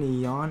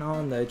volcano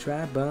on the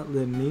trap. But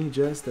let me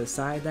just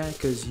decide that,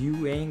 cause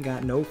you ain't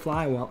got no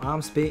fly while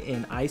I'm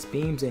spitting ice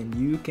beams, and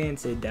you can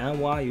sit down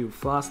while you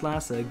floss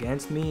last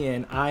against me,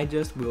 and I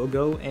just will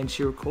go and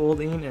sheer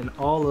colding and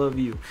all of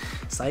you.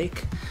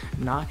 Psych,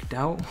 knocked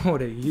out.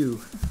 What are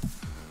you?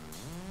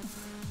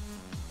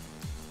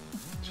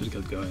 Should've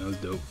kept going. That was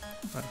dope.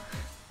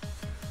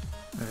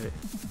 Alright,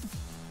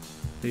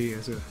 there you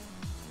guys go.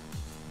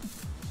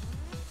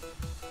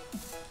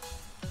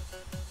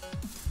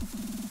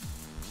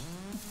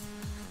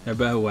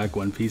 About how whack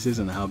One Piece is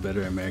and how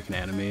better American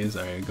anime is.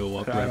 Alright, go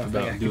walk rap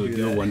about.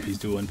 Do a One Piece.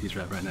 Do a One Piece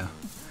rap right now.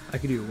 I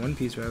could do a One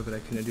Piece rap, but I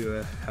couldn't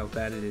do how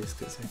bad it is,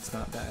 because it's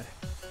not bad.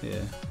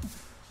 Yeah.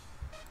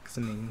 Because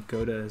I mean,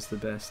 Goda is the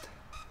best.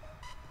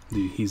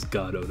 Dude, he's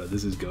God Oda.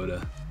 This is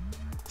Goda.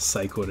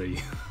 Psych, what are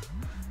you?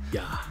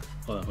 Yeah.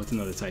 Hold on, what's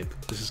another type?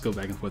 Let's just go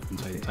back and forth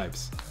between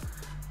types.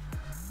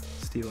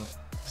 Steel.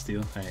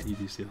 Steel? Alright, you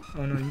do steel.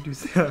 Oh no, you do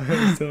steel.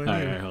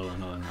 Alright, hold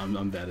on.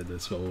 I'm bad at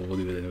this, but we'll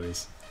do it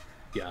anyways.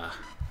 Yeah.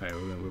 Alright,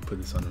 we'll put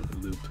this on a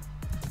loop.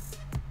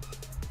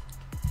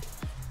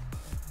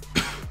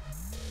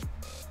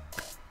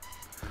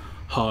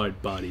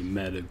 Hard body,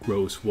 meta,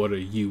 gross, what are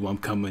you? I'm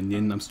coming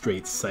in, I'm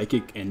straight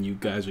psychic, and you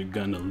guys are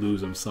gonna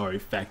lose. I'm sorry,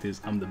 fact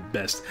is, I'm the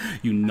best.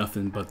 You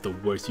nothing but the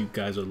worst. You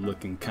guys are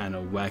looking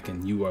kinda whack,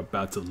 and you are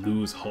about to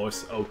lose,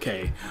 horse.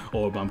 Okay.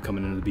 Or I'm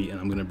coming in the beat,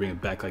 and I'm gonna bring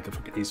it back like a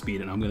freaking ace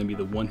speed, and I'm gonna be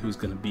the one who's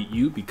gonna beat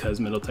you, because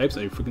metal types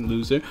are a freaking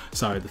loser.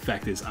 Sorry, the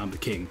fact is, I'm the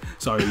king.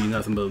 Sorry, you're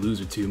nothing but a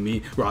loser to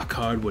me. Rock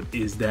hard, what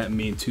is that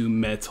mean to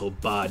metal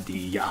body?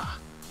 Yeah.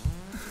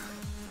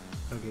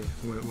 Okay,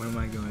 where am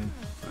I going?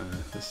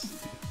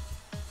 Let's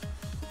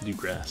do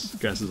grass.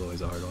 Grass is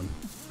always a hard one.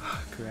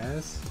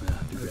 Grass? Yeah,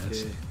 do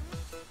grass. Okay.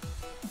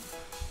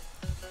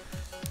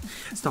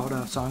 Start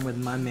off song with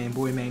my man,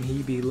 boy man,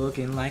 he be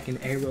looking like an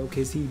arrow,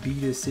 cause he be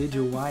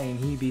deciduous and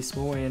he be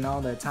sporing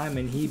all the time,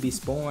 and he be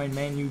sporing,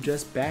 man, you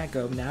just back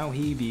up, now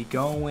he be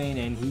going,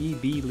 and he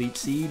be leech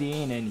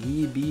seeding, and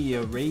he be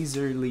a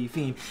razor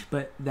leafing,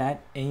 but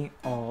that ain't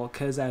all,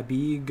 cause I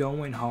be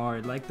going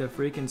hard like the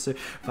freaking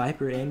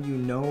Viper, and you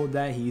know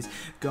that he's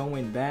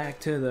going back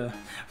to the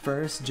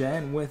first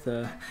gen with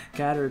a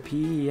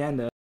Caterpie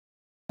and a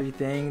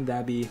everything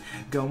that be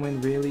going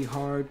really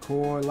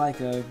hardcore like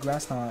a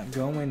grass knot,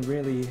 going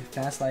really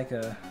fast like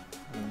a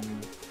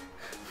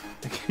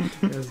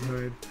that's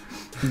hard.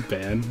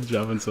 Ban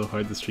dropping so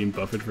hard the stream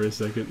buffered for a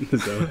second.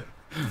 So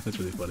that's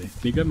really funny.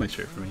 Can you grab my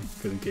shirt for me?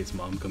 Because in case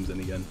mom comes in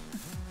again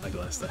like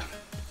last time.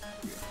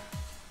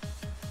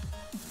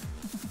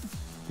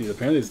 Dude,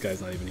 apparently this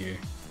guy's not even here.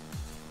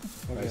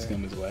 Okay.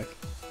 Scum is whack.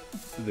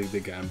 The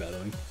guy I'm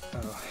battling.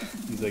 Oh.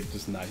 He's like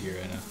just not here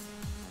right now.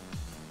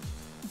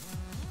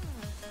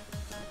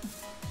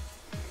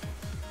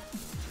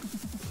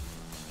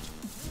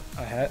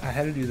 I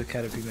had to do the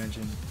Caterpie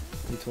mention.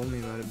 You told me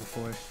about it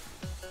before.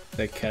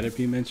 That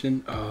Caterpie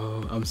mention?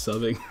 Oh, I'm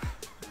subbing.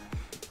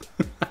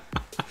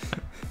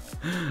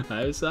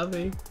 I'm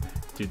subbing.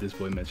 Dude, this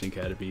boy mentioned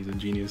Caterpie. He's a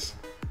genius.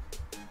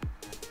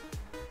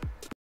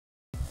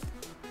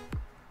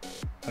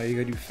 Oh, you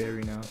gotta do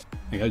fairy now.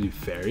 I gotta do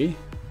fairy?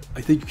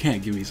 I think you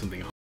can't give me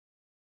something hard,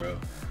 bro.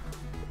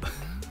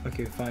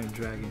 Okay, fine,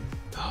 dragon.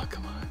 Oh,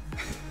 come on.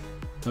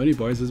 How many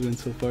bars has it been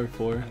so far?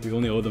 4? We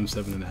only owe them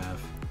 7.5.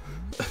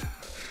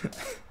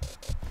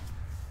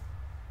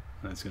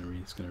 No, it's gonna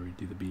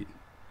redo the beat.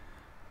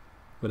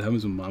 What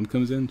happens when mom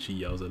comes in? She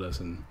yells at us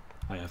and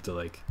I have to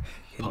like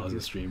pause the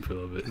stream for a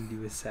little bit. Can you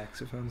do a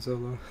saxophone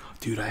solo?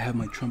 Dude, I have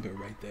my trumpet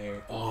right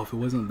there. Oh, if it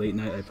wasn't late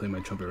night, I'd play my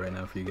trumpet right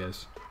now for you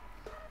guys.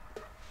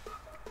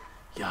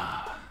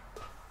 Yeah.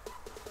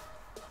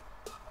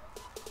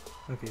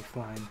 Okay,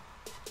 fine.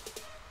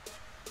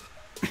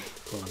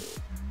 Hold on.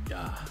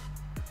 Yeah.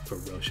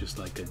 Ferocious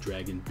like a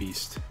dragon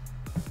beast.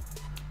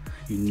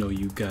 You know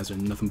you guys are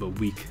nothing but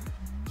weak.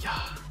 Yeah.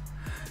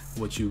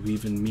 What you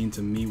even mean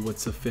to me?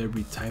 What's a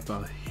fairy type?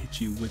 I'll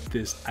hit you with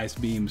this ice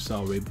beam.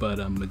 Sorry, but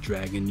I'm a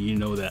dragon. You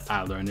know that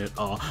I learned it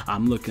all.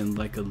 I'm looking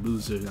like a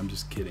loser. I'm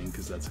just kidding,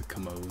 because that's a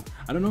come on.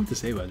 I don't know what to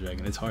say about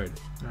dragon. It's hard.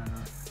 What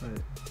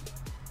do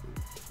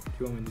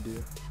you want me to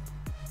do?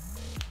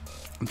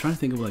 I'm trying to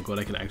think of like what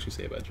I could actually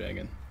say about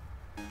Dragon,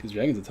 because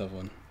Dragon's a tough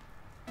one.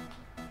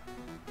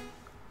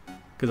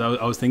 Because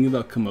I was thinking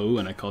about Kamou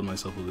and I called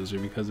myself a loser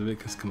because of it,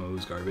 because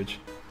Kamou's garbage.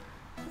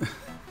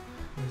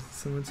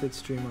 Someone said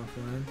stream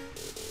offline.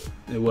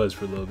 It was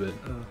for a little bit.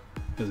 Oh.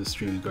 Because the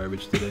stream's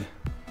garbage today.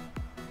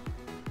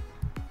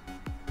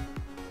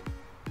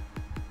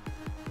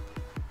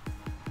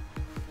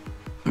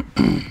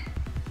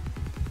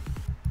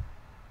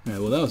 Alright,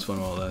 well that was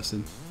fun while it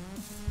lasted.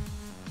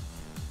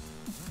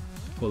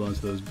 Hold on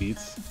to those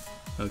beats.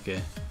 Okay.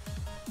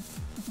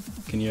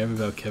 Can you ever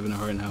about Kevin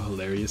Hart and how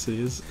hilarious it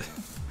is?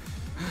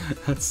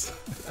 That's.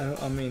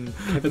 I mean,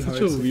 that's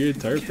such a weird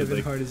tarp. Kevin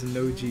like, Hart is an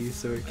OG,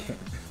 so it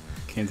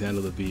can't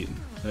handle the beat.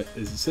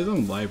 It says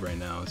I'm live right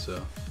now, so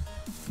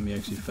let me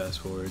actually fast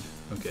forward.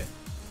 Okay,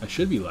 I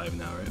should be live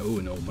now, right? Oh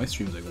no, my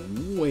stream's like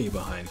way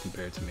behind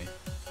compared to me.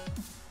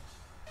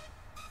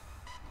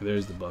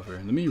 There's the buffer.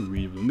 Let me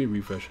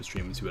refresh the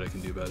stream and see what I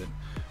can do about it.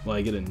 Well,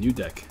 I get a new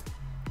deck.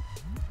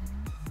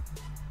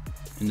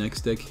 The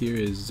next deck here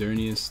is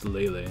Xerneas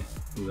Lele.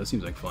 Ooh, that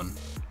seems like fun.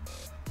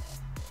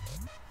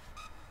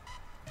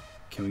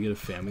 Can we get a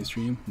family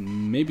stream?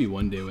 Maybe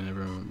one day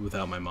whenever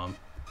without my mom.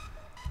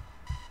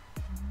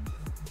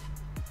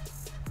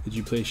 Did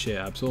you play Shea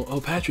Absol?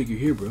 Oh, Patrick, you're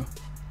here, bro.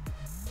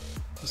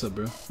 What's up,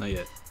 bro? Not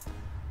yet.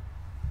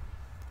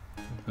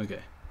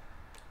 Okay.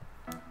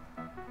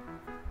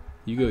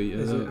 You go.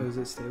 Is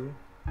it stable?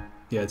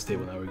 Yeah, it's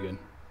stable now. We're good.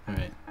 All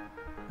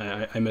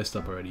right. I messed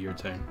up already. Your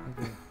turn.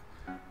 Okay.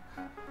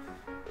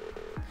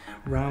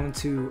 Round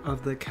 2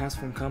 of the cast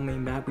from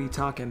coming back. We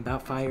talking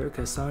about fire,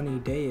 cause sunny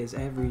day is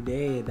every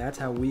day. That's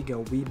how we go.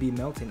 We be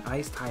melting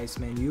ice types,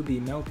 man. You be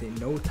melting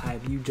no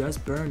type. You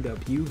just burned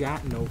up. You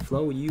got no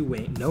flow. You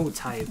ain't no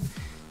type.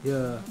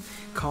 Yeah,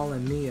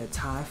 calling me a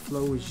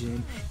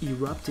typhlosion,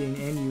 erupting,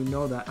 and you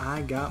know that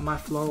I got my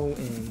flow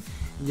in.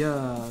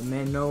 Yeah,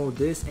 man, no,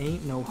 this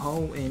ain't no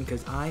hoe in,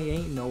 cause I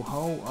ain't no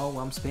hoe. Oh,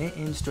 I'm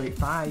spitting straight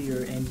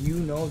fire, and you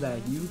know that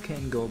you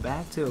can go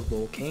back to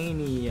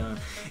Volcania.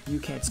 You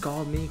can't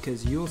scald me,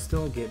 cause you'll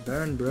still get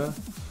burned, bruh.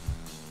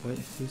 What,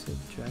 you said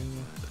Dragon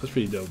Ball? That was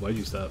pretty dope. Why'd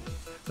you stop?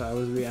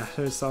 So I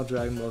first saw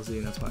Dragon Ball Z,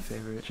 and that's my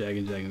favorite.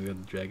 Dragon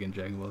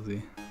Ball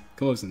Z.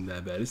 Come on, isn't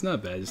that bad. It's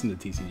not bad, just in the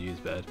TCG is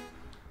bad.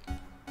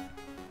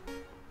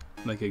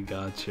 Like a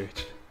god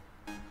church.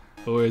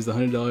 Or is the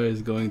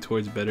 $100 going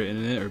towards better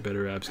internet or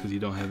better apps because you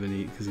don't have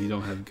any? Because you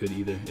don't have good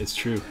either. It's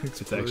true.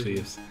 It's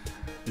actually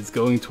it's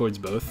going towards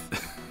both.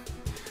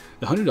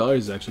 The $100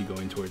 is actually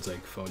going towards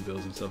like phone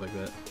bills and stuff like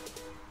that.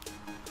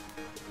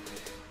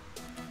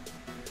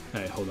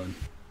 All right, hold on.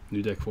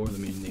 New deck 4. Let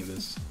me name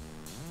this.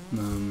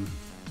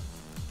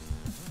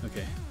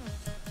 Okay.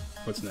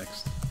 What's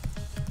next? Are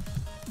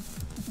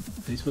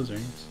these supposed to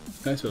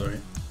Xerneas? Can I spell it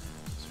right?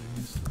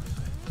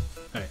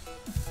 All right.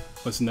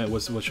 What's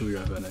next? What should we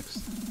run about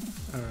next?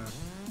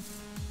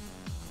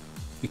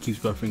 It keeps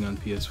buffering on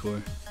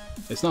PS4.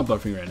 It's not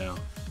buffering right now.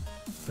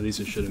 At least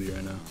it shouldn't be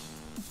right now.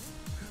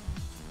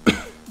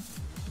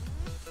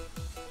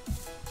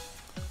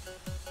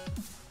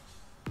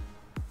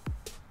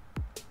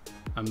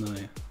 I'm not.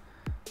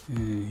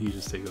 You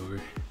just take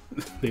over.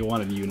 They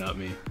wanted you, not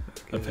me.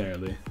 Okay.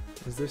 Apparently.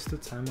 Is there still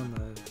time on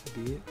the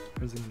beat?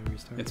 Or is it gonna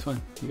restart? It's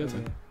fine. You got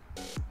time.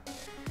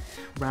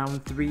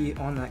 Round 3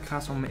 on that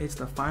classroom, it's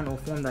the final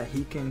form that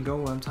he can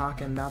go. I'm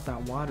talking about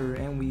that water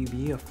and we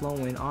be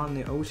a-flowing on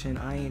the ocean.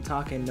 I ain't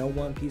talking no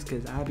One Piece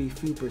cause I be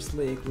super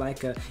slick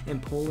like a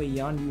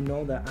Empoleon. You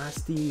know that I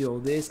steal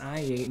this. I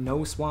ain't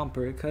no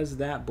Swampert cause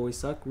that boy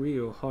suck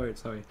real hard.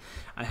 Sorry,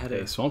 I had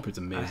Swampert's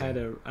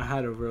amazing. I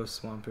had a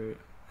roast Swampert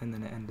and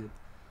then it ended.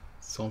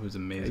 Swampert's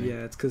amazing.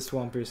 Yeah, it's because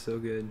Swampert's so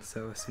good,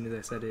 so as soon as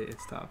I said it,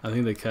 it stopped. I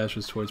think the cash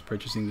was towards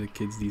purchasing the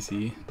kids'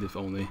 DC, if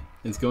only.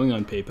 It's going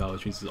on PayPal,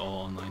 which means it's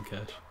all online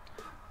cash.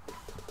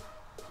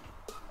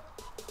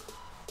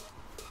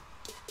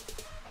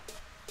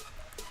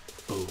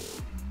 Oh.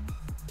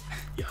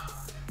 Yeah.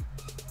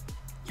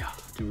 Yeah.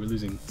 Dude, we're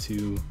losing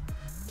 2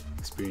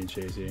 experience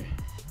shares here.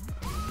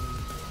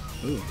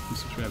 Ooh, who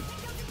subscribed?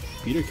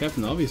 Peter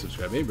Captain Obvious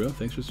subscribed. Hey, bro,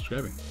 thanks for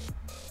subscribing.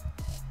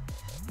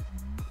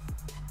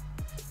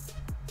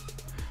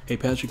 Hey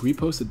Patrick,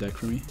 repost the deck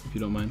for me, if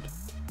you don't mind.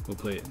 We'll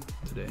play it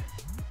today.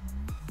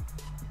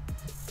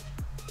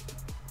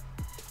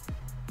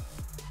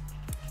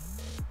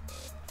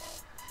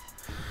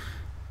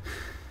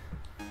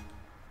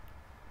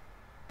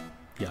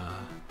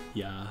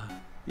 Yeah.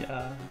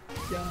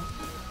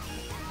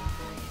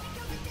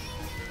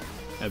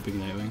 Epic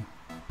Nightwing.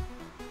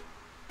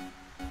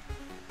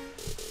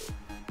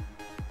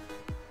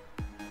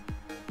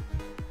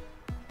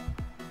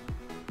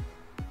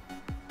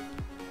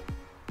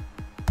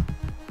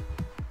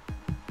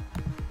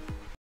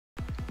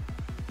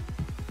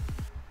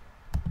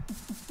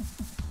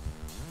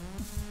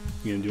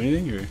 You gonna do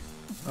anything or?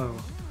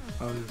 Oh,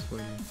 I was just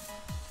waiting.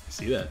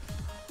 See that?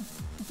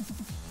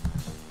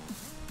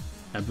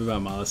 Rap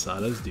about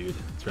malasadas, dude.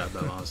 Let's rap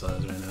about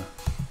malasadas right now.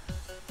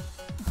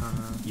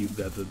 You've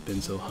ever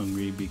been so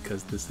hungry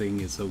because this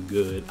thing is so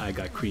good. I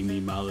got creamy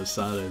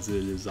malasadas,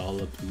 it is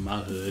all up in my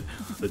hood.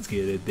 Let's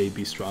get it, they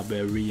be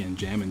strawberry and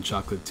jam and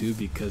chocolate too,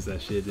 because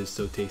that shit is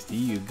so tasty.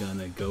 You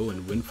gonna go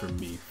and win for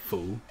me,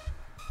 fool.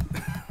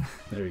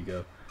 There you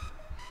go.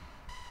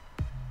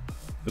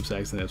 Oops, I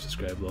accidentally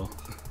subscribed, lol.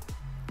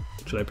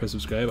 Should I press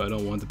subscribe? I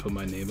don't want to put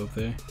my name up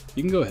there.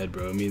 You can go ahead,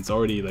 bro. I mean, it's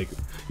already like,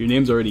 your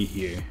name's already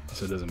here,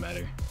 so it doesn't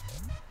matter.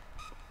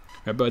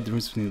 Right about the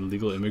difference between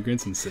illegal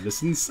immigrants and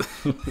citizens?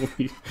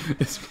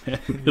 This man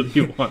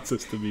really wants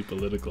us to be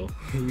political.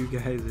 You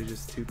guys are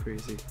just too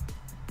crazy.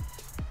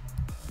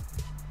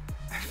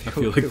 I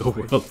feel like the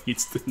world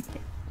needs to know.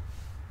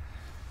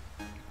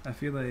 I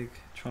feel like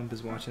Trump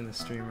is watching the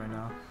stream right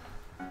now.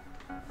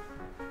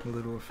 A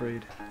little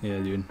afraid. Yeah,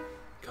 dude.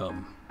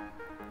 Come.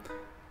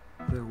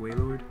 The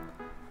Waylord?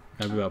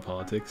 Rap about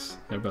politics.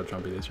 Rap about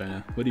Trump this right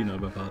now. What do you know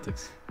about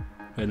politics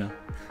right now?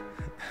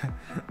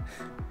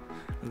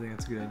 I think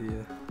that's a good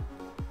idea.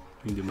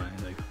 We can do mine,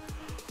 like,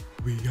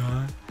 we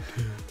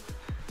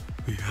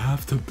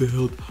have to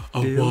build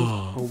a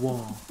wall. A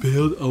wall.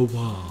 Build a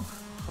wall.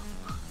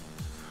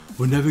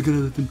 We're never gonna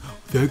let them,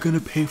 they're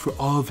gonna pay for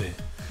all of it.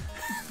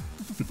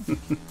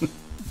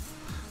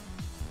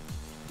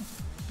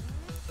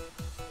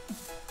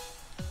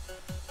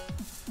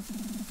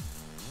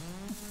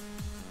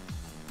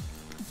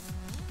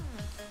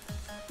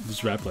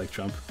 Just rap like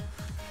Trump.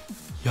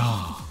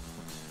 Yeah.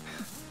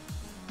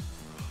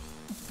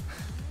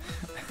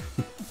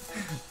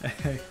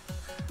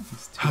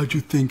 How'd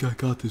you think I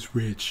got this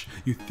rich?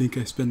 You think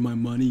I spend my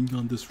money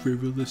on this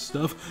frivolous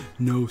stuff?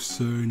 No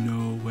sir,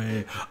 no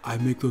way. I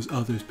make those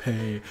others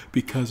pay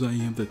because I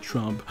am the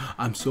Trump.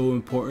 I'm so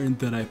important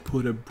that I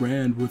put a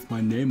brand with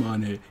my name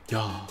on it.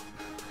 Yeah.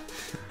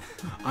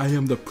 I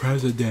am the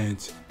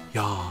president.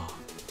 Yeah.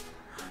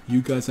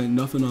 You guys ain't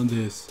nothing on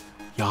this.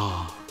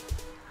 Yeah.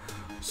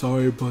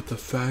 Sorry, but the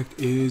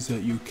fact is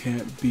that you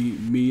can't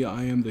beat me.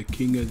 I am the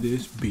king of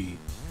this beat.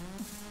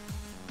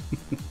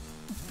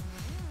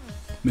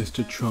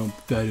 Mr. Trump,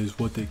 that is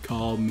what they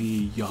call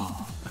me, yeah.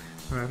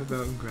 Rap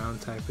about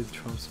ground type with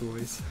Trump's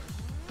voice.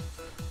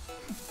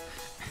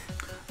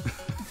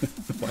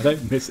 Why'd I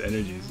miss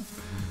energies?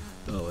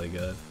 Oh my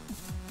god.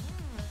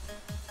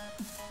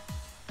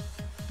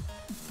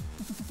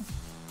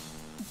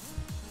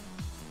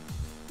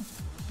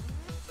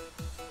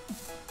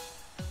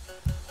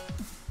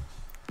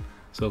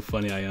 So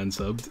funny I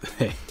unsubbed.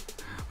 Hey,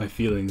 my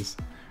feelings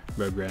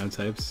about ground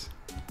types.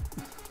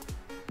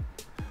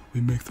 We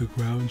make the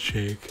ground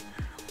shake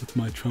with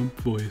my Trump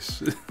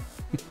voice.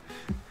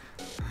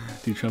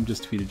 Dude, Trump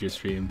just tweeted your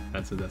stream.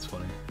 That's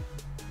funny.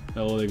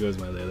 Oh, well, there goes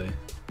my Lele.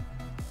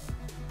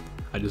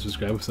 I just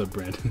subscribed. What's up,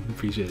 Brandon?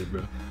 Appreciate it,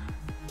 bro.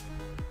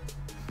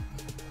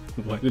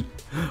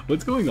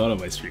 What's going on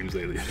my streams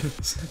lately?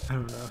 I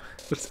don't know.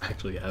 What's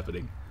actually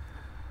happening?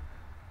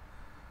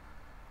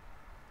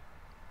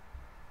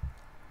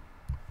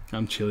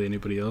 I'm chilly.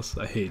 Anybody else?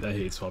 I hate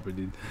Swampert,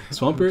 dude.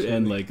 Swampert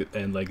and like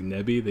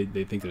Nebby,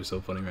 they think they're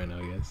so funny right now,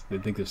 guys. They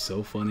think they're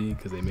so funny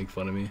because they make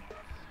fun of me.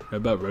 What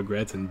about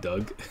Rugrats and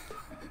Doug?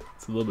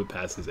 It's a little bit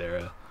past his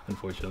era,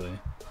 unfortunately.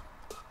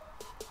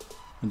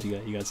 What you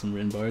got? You got some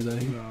written bars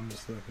out here? No, I'm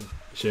just looking.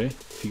 Sure.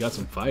 If you got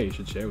some fire, you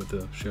should share with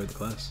the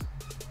class.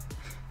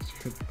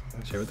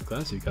 Share with the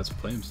class if you got some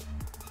flames.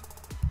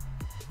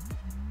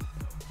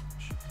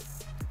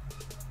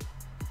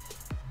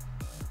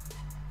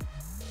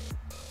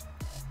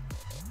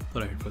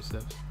 Thought I heard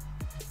footsteps.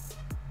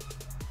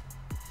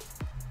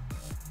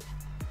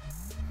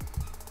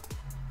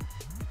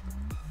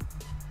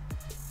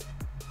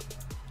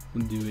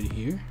 We'll do it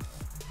here.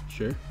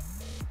 Sure.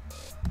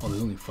 Oh,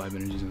 there's only 5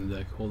 energies in the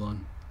deck. Hold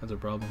on. That's a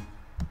problem.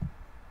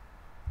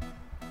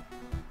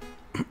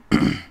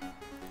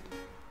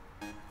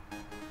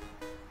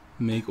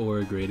 Make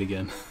Aura great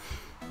again.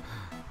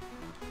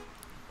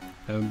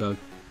 How about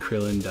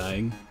Krillin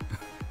dying?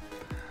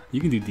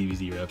 You can do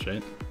DBZ reps,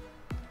 right?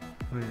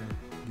 Oh yeah.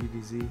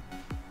 DBZ.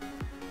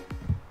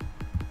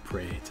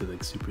 Pray to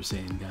the Super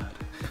Saiyan God.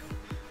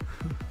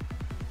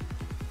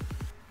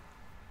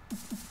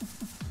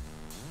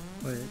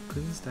 Wait,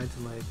 Clinton's died to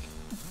like...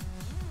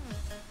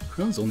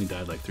 Krillin's only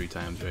died like 3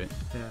 times, right?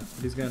 Yeah,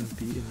 but he's gotten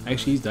beaten.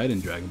 Actually, he's died in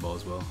Dragon Ball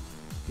as well.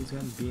 He's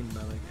gotten beaten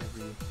by like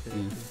every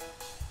character.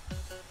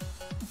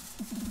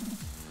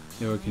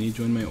 Yeah. Yo, can you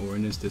join my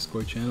Orinus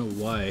Discord channel?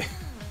 Why?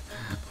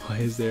 Why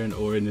is there an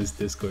Orinus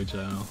Discord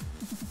channel?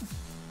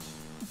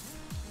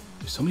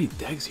 There's so many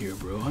decks here,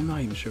 bro. I'm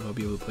not even sure if I'll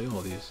be able to play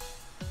all these.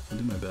 I'll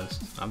do my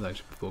best. I'm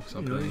actually focused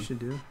on You know playing. what you should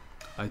do?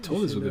 I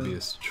told this was gonna be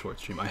a short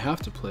stream. I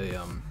have to play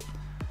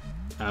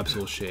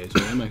Absol Shade,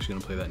 so I'm actually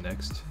gonna play that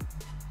next.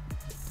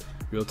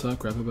 Real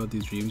talk, rap about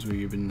these dreams where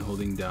you've been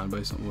holding down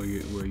by something,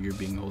 where you're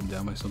being held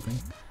down by something.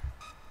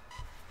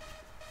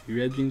 You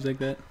had dreams like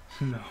that?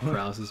 No.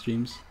 Paralysis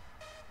dreams?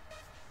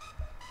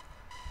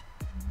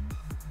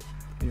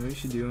 You know what you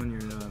should do on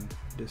your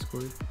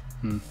Discord?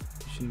 Hmm. You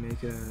should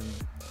make a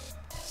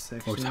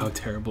section. Or how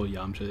terrible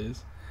Yamcha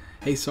is.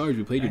 Hey Sarge,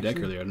 we played your deck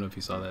Actually- earlier. I don't know if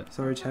you saw that.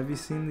 Sarge, have you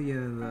seen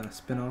the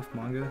spin-off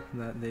manga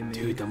that they made?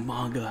 Dude, the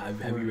manga.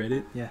 Have you read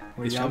it? Yeah.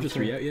 where Is chapter Yamcha-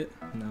 3 out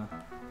yet? No.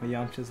 Well,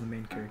 Yamcha's the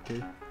main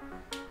character.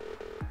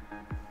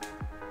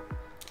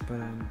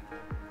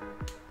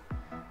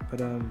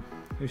 But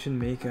we should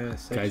make a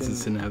section. Guys,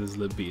 it's gonna have his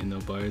lip beating, no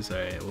bars.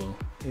 Alright, well.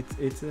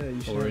 It's a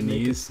you should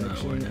make a Oranese, not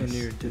section in Oranese.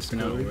 your It's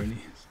pronounced Discord Oranese.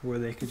 where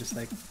they could just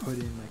like put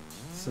in like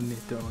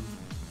submit their own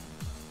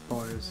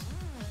bars,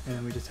 and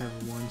then we just have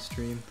one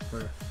stream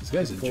where This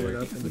guy's a pull it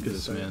jerk. up and Look we at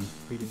just this start man.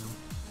 reading them.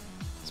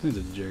 This man's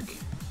a jerk.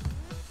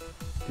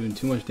 Doing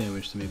too much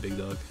damage to me, big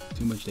dog.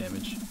 Too much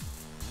damage.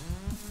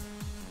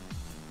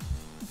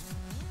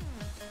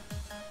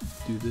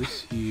 Do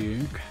this here.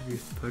 Grab your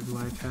thug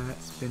life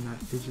hat, spin that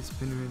fidget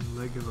spinner, and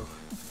Lego.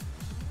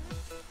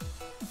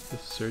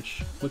 Just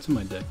search. What's in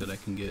my deck that I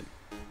can get?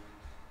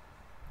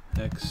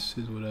 X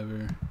is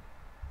whatever.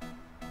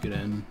 Good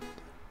N.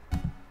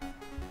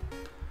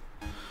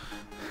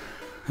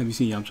 Have you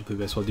seen Yamcha play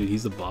baseball? Dude,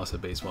 he's the boss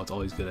at baseball. It's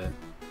all he's good at.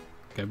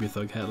 Grab your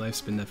thug hat life,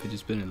 spin that fidget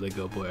spinner, and let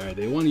go, boy. Alright,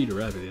 they want you to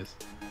rap it, yes.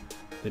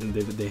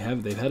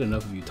 They've had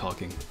enough of you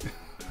talking.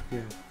 Yeah.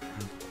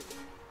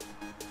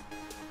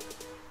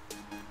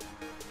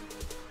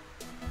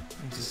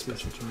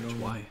 Special charge.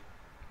 Why?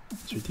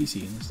 Is your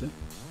TC in this deck?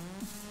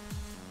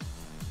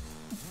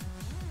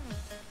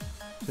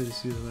 So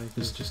just do like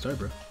Just start,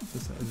 bro.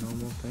 just a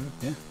normal thing.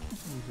 Yeah.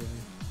 Okay.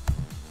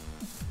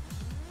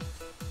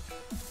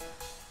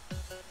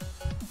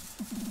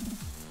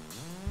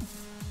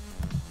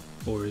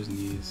 Or his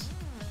knees.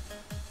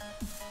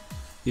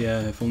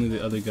 Yeah, if only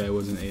the other guy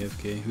wasn't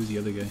AFK. Who's the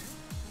other guy?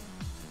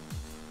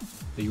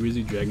 Are you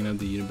really dragging out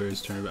the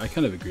universe tournament? I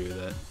kind of agree with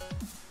that.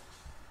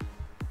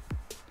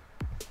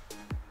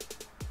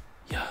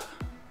 Yeah.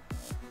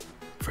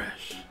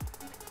 Fresh.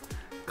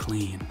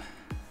 Clean.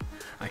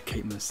 I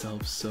keep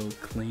myself so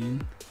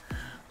clean.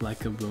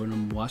 Like a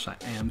rodent wash, I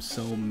am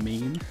so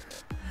mean.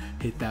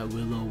 Hit that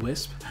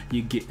will-o-wisp,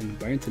 you're getting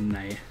burned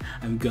tonight.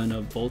 I'm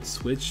gonna volt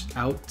switch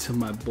out to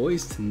my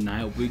boys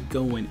tonight. We're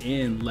going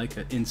in like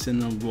an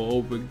instant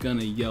roll. We're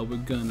gonna yell, we're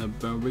gonna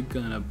burn, we're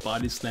gonna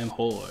body slam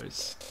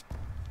whores.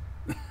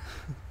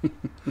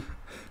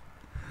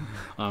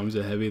 Arms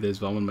are heavy, there's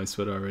vom on my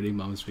sweater already.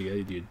 Mama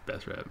spaghetti, dude,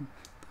 best rap.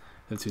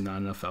 That's not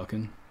enough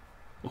Falcon.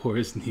 Or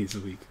his knees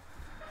weak.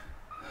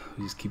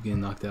 We just keep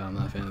getting knocked out, I'm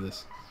not a fan of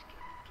this.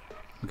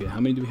 Okay, how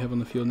many do we have on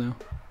the field now?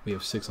 We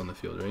have 6 on the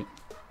field, right?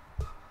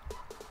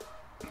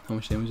 How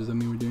much damage does that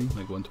mean we're doing?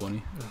 Like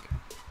 120?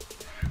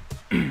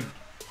 Okay.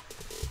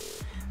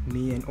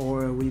 Me and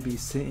Aura, we be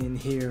sitting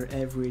here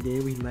every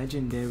day. We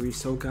legendary,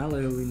 so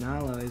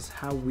Galinala is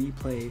how we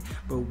play.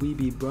 But we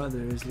be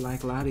brothers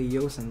like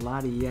Latios and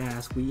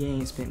Latias. We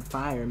ain't spent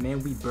fire,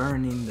 man, we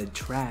burning the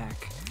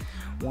track.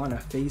 Wanna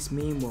face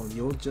me? Well,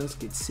 you'll just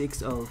get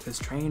 6-0. Cause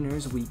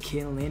trainers, we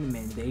killing,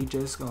 man, they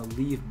just gonna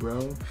leave,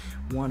 bro.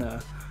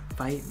 Wanna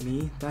fight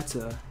me? That's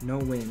a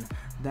no-win.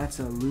 That's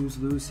a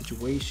lose-lose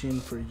situation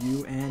for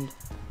you and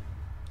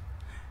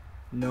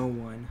no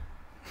one.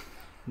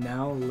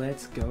 Now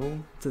let's go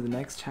to the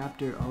next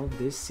chapter of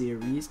this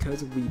series,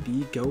 cause we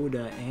be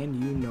Goda,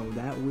 and you know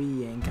that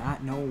we ain't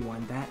got no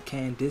one that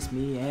can diss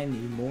me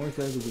anymore,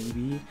 cause we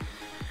be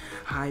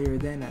higher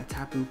than a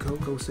Tapu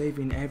Koko,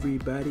 saving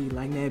everybody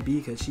like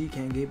Nebi, cause she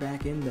can't get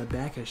back in the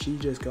back, cause she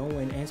just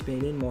going and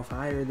spinning more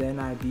fire than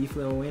I be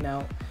flowing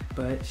out.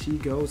 But she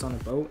goes on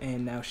a boat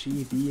and now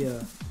she be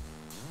a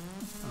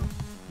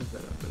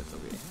but it's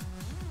okay.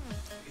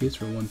 He hits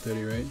for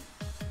 130, right?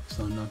 It's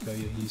not a knockout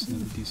yet. He's in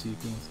the DC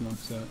if he wants to knock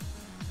us out.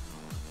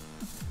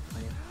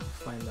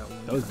 Find that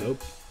one. That was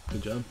dope.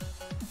 Good job.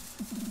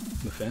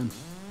 I'm a fan.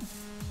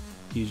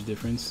 Huge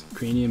difference.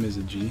 Cranium is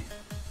a G.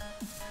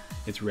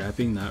 It's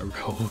rapping, not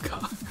roll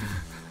call.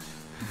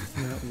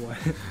 Not what?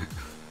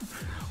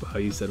 Wow,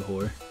 you said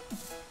whore.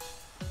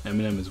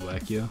 Eminem is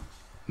wackio.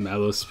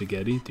 Mallow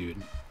spaghetti, dude.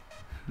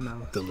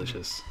 No.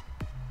 Delicious.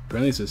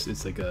 Apparently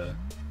it's like a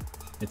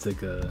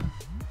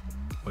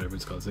whatever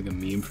it's called. It's like a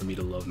meme for me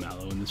to love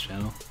Mallow in this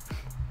channel.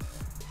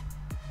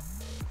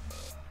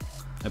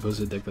 I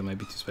posted a deck that might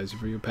be too spicy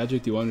for you.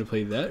 Patrick, do you want me to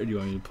play that or do you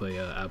want me to play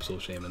Absol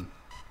Shaman?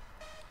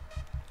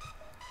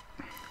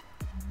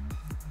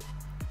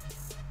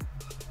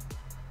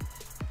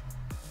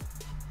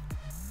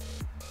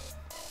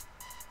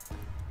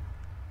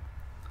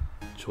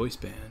 Choice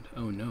band.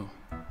 Oh no.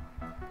 Oh,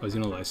 he's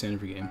gonna Lysander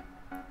for game.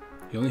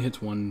 He only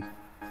hits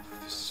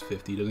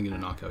 150. He doesn't get a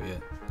knockout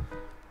yet.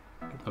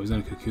 I was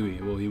gonna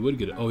Kukui. Well, he would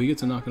get it. Oh, he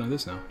gets a knockout on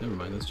this now. Never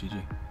mind. That's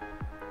GG.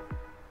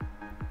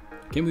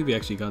 Can't believe he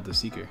actually got the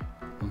Seeker.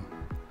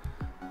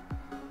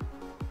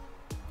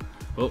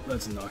 Well,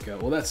 that's a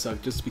knockout. Well, that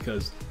sucked just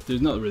because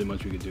there's not really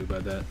much we could do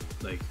about that.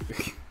 Like,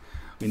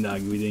 we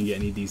didn't get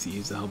any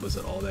DCEs to help us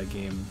at all that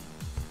game.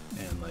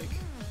 And, like,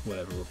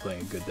 whatever. We're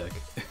playing a good deck.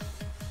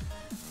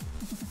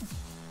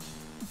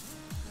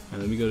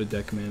 And let me go to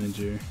deck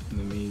manager and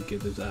let me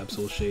get this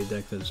Absol Shade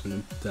deck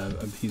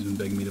he's been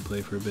begging me to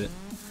play for a bit.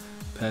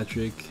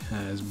 Patrick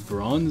has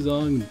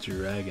Bronzong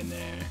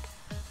Dragonair.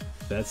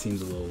 That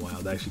seems a little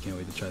wild. I actually can't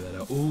wait to try that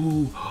out.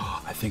 Ooh,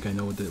 I think I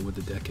know what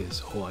the deck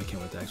is. Oh, I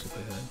can't wait to actually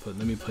play that. But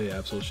let me play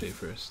Absol Shade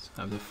first.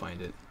 I have to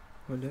find it.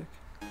 What deck?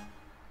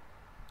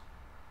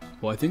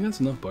 Well, I think that's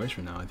enough bars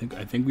for now. I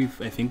think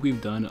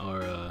we've done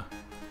our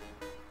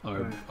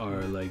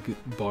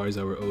like bars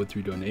that were owed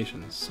through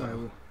donations. So Alright,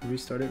 we'll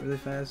restart it really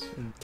fast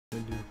and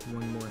we'll do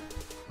one more.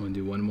 Want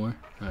to do one more?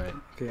 All right.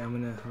 Okay, I'm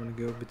gonna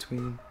go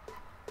between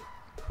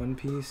One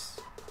Piece,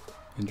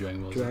 And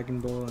Dragon Ball.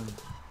 Dragon Ball, and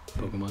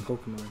Pokemon.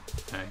 Pokemon.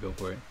 All right, go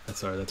for it.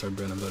 That's our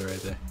bread and butter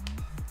right there.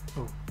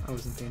 Oh, I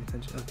wasn't paying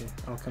attention. Okay,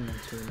 I'll come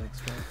into the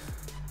next one.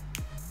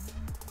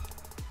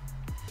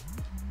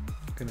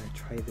 I'm gonna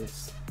try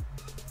this.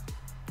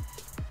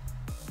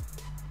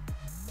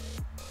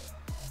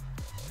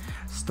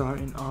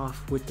 Starting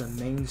off with the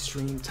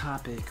mainstream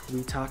topic,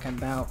 we talking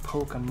about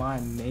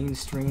Pokemon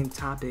mainstream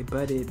topic,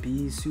 but it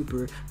be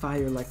super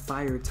fire like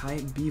fire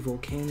type, be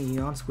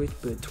Volcanion, switch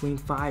between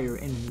fire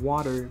and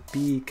water,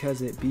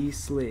 because it be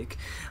slick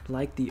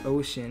like the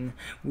ocean.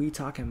 We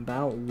talking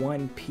about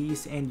One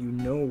Piece, and you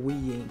know we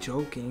ain't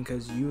joking,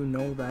 cause you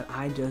know that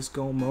I just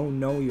go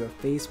mono your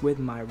face with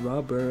my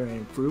rubber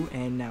and fruit,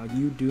 and now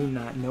you do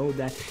not know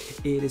that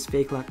it is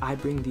fake like I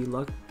bring the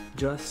luck.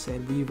 Just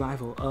said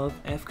revival of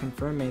F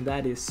confirming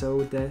that is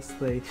so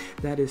desolate,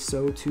 that is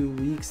so 2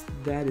 weeks,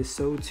 that is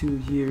so 2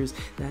 years,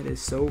 that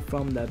is so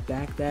from the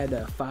back that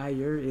a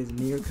fire is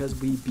near, cause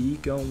we be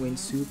going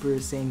super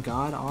saiyan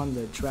god on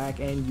the track,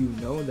 and you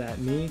know that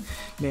me,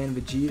 man,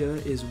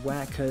 Vegeta is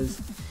whack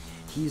cause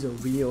he's a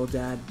real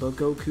dad, but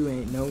Goku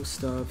ain't no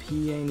stuff,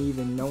 he ain't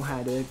even know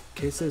how to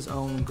kiss his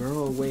own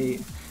girl,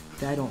 wait.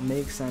 That don't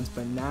make sense,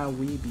 but now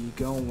we be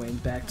going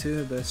back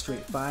to the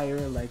straight fire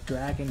like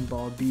Dragon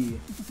Ball B.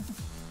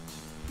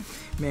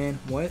 Man,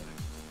 what?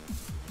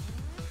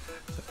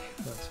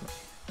 That's funny.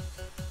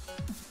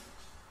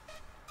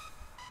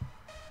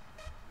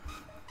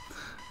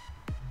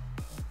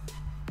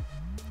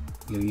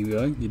 You gonna keep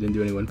going? You didn't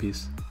do any One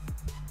Piece.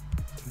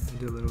 I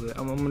did a little bit.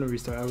 I'm gonna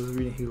restart. I was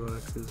reading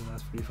Helixes and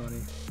that's pretty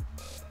funny.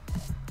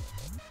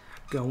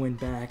 Going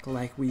back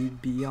like we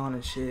be on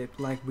a ship,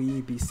 like we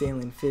be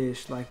sailing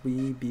fish, like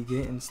we be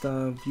getting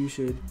stuff. You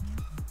should.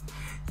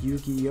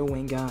 Yu-Gi-Oh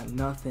ain't got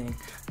nothing.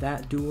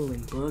 That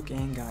dueling book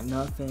ain't got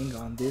nothing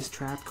on this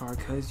trap card,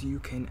 cause you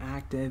can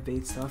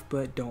activate stuff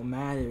but don't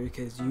matter,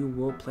 cause you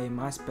will play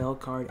my spell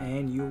card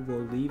and you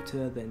will leave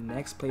to the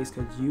next place,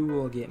 cause you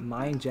will get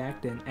mind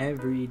jacked in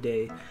every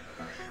day.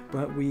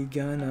 But we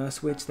gonna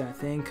switch that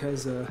thing,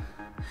 cause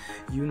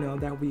you know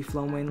that we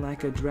flowing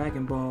like a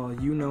Dragon Ball.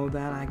 You know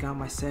that I got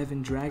my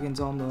 7 dragons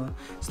on the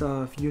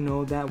stuff. You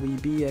know that we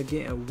be a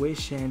get a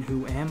wish, and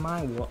who am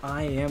I? Well,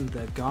 I am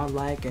the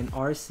godlike and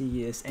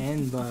Arceus,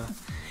 and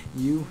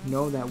you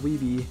know that we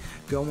be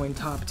going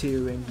top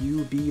tier, and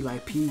you be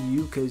like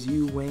PU, cause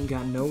you ain't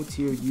got no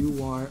tier.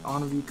 You are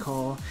on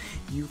recall.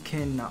 You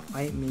cannot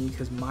fight me,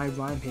 cause my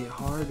rhyme hit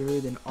harder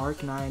than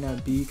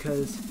Arc-9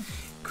 because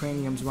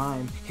Cranium's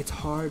rhyme hits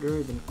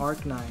harder than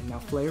Arc-9. Now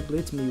Flare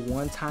blitz me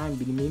one time,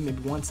 be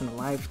memed once in a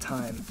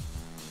lifetime.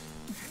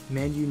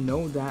 Man, you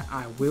know that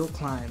I will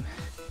climb.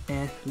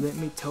 And let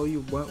me tell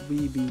you what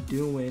we be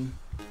doing.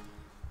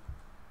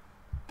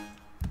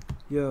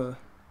 Yeah,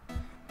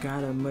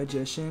 got a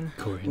magician,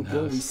 well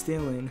boy we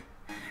stealing.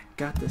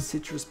 Got the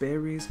citrus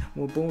berries,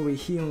 well boy we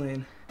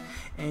healing.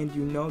 And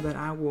you know that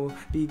I will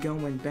be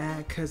going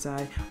back, cause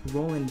I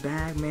rolling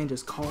back, man,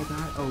 just call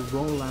that a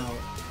rollout.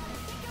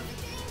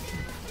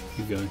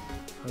 Keep going.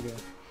 Okay.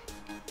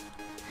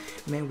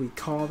 Man, we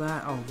call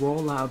that a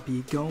rollout,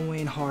 be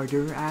going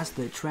harder as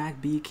the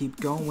track be keep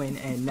going,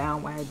 and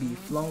now I be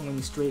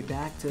flowing straight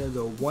back to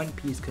the One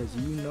Piece, cause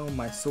you know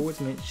my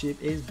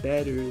swordsmanship is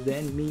better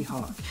than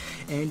Mihawk,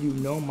 and you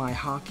know my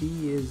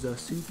hockey is a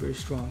super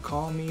strong.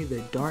 Call me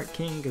the Dark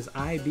King, cause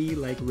I be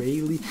like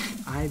Rayleigh,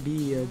 I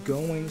be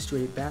going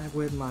straight back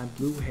with my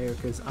blue hair,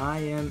 cause I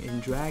am in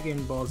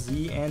Dragon Ball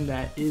Z, and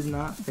that is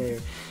not fair,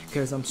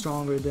 cause I'm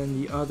stronger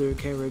than the other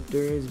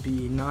characters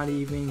be. Not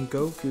even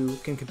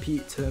Goku can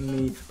compete to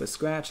me, but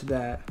scratch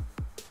that.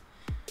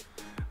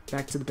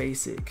 Back to the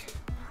basic,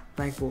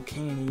 like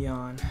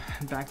Volcanion.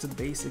 Back to the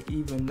basic,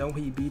 even though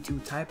he be too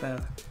type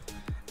of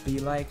be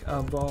like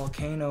a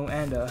volcano,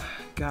 and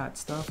got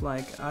stuff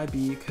like I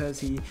be, cause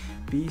he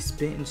be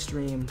spitting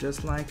stream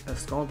just like a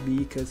skull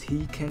bee, cause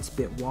he can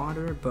spit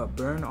water but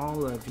burn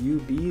all of you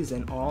bees,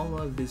 and all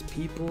of his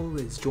people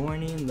is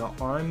joining the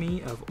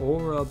army of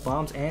aura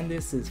bombs, and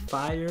this is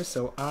fire,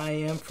 so I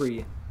am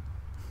free.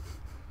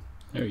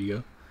 There you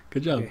go.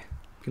 Good job. Okay.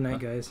 Good night,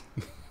 guys.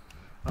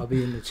 I'll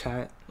be in the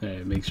chat.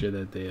 Alright, make sure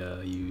that they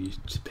you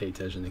just pay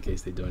attention in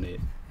case they donate.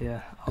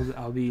 Yeah,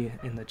 I'll be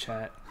in the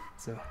chat.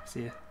 So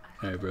see ya.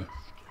 Alright, bro.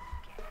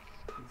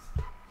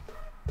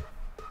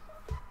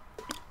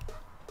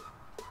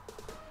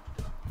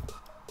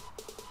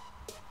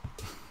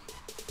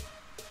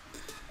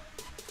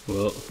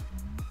 Well,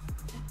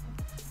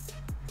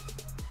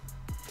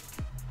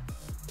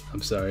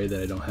 I'm sorry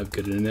that I don't have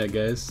good internet,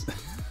 guys.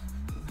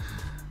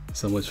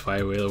 So much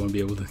fire whale I won't be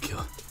able to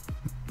kill.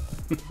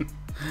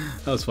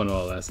 That was fun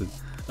while it lasted.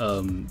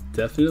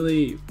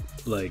 Definitely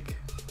like,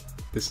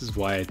 this is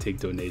why I take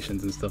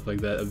donations and stuff like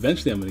that.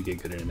 Eventually, I'm gonna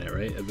get good internet,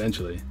 right?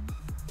 Eventually.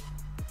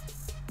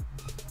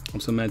 I'm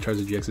so mad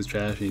Charizard GX is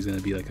trash, and he's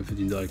gonna be like a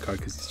 $15 card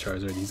because he's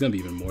Charizard. He's gonna be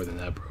even more than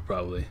that, bro,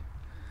 probably.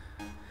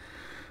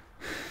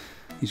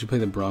 You should play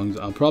the Bronze.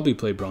 I'll probably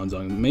play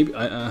Bronzong. Maybe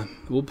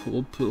we'll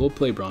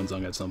play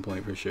Bronzong at some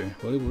point for sure.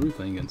 What are we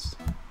playing against?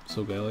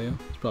 Solgaleo?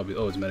 It's probably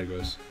it's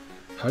Metagross.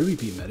 How do we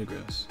beat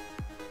Metagross?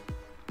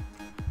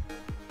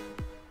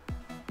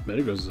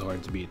 Metagross is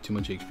hard to beat. Too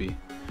much HP.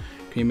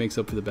 Cream makes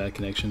up for the bad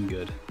connection.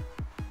 Good.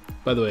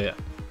 By the way,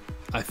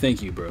 I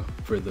thank you, bro,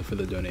 for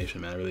the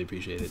donation, man. I really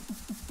appreciate it.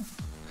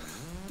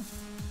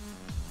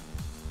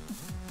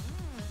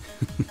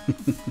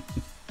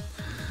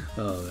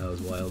 Oh, that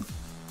was wild.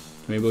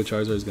 Rainbow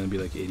Charizard is going to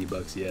be like 80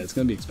 bucks. Yeah, it's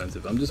going to be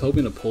expensive. I'm just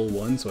hoping to pull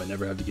one so I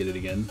never have to get it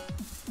again.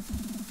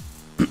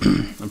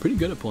 I'm pretty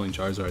good at pulling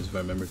Charizards if I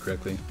remember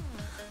correctly.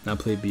 Now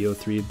play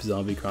BO3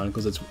 Zombie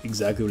Chronicles. That's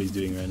exactly what he's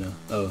doing right now.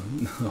 Oh,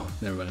 no,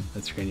 never mind.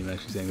 That's Cranium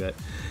actually saying that.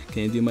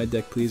 Can you do my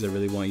deck, please? I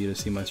really want you to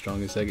see my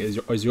strongest deck.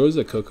 Is yours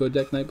a Coco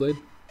deck, Nightblade?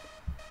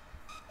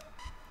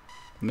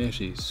 Let me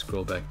actually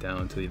scroll back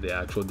down to the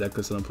actual deck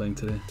list that I'm playing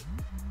today.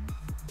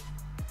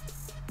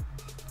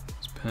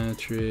 It's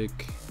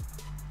Patrick.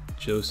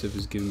 Joseph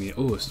is giving me a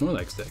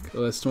Snorlax deck.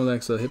 Oh, that's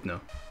Snorlax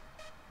Hypno.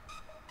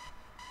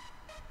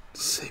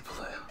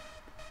 Sableye.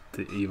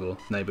 The evil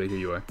Nightblade, here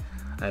you are.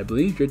 I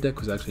believe your deck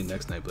was actually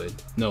next, Nightblade.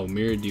 No,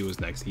 Mirrodee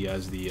was next. He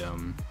has the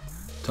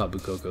Tapu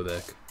Koko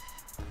deck.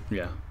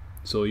 Yeah.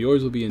 So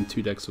yours will be in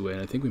 2 decks away,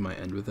 and I think we might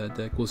end with that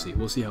deck. We'll see.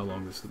 We'll see how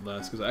long this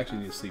lasts, because I actually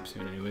need to sleep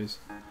soon anyways.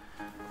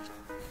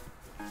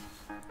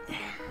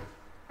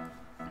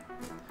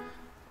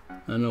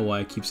 I don't know why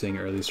I keep saying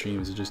early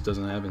streams. It just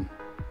doesn't happen.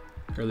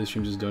 Early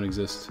streams just don't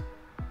exist.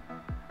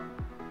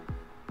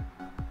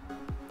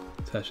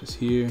 Attach this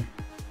here.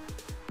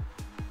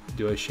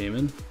 Do I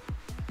Shaman?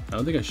 I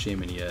don't think I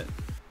Shaman yet.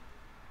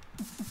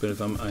 But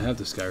if I have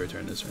to Sky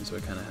Return this turn, so I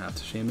kind of have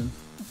to Shaman.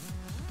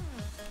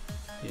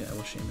 Yeah, I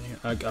will Shaman here.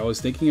 I was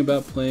thinking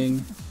about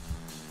playing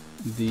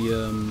the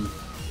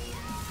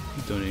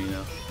donating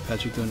now.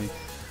 Patrick, donate.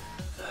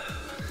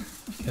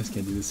 You guys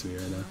can't do this to me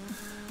right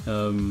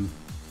now.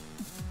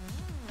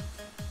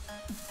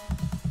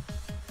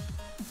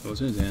 What's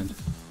in his hand?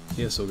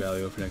 He has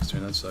Solgaleo for next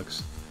turn. That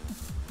sucks.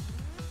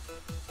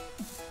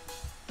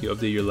 You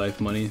update your life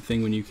money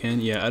thing when you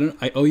can. Yeah,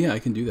 oh yeah, I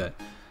can do that.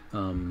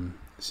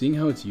 Seeing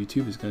how it's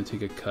YouTube is gonna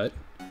take a cut,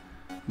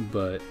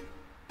 but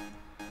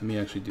let me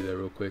actually do that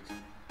real quick.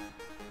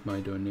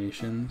 My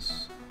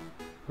donations.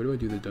 Where do I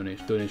do the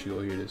donation? Donation goal.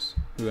 Here it is.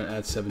 We're gonna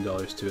add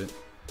 $7 to it.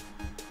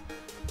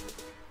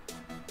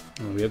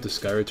 Oh, we have the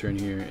Sky Return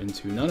here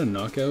into not a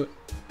knockout,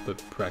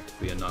 but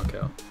practically a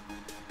knockout.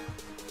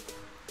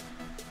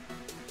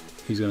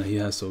 He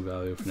has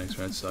Solgaleo for next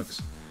round. It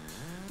sucks.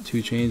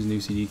 2 Chainz, new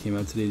CD came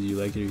out today. Did you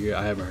like it or hear it?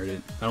 I haven't heard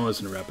it. I don't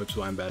listen to rap,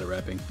 so I'm bad at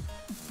rapping.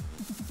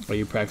 Are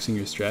you practicing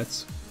your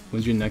strats?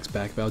 When's your next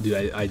pack battle?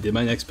 Dude, I did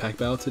my next pack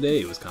battle today.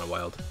 It was kind of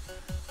wild.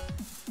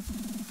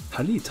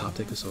 How did he top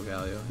deck a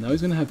Solgaleo? Now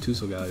he's gonna have 2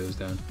 Solgaleos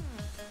down.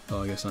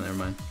 Oh, I guess not. Never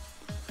mind.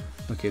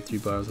 Okay, 3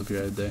 bars. I'll be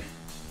right there.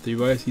 3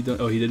 bars. He did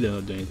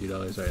donate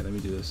 $3. All right, let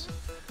me do this.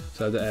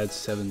 So I have to add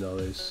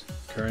 $7.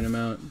 Current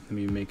amount. Let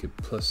me make it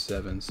plus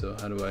 7. So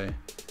how do I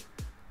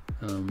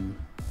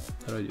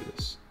do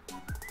this?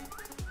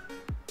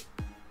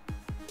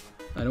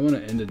 I don't want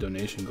to end a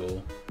donation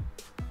goal.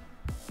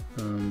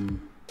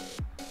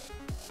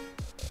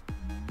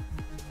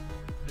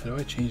 How do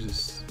I change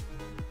this?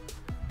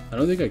 I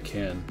don't think I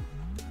can.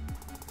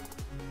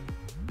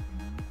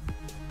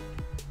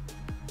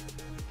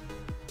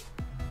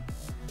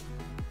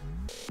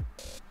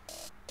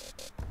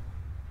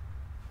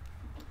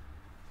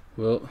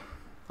 Well,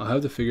 I'll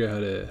have to figure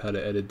out how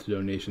to edit the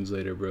donations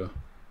later, bro.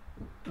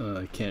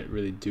 I can't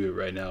really do it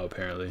right now,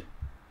 apparently.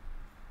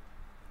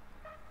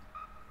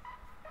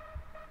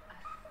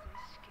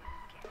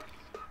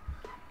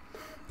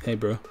 Hey,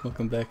 bro,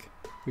 welcome back.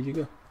 Where'd you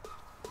go?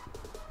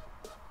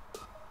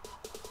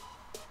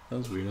 That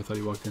was weird. I thought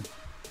he walked in.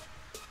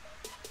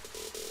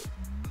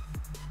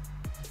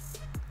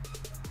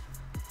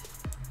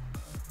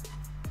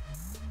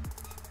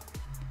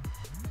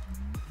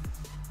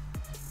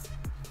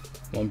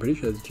 Well, I'm pretty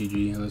sure that's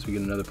GG, unless we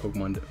get another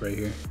Pokemon right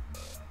here.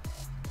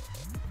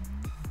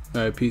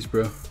 Alright, peace,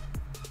 bro.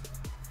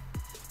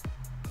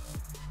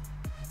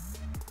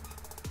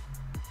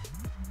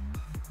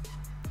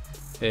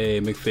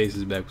 Hey, McFace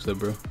is back. What's up,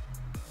 bro?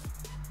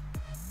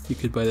 You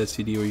could buy that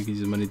CD, or you could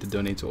use the money to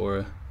donate to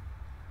Aura.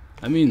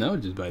 I mean, I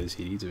would just buy the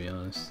CD, to be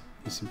honest.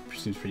 He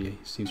seems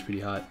pretty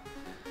hot.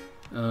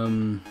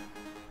 On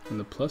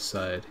the plus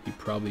side, he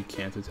probably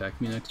can't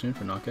attack me next turn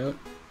for knockout.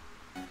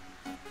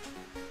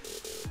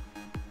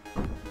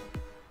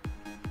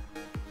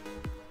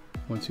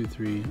 One, two,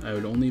 three. I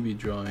would only be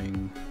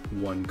drawing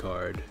 1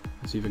 card.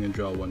 Let's see if I can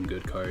draw 1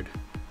 good card.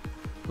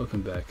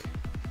 Welcome back.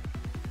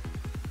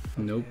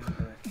 Nope.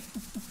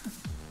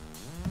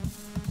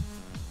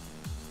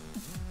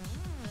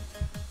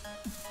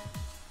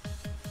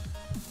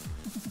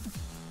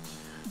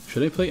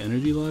 Should I play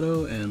Energy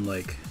Lotto and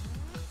like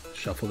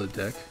shuffle the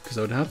deck? Because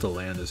I would have to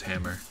land this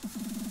hammer.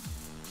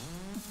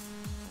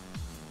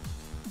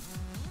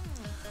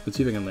 Let's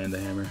see if I can land the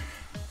hammer.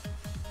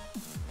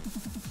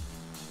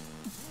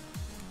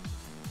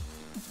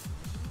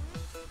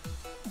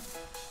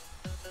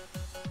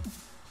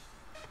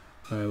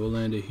 Alright, we'll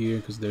land it here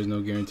because there's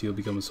no guarantee it'll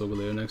become a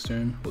Solgaleo next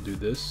turn. We'll do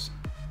this.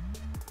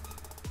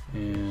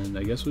 And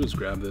I guess we'll just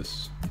grab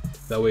this.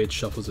 That way it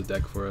shuffles the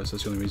deck for us.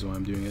 That's the only reason why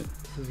I'm doing it.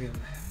 This is gonna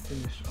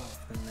finish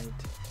off the night.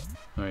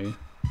 Alright.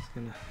 It's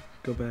gonna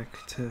go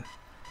back to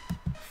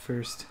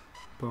first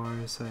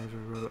bars I ever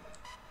wrote.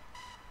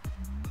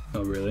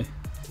 Oh, really?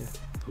 Yeah.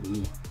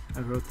 Ooh.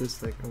 I wrote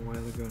this like a while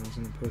ago and I was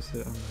gonna post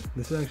it on the,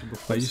 this is actually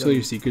before Why did you sell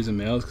your secrets and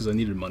mails? Because I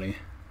needed money.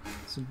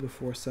 This is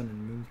before Sun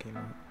and Moon came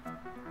out.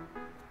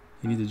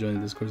 You need to join the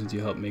Discord since you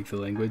helped make the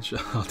language.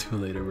 I'll do it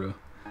later, bro.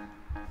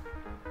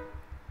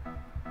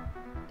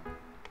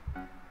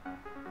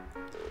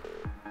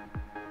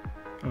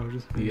 Oh,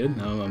 just You good?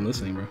 No, I'm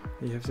listening, bro.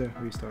 You have to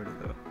restart it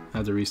though. I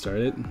have to restart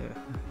it? Yeah.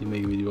 You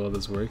making me do all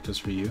this work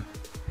just for you?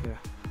 Yeah.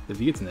 If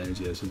he gets an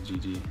energy, that's just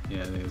GG.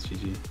 Yeah, I think that's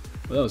GG.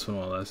 Well, that was fun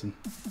while it lasted.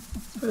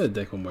 Let's play that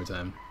deck one more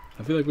time.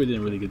 I feel like we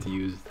didn't really get to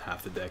use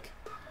half the deck.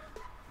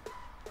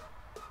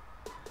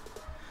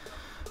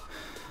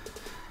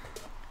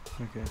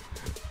 Okay.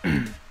 I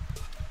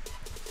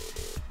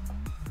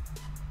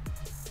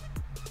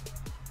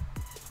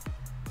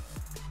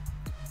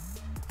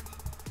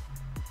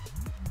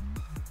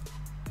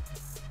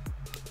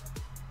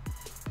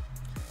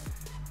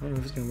don't know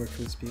if it's gonna work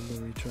for the speed, but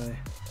retry.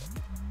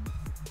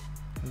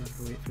 I'll have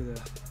to wait for the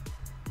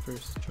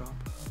first drop.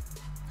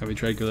 Have we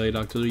tried Gallade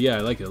October? Yeah,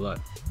 I like it a lot.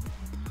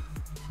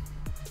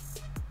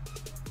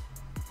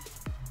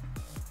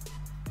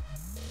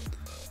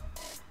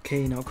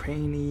 Okay, now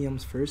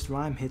Cranium's first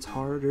rhyme hits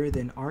harder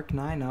than Arc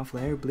 9. Now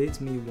Flare blitz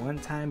me one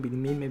time,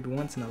 beating me maybe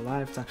once in a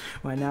lifetime.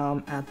 Right now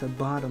I'm at the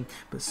bottom,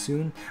 but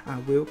soon I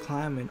will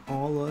climb, and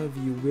all of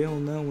you will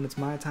know when it's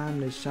my time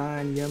to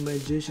shine. Young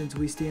magicians,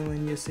 we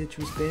stealing your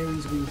citrus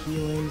berries, we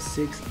healing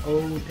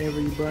 6-0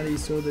 everybody,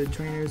 so the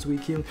trainers we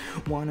kill.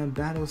 Wanna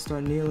battle,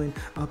 start kneeling,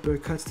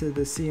 uppercuts to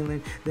the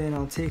ceiling, then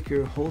I'll take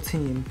your whole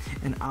team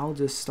and I'll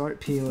just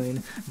start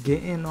peeling.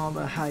 Getting all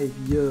the hype,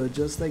 yeah,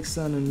 just like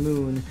Sun and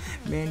Moon.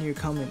 Man, you're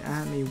coming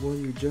at me, well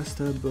you're just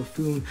a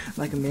buffoon.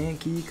 Like a man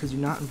key, cause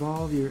you're not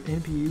involved, you're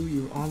NPU,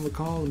 you're on the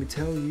call. Let me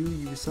tell you,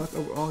 you suck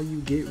overall,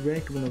 you get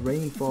wrecked when the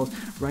rain falls.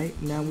 Right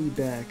now we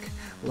back,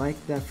 like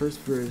that first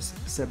verse,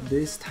 except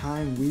this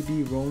time we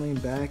be rolling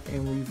back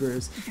in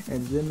reverse.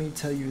 And let me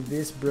tell you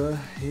this, bruh,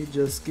 it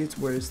just gets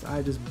worse.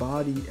 I just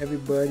body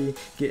everybody,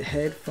 get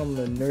head from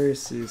the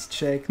nurses.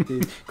 Check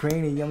this.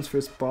 Cranium's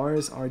first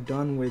bars are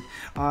done with.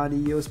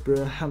 Adios,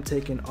 bruh, I'm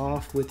taking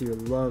off with your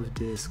love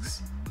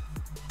discs.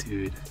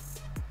 Dude,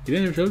 you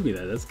never showed me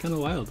that. That's kind of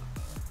wild.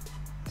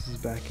 This is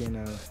back in,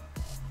 I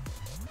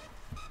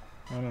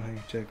don't know how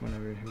you check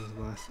whenever it was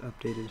last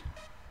updated.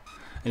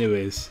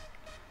 Anyways,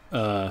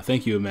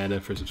 thank you,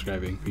 Amanda, for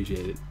subscribing.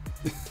 Appreciate it.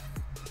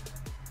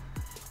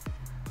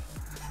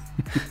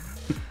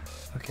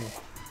 Okay,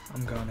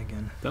 I'm gone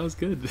again. That was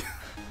good.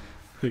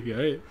 Okay,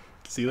 alright.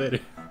 See you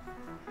later.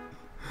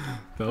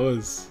 That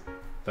was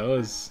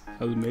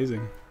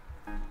amazing.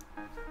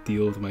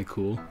 Deal with my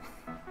cool.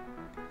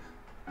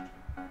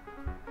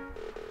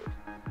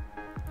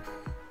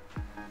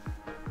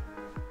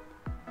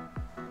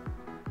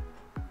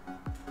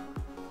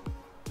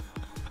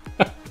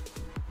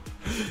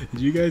 Did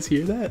you guys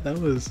hear that? That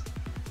was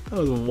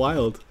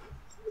wild.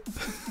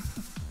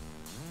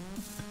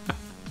 I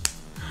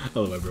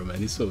love my bro, man.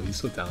 He's so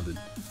talented.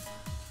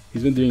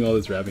 He's been doing all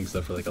this rapping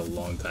stuff for like a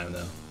long time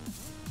now.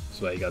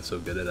 That's why he got so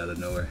good at it out of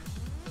nowhere.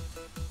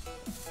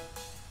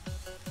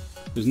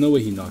 There's no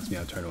way he knocks me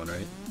out turn 1,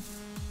 right?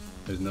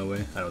 There's no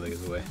way? I don't think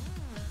there's a way.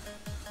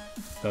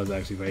 That was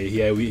actually funny.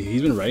 Yeah,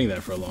 he's been writing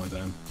that for a long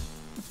time.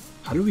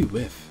 How did we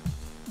whiff?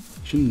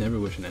 You should never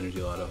wish an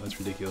energy lotto. That's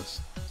ridiculous.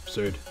 It's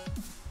absurd.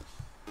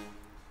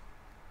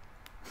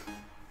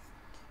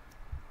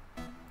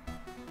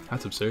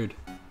 That's absurd.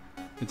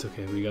 It's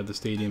okay. We got the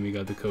stadium. We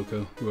got the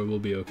Coco. We'll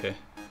be okay.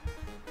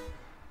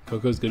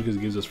 Coco's good because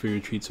it gives us free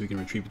retreats so we can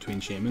retreat between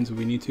shamans if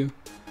we need to.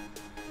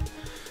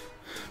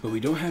 But we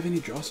don't have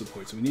any draw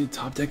support, so we need to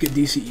top deck a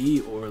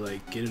DCE or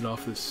like get it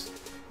off this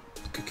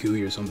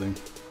Kukui or something.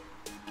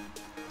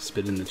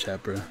 Spit in the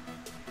chat, bro.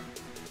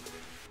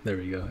 There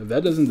we go. If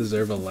that doesn't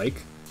deserve a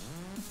like,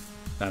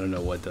 I don't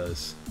know what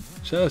does.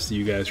 Shout outs to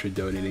you guys for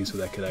donating so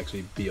that could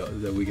actually be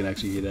that we can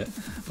actually hear that.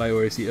 Bye,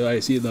 or I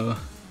see it though.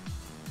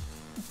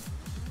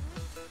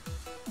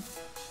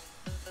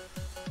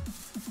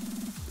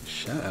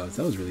 Shout outs,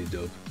 that was really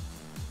dope.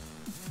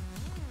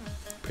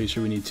 Pretty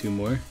sure we need two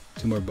more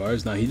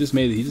bars. Nah,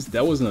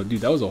 that wasn't a, dude,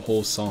 that was a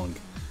whole song.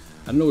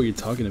 I don't know what you're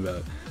talking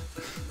about.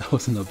 That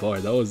wasn't a bar,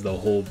 that was the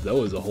whole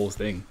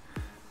thing.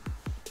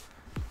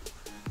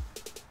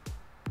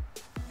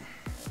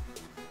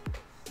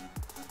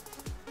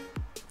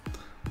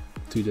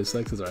 Two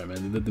dislikes is alright,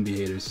 man. Let them be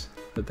haters.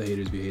 Let the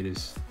haters be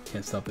haters.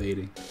 Can't stop the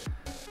hating.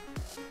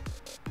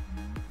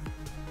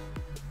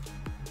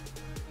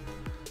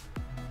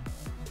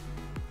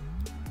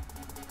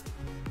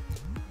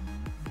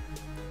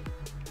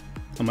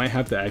 I might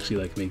have to actually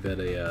like make that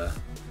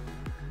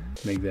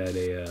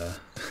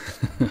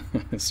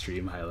a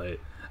stream highlight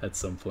at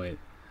some point.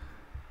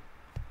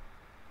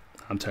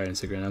 I'm tired and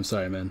sick right now. I'm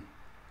sorry, man.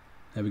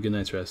 Have a good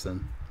night's rest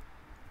then.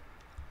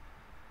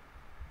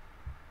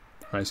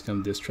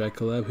 Ricegum diss track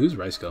collab. Who's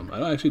Ricegum?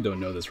 I actually don't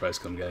know this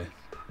Ricegum guy.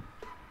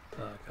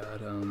 Oh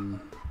god.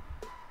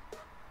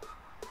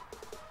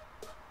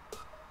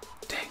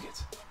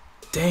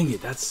 Dang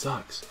it, that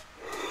sucks.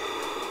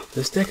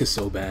 This deck is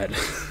so bad.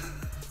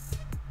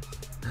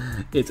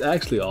 It's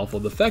actually awful.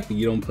 The fact that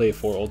you don't play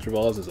 4 Ultra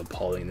Balls is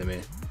appalling to me.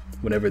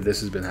 Whenever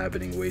this has been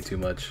happening way too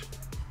much.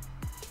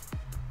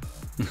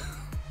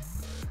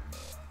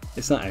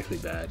 It's not actually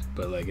bad,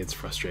 but like it's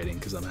frustrating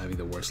because I'm having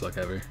the worst luck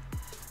ever.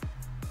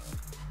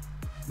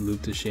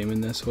 Loop to Shaman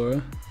this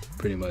Hora?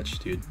 Pretty much,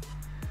 dude.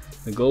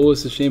 The goal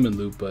was to Shaman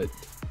loop, but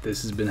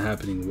this has been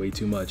happening way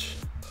too much.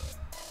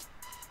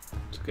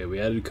 It's okay, we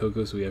added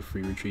Coco so we have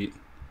free retreat.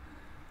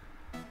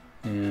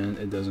 And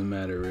it doesn't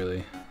matter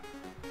really.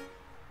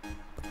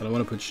 I don't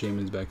want to put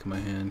Shamans back in my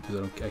hand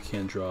because I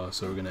can't draw,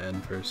 so we're gonna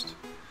end first.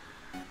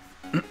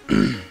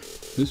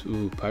 Who's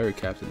Pirate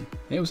Captain?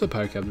 Hey, what's up,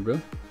 Pirate Captain, bro?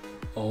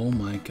 Oh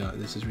my god,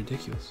 this is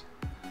ridiculous.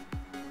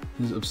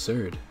 This is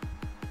absurd.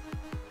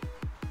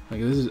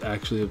 Like, this is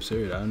actually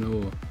absurd. I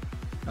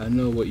don't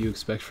know what you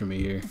expect from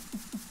me here.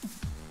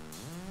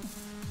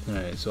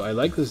 Alright, so I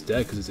like this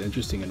deck because it's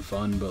interesting and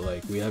fun, but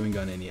like we haven't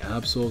gotten any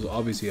Absols.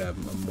 Obviously I'm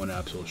 1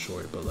 Absol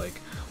short, but like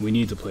we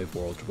need to play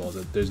 4 Ultra Balls.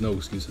 There's no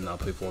excuse to not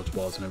play 4 Ultra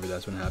Balls whenever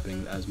that's been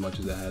happening as much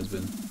as it has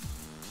been.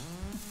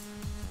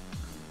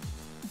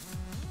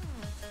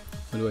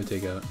 What do I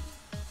take out?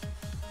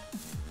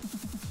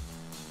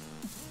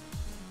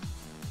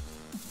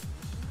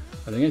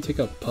 I think I take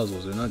out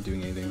puzzles. They're not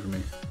doing anything for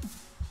me.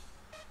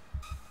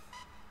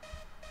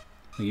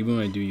 Like, even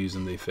when I do use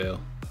them, they fail.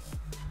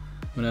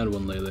 I'm gonna add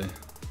 1 Lele.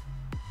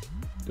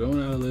 Do I want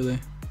to add a Lele?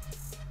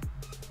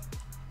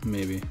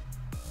 Maybe.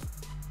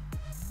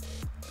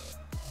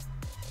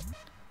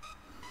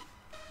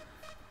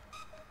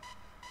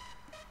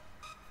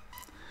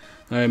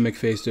 Alright,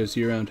 McFaster,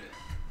 see you around.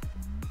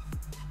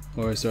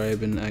 Or, sorry,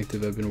 I've been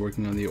active. I've been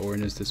working on the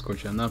Oranus Discord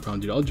channel. Not a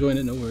problem, dude. I'll join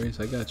it. No worries.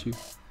 I got you.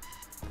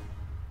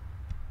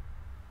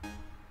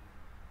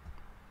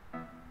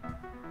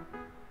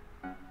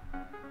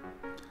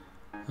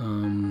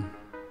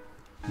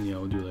 Yeah,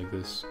 we'll do like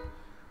this.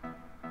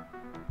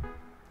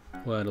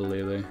 We'll add a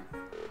Lele.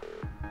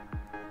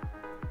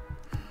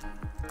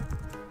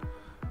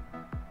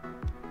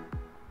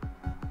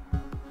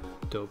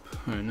 Dope.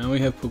 Alright, now we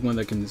have Pokemon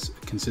that can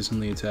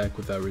consistently attack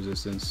without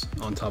resistance,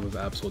 on top of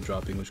Absol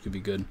dropping, which could be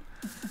good.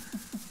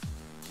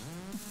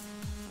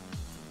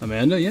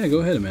 Amanda? Yeah,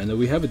 go ahead, Amanda.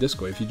 We have a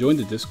Discord. If you join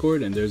the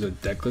Discord, and there's a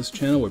decklist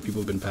channel where people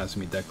have been passing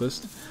me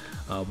decklist.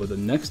 But the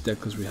next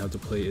decklist we have to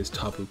play is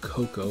Tapu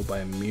Koko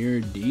by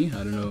Mirror D. I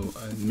don't know.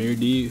 Mirror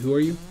D, who are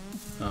you?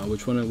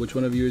 Which one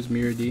of you is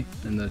Mirror D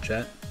in the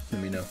chat?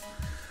 Let me know.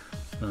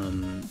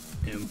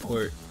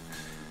 Import.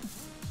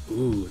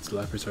 Ooh, it's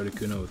Lapras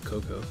Articuno with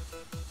Koko.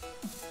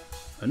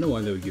 I don't know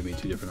why they would give me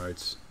 2 different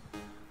arts.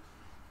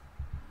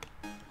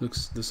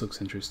 This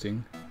looks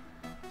interesting.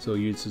 So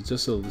it's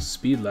just a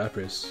speed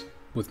Lapras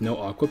with no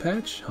Aqua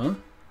Patch, huh?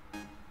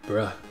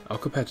 Bruh,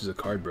 Aqua Patch is a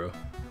card, bro.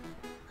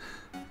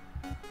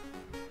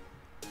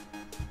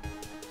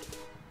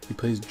 He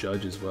plays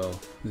Judge as well.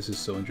 This is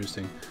so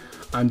interesting.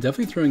 I'm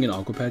definitely throwing in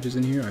Aqua Patches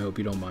in here. I hope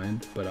you don't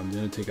mind, but I'm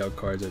gonna take out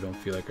cards I don't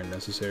feel like are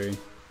necessary.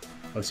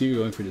 I see you're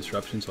going for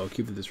Disruption, so I'll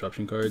keep the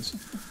Disruption cards.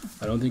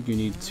 I don't think you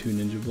need 2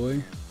 Ninja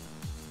Boy.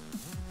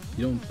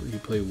 You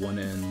play 1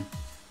 N.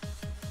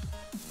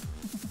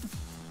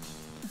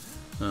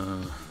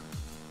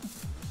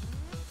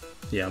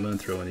 Yeah, I'm gonna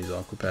throw in these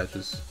Aqua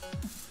Patches.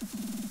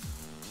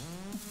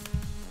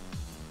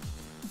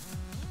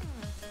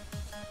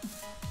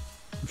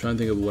 I'm trying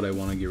to think of what I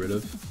want to get rid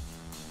of.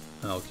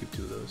 I'll keep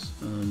 2 of those.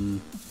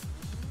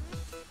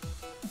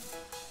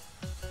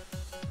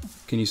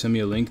 Can you send me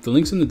a link? The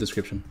link's in the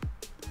description.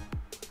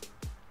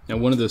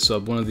 And one of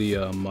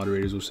the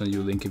moderators will send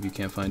you a link if you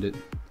can't find it.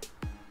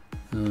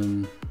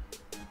 One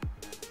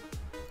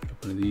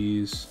of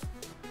these.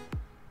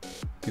 I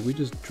think we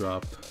just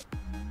drop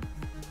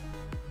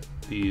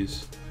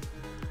these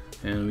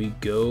and we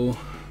go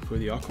for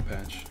the Aqua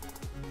Patch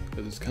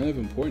because it's kind of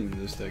important in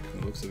this deck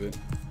from the looks of it.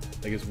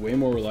 Like, it's way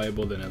more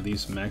reliable than at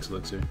least Max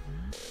Elixir.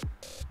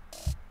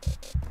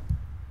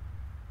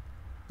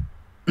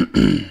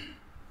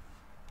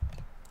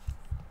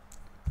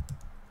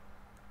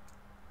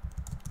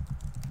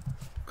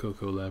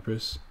 Coco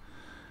Lapras.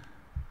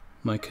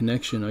 My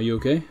connection, are you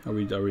okay? Are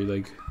we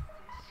like,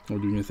 we're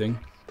doing a thing?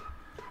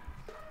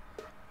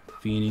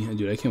 Feeny,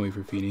 dude, I can't wait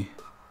for Feeny.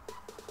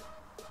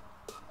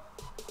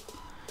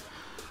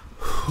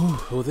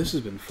 Well, this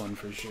has been fun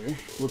for sure.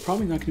 We're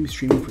probably not going to be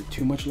streaming for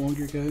too much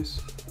longer,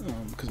 guys,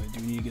 because I do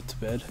need to get to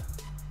bed,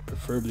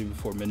 preferably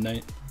before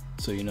midnight,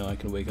 so you know I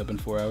can wake up in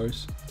 4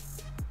 hours.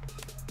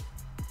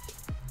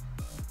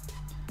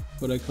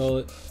 What'd I call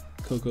it?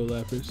 Coco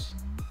Lapras.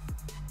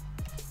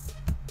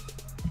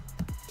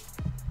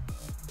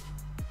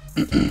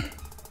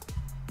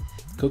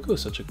 Coco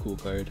is such a cool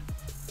card.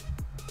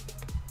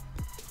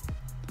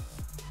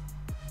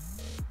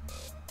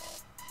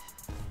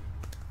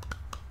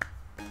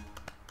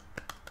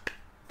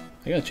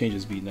 I gotta change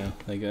this beat now.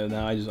 Like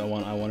now, I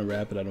want to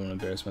rap, but I don't want to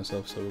embarrass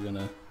myself. So we're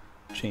gonna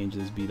change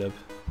this beat up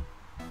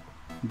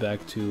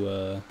back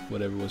to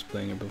whatever was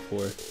playing it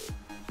before.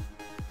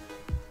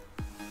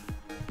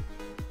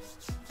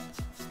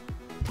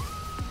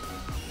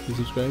 You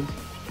subscribed?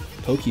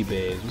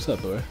 Pokebays, what's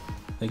up, bro?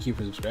 Thank you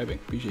for subscribing.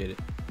 Appreciate it.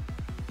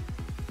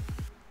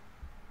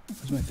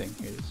 Where's my thing?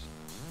 Here it is.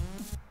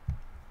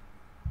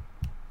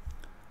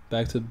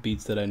 Back to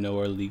beats that I know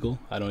are legal.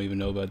 I don't even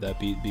know about that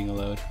beat being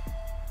allowed.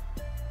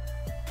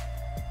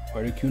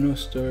 Articuno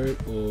start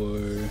or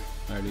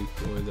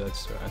that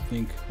start? I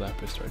think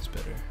Lapras starts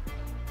better.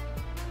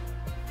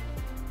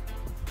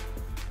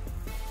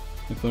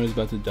 My phone is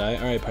about to die.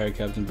 Alright, Pirate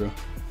Captain, bro.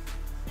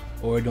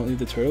 Or don't leave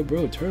the turtle.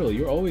 Bro, turtle,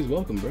 you're always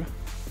welcome, bro.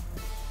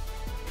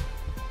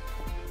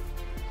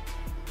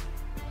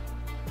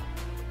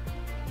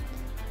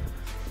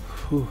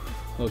 Whew.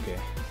 Okay,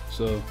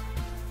 so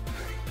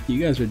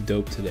you guys are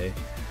dope today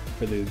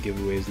for the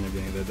giveaways and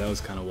everything. That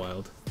was kind of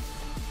wild.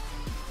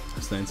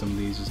 Let's land some of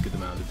these, just get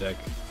them out of the deck.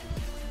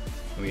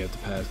 And we have to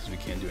pass because we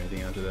can't do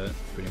anything after that,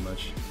 pretty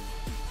much.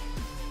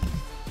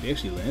 We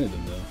actually landed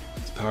them though.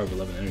 It's the power of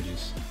 11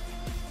 energies.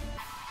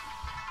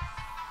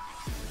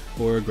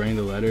 Or grinding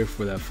the ladder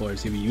for that full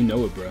RCB. You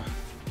know it, bro.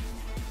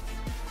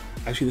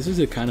 Actually, this is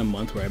a kind of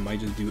month where I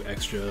might just do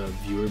extra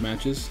viewer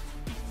matches.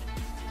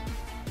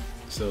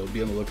 So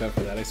be on the lookout for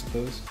that, I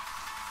suppose.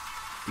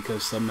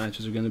 Because some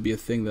matches are going to be a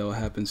thing that will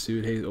happen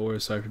soon. Hey, or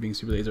sorry for being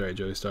super late. Alright,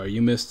 Joey Star.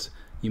 You missed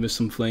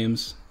some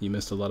flames. You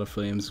missed a lot of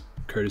flames,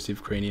 courtesy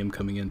of Cranium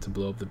coming in to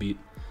blow up the beat.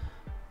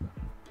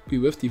 We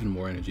whiffed even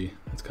more energy.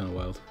 That's kind of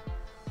wild.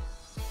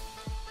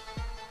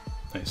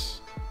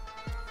 Nice.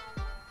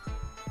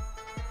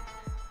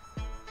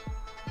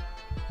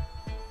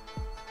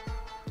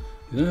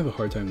 I'm gonna have a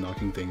hard time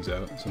knocking things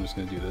out, so I'm just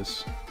gonna do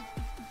this.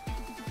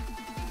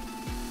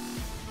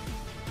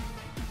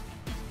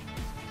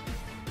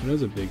 It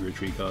has a big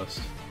retreat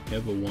cost. You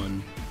have a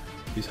 1.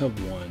 These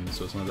have 1,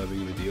 so it's not that big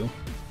of a deal.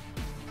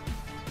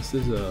 This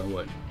is a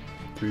what?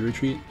 3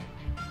 retreat?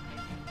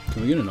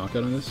 Can we get a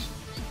knockout on this?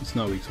 It's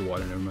not weak to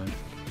water, never mind.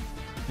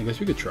 I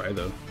guess we could try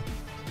though.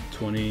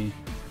 20,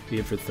 we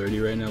get for 30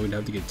 right now, we'd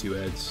have to get 2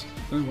 heads.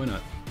 Why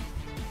not?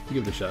 We'll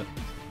give it a shot.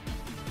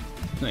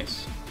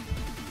 Nice.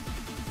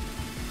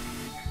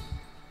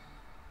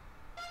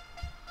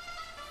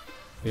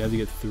 We have to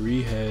get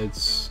 3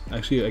 heads.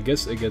 Actually, I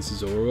guess against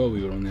Zoro,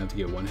 we would only have to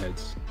get 1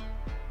 heads.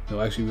 No,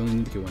 actually, we only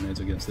need to get 1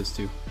 heads against this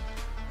too.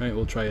 Alright,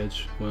 we'll try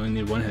edge. We only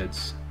need 1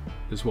 heads.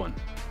 Just 1.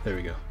 There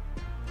we go.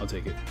 I'll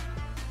take it.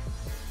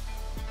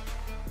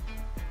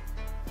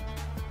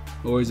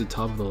 Or is it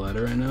top of the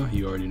ladder right now?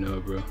 You already know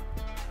it, bro.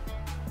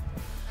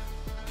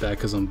 Back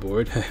because I'm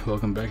bored. Hey,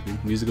 welcome back,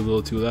 dude. Music a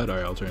little too loud?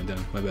 Alright, I'll turn it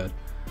down. My bad.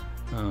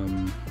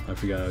 I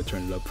forgot I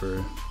turned it up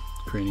for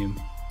Cranium.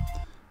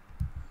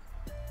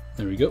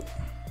 There we go.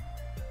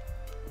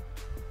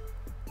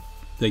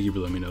 Thank you for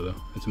letting me know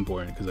though. It's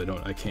important because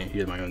I can't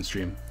hear my own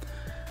stream.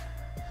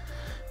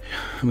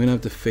 I'm gonna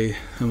have to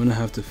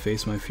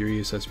face my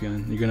furious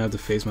Espeon. You're gonna have to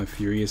face my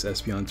furious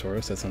Espeon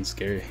Tauros. That sounds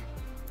scary.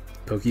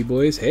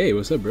 Pokeboys, hey,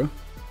 what's up, bro?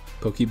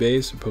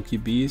 Pokebays or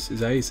Pokebees? Is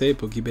that how you say it?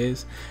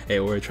 Pokebays? Hey,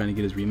 or trying to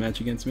get his rematch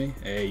against me?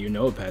 Hey, you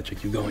know it,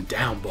 Patrick. You're going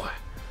down, boy.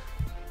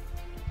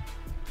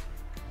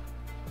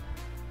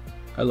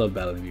 I love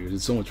battling viewers.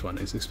 It's so much fun,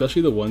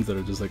 especially the ones that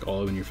are just like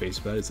all in your face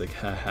about it. It's like,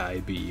 haha, I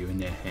beat you,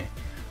 and yeah,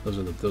 those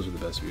are the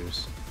best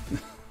viewers.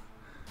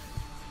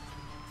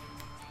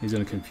 He's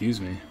gonna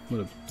confuse me.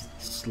 What a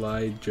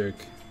slide jerk.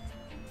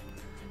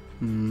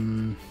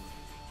 We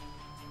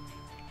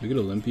get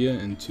Olympia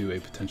into a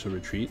potential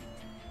retreat.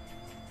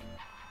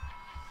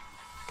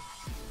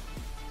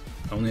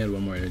 I only had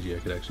 1 more energy. I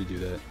could actually do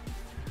that.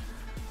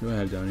 What do I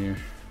have down here?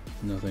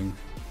 Nothing.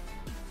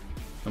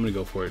 I'm gonna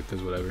go for it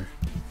because whatever.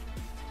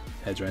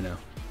 Heads right now.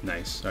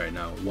 Nice. Alright,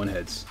 now 1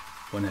 heads.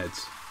 1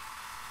 heads.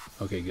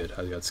 Okay, good.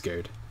 I got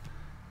scared.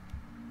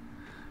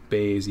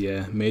 Bays,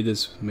 yeah. Made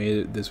this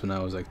when I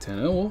was like 10.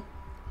 Oh well.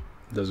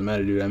 Doesn't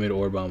matter, dude. I made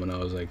Orb-Bomb when I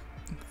was like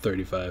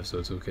 35, so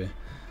it's okay.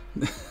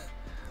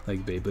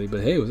 Like Beyblade.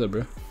 But hey, what's up,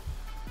 bro?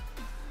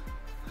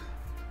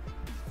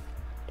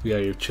 We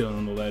out here chilling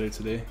on the ladder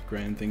today,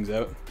 grinding things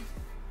out.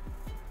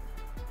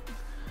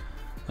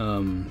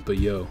 But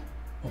yo,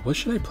 what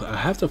should I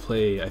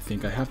play? I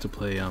think I have to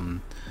play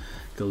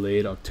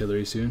Delayed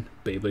Octillery soon.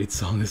 Beyblade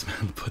song this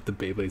man put the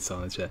Beyblade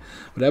song in the chat.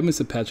 What happened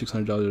to Patrick's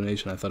 $100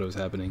 donation? I thought it was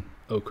happening.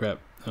 Oh crap.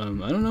 I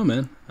don't know,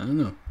 man. I don't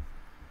know.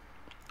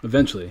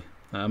 Eventually.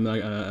 I'm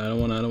not I don't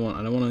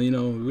wanna, you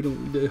know,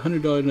 the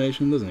 $100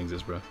 donation doesn't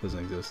exist, bro. Doesn't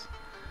exist.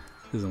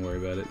 Doesn't worry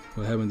about it.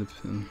 What happened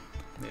to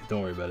yeah,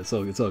 don't worry about it. It's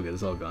all good.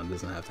 It's all gone. It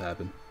doesn't have to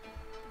happen.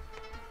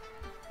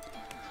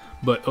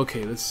 But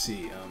okay, let's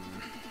see.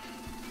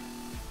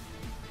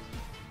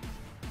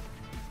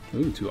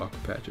 Ooh, 2 aqua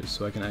patches,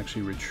 so I can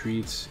actually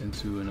retreat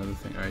into another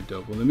thing. Alright,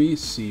 dope. Well, let me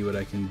see what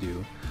I can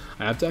do.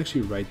 I have to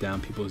actually write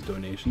down people's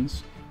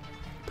donations.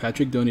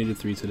 Patrick donated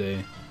 3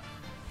 today.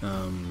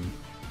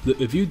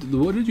 If you,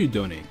 what did you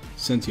donate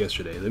since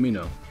yesterday? Let me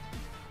know,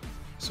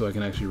 so I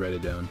can actually write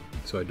it down.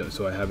 So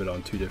I have it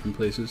on 2 different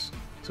places,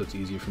 so it's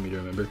easier for me to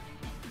remember.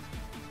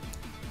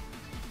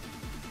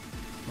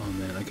 Oh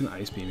man, I can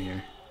ice beam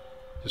here,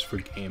 just for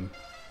game.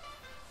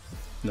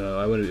 No,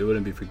 I wouldn't. It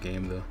wouldn't be for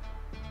game though.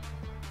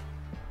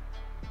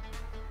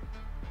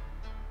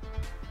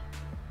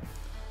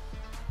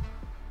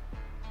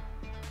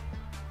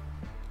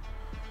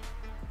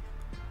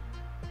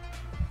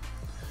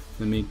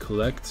 Let me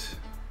collect.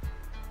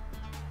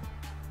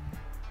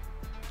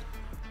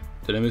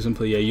 Did I miss him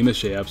play? Yeah, you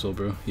missed Shay Absol,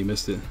 bro. You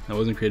missed it. I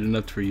wasn't creative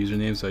enough for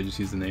username, so I just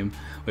used the name.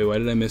 Wait, why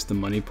did I miss the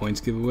money points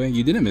giveaway?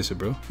 You didn't miss it,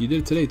 bro. You did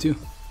it today, too.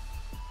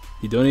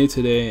 You donated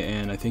today,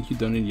 and I think you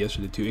donated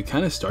yesterday, too. It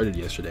kind of started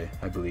yesterday,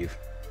 I believe.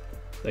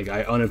 Like,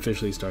 I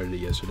unofficially started it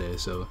yesterday,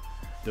 so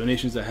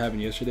donations that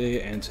happened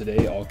yesterday and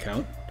today all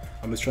count.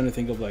 I'm just trying to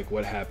think of, like,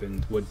 what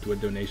happened, what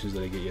donations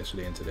did I get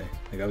yesterday and today.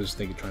 Like, I was just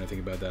trying to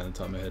think about that on the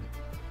top of my head.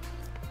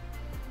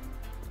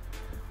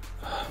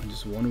 I'm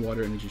just 1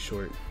 water energy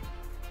short.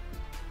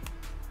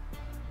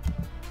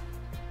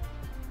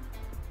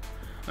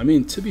 I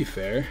mean, to be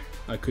fair,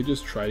 I could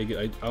just try to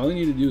get. All I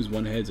need to do is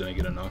 1 heads and I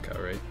get a knockout,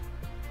 right?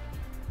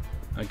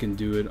 I can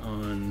do it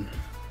on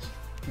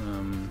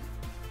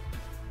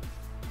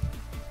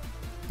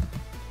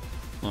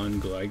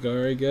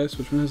Gligar, I guess.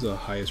 Which one has the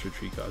highest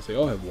retreat cost? They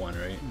all have 1,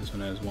 right? This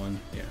one has 1.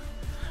 Yeah. All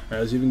right,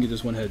 let's even get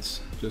just 1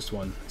 heads. Just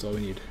 1. That's all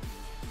we need.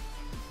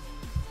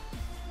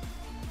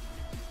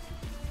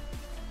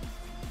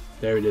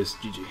 There it is.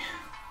 GG.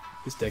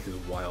 This deck is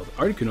wild.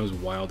 Articuno is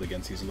wild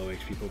against these low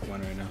HP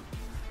Pokemon right now.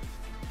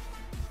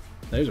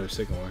 There's our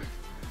Sycamore.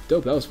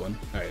 Dope, that was fun.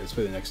 Alright, let's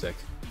play the next deck.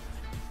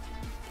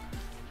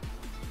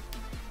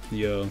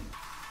 Yo,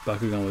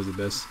 Bakugan was the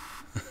best.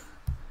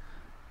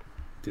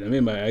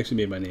 Dude, I actually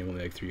made my name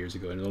only like 3 years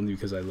ago, and only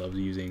because I loved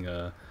using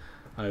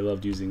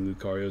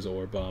Lucario's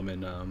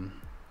Aurabombab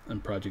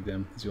and Project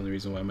M. It's the only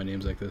reason why my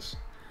name's like this.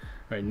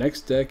 Alright,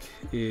 next deck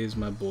is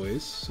my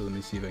boys, so let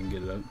me see if I can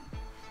get it up.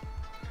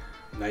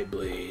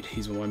 Nightblade.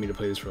 He's been wanting me to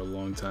play this for a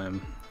long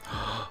time.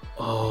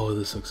 Oh,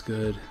 this looks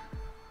good.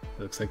 It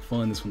looks like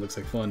fun. This one looks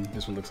like fun.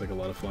 This one looks like a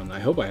lot of fun. I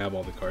hope I have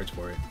all the cards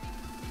for it,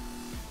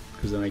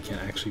 because then I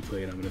can't actually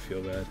play it. I'm gonna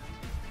feel bad.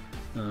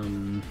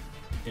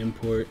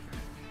 Import.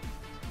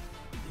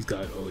 He's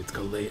got, oh, it's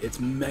Gallade. It's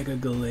Mega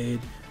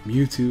Gallade,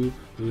 Mewtwo,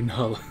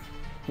 Lunala.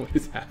 What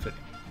is happening?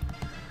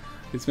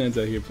 This man's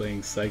out here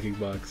playing Psychic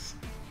Box.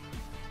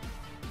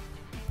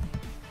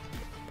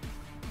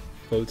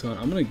 Photon.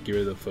 I'm gonna get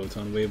rid of the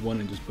Photon Wave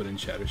one and just put in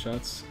Shatter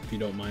Shots, if you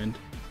don't mind.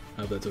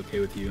 I hope that's okay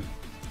with you.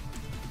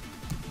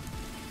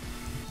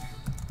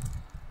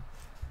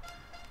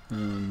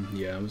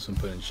 Yeah, I'm just gonna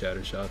put in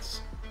Shatter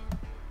Shots.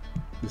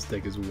 This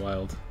deck is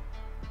wild.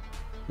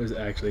 What is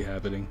actually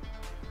happening?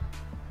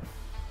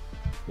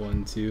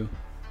 1, 2.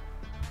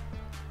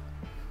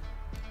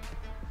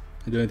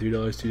 I donated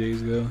 $3 2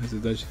 days ago. Is the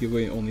donation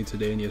giveaway only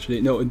today and yesterday?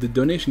 No, the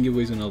donation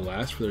giveaway is gonna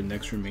last for the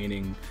next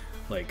remaining,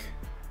 like,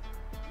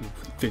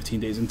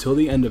 15 days until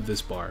the end of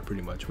this bar,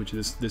 pretty much. Which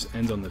this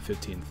ends on the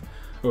 15th,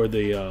 or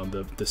the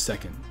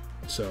 2nd.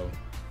 So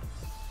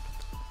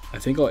I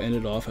think I'll end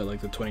it off at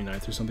like the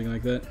 29th or something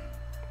like that.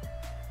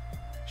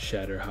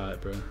 Shatter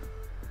hot, bro,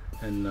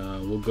 and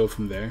we'll go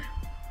from there.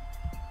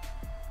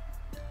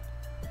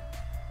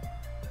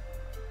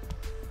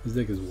 This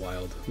deck is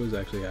wild. What is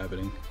actually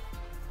happening?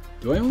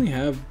 Do I only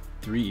have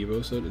 3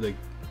 Evo Soda? Like,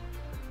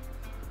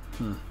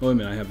 oh wait a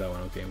minute, I have that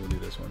one. Okay, we'll do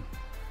this one.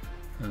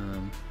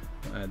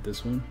 I'll add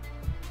this one.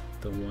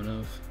 The one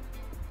of.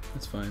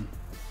 That's fine.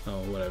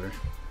 Oh, whatever.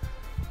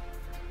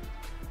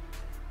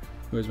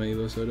 Where's my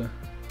Evo Soda?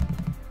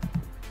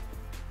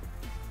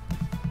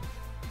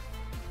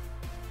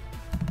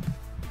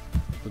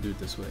 We'll do it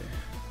this way.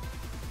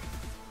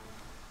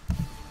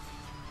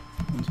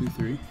 1, 2,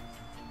 3.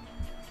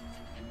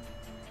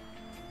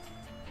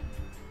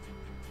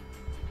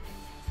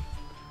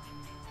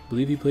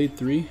 Believe he played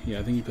 3? Yeah,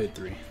 I think he played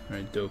 3.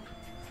 Alright, dope.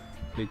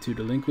 Played 2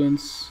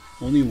 Delinquents.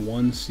 Only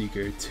 1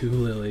 Seeker, 2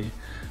 Lily.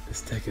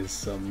 This deck is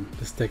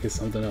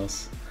something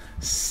else.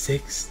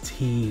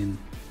 16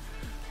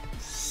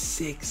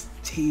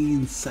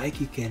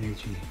 Psychic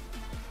Energy.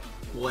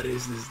 What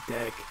is this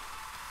deck?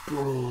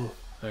 Bro.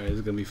 Alright, this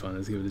is gonna be fun.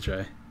 Let's give it a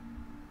try.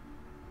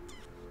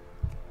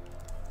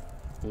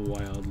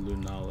 Wild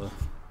Lunala.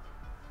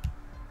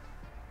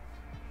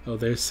 Oh,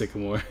 there's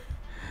Sycamore.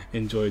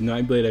 Enjoy.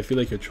 Nightblade, I feel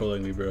like you're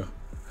trolling me, bro.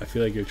 I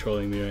feel like you're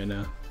trolling me right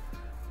now.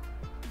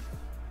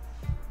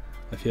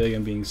 I feel like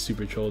I'm being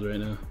super trolled right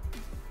now.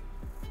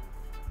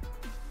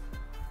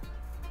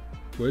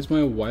 Where's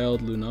my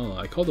Wild Lunala?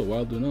 I called it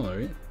Wild Lunala,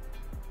 right?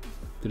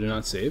 Did it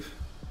not save?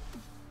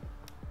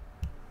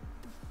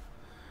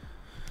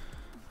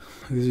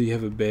 Because you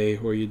have a Bay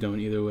or you don't,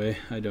 either way.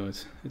 I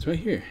don't. It's right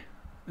here.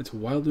 It's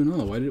Wild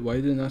Lunala. Why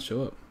did it not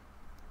show up?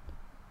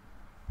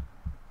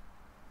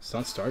 It's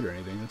not starred or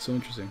anything. That's so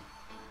interesting.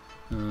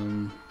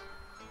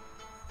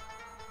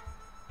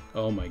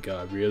 Oh my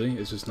god, really?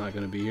 It's just not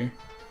gonna be here?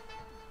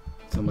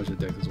 That's how much the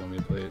deck doesn't want me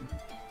to play it.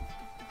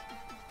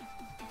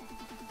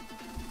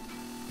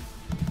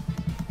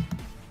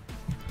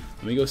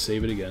 Let me go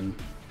save it again.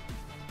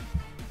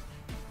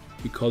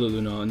 We called it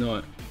Lunala.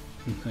 No,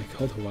 I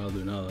called it Wild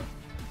Lunala.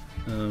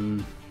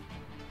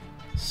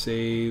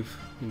 Save.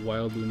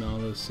 Wild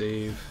Lunala.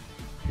 Save.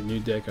 Your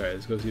new deck. Alright,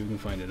 let's go see if we can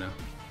find it now.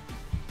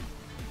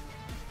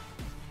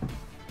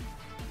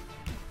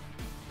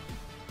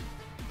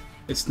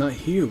 It's not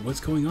here.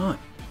 What's going on?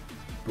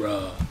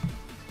 Bruh.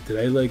 Did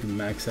I like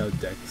max out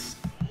decks?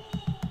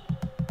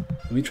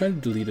 Let me try to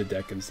delete a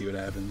deck and see what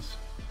happens.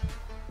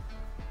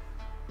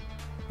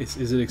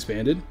 Is it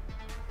expanded?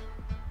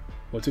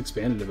 What's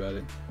expanded about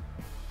it?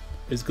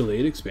 Is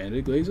Gallade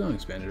expanded? Gallade's not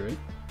expanded, right?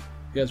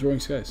 Yeah, it's Roaring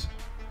Skies.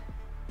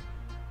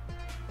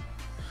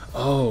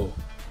 Oh!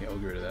 Yeah, we'll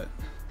get rid of that.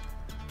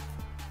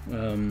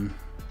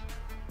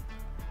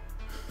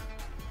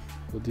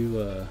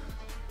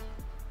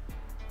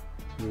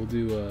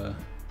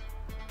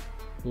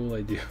 what will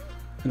I do?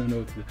 I don't know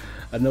what to do.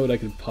 I don't know what I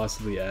could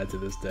possibly add to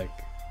this deck.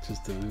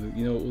 Just to,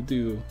 you know what we'll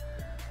do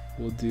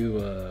one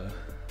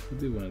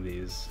of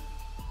these.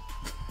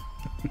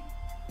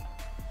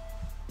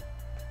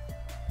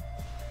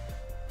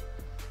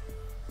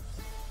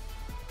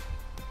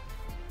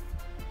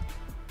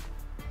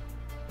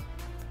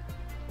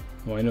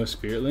 Oh, I know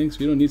Spirit Links?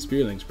 We don't need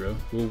Spirit Links, bro.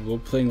 We're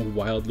playing with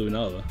Wild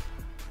Lunala.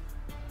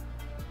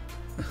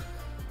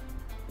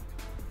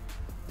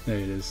 There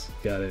it is.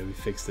 Got it. We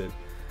fixed it.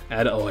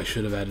 Oh, I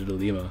should have added a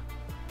Lima.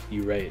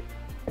 You're right.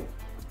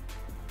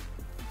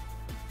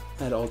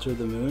 Add Altar of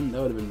the Moon?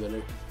 That would have been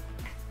better.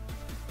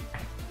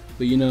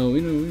 But you know,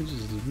 we're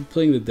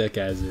playing the deck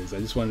as is. I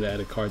just wanted to add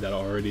a card that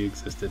already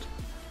existed.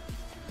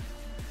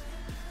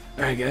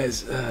 Alright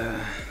guys,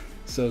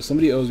 so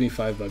somebody owes me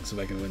 $5 if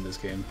I can win this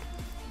game.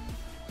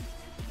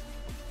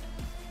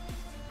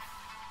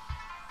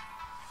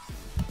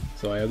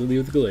 So I have to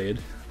leave with Gallade.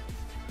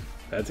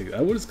 What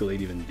does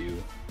Gallade even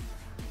do?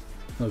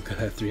 Oh god,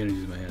 I have 3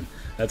 energies in my hand.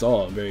 That's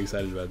all. I'm very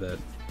excited about that.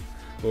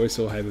 But we're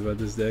so hype about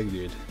this deck,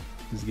 dude.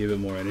 Just give it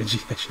more energy.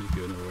 I should have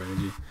given it more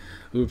energy.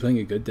 Ooh, we're playing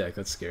a good deck.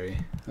 That's scary.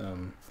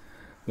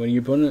 When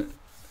your opponent,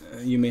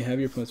 you may have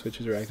your opponent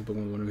switches or active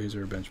Pokemon with one of his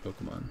or bench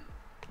Pokemon.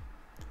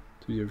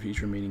 To your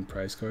each remaining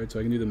prize card. So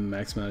I can do the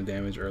max amount of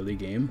damage early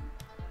game.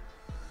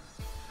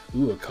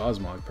 Ooh, a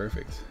Cosmog.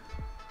 Perfect.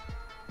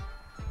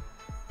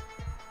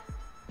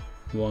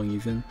 Wong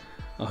Ethan,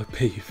 I'll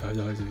pay you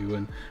 $5 if you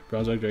win.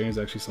 Bronze Rock Dragon is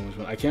actually so much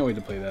fun. I can't wait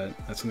to play that.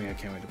 That's something I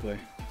can't wait to play.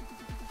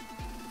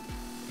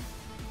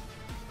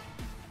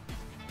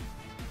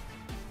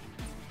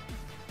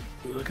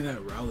 Ooh, look at that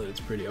Rowlet. It's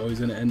pretty. Oh, he's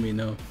gonna end me.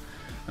 No.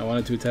 I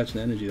wanted to attach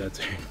an energy that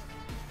turn.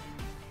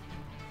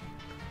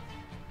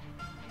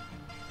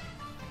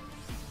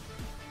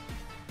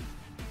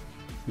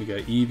 We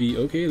got Eevee.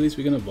 Okay, at least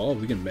we can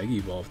evolve. We can Mega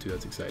Evolve too.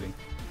 That's exciting.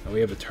 And we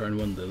have a turn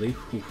 1 Lily.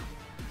 Whew.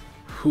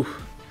 Whew.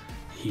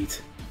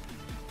 Heat.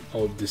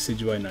 Oh,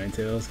 Decidueye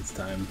Ninetales. It's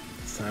time.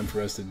 It's time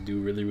for us to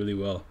do really, really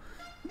well.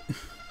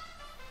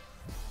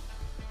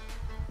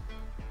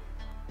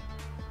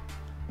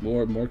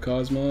 More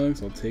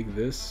Cosmogs. I'll take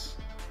this.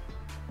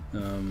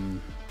 I'll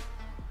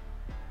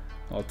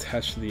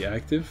attach to the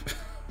active,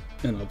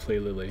 and I'll play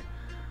Lily.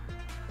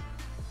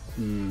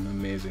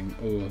 Amazing.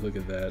 Oh, look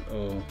at that.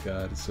 Oh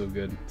god, it's so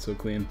good. So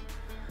clean.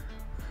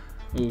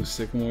 Oh,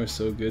 Sycamore,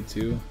 so good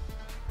too.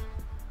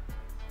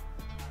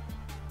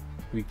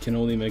 We can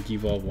only Mega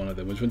Evolve one of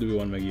them. Which one do we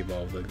want to Mega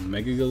Evolve? Like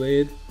Mega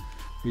Gallade?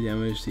 3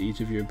 damage to each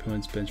of your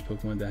opponent's bench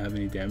Pokemon that have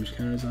any damage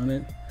counters on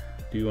it?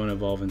 Do you want to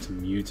evolve into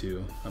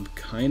Mewtwo? I'm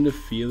kind of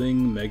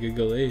feeling Mega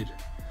Gallade.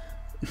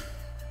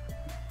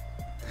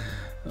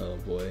 Oh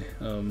boy.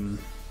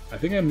 I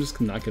think I'm just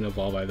not going to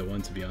evolve either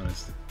one, to be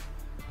honest.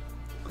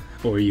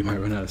 Or you might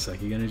run out of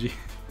Psychic Energy.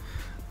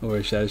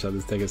 Or Shadow Shot,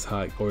 this deck is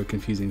hot. Or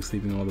confusing,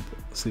 sleeping all the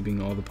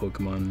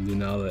Pokemon.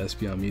 Lunala,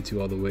 Espeon,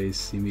 Mewtwo all the way.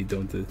 See me,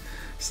 don't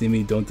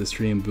the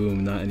stream.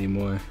 Boom, not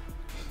anymore.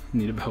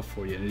 Need about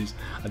 40 energies.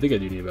 I think I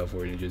do need about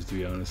 40 energies, to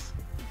be honest.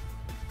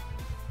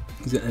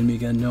 Is it enemy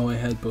again? No, I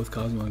had both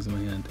Cosmogs in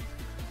my hand.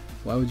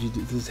 Why would you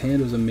do this?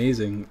 Hand was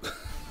amazing.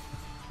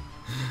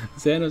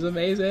 This hand was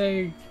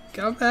amazing.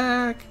 Come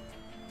back.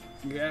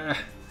 Yeah.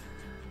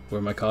 Where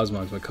are my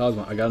Cosmogs? My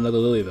Cosmog. I got another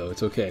Lily though.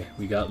 It's okay.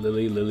 We got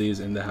Lily. Lily is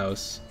in the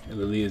house.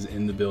 Lily is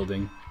in the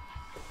building.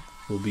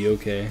 We'll be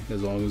okay.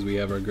 As long as we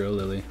have our girl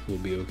Lily, we'll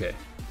be okay.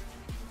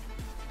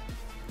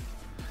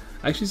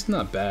 Actually, it's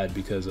not bad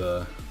because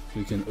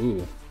we can.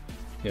 Ooh,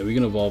 yeah, we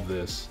can evolve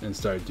this and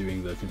start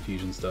doing the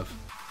confusion stuff.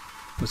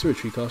 What's the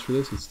retreat cost for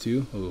this? It's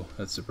 2. Oh,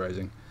 that's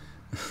surprising.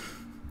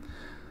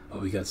 Oh,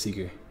 we got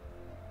Seeker.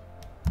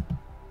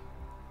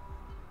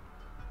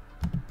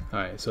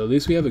 Alright, so at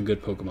least we have a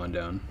good Pokemon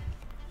down.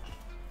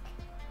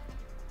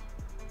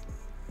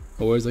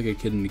 Always like a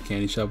kid in the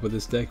candy shop with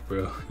this deck,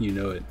 bro. You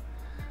know it.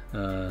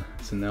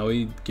 So now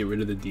we get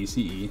rid of the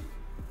DCE.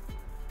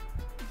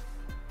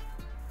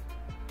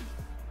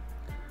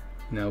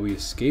 Now we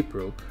escape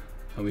rope,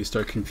 and we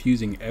start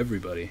confusing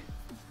everybody.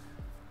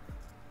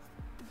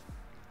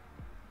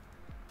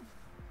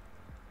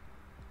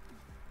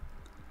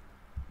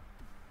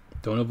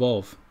 Don't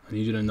evolve. I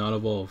need you to not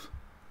evolve.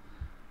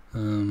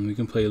 We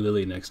can play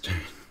Lily next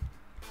turn.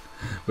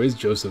 Where's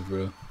Joseph,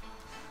 bro?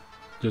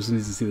 Joseph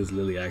needs to see this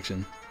Lily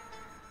action.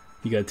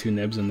 You got 2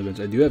 Nebs on the bench.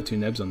 I do have 2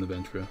 Nebs on the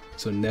bench, bro.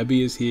 So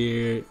Nebby is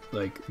here,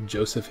 like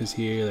Joseph is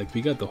here, like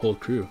we got the whole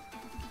crew.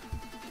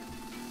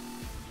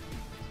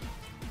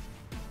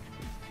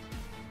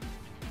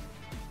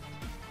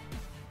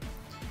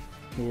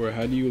 Or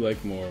how do you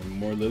like more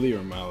Lily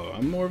or Mallow?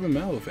 I'm more of a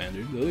Mallow fan,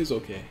 dude. Lily's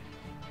okay.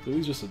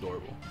 Lily's just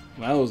adorable.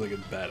 Mallow's like a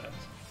badass.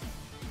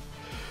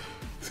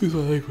 Excuse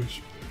my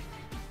language.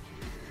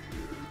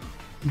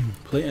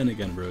 Play N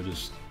again, bro.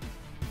 Just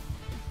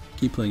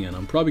keep playing N.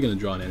 I'm probably gonna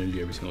draw an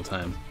energy every single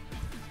time.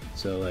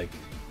 So like,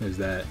 there's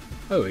that.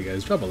 By the way,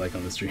 guys, drop a like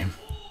on the stream.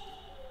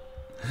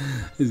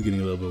 This is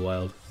getting a little bit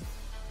wild.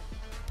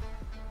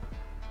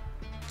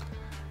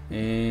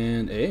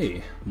 And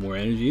hey, more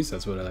energies.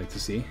 That's what I like to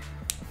see.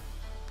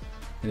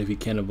 And if he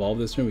can't evolve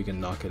this turn, we can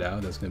knock it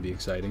out. That's gonna be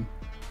exciting.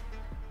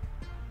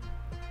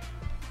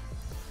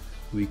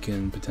 We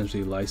can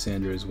potentially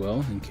Lysander as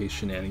well in case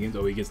shenanigans.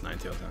 Oh, he gets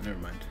Ninetales now. Never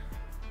mind.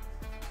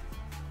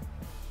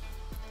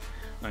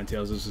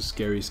 Ninetales is a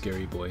scary,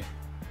 scary boy.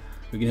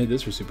 We can hit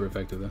this for super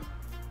effective though.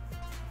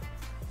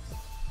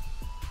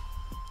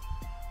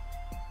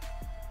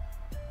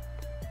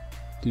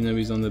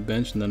 Dunabi's on the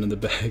bench, none in the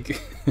bag.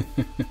 He's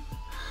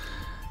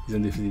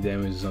gonna do 50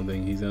 damage or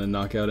something. He's gonna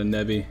knock out a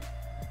Nebby.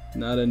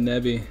 Not a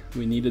Nebby.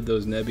 We needed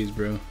those Nebbies,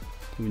 bro.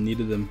 We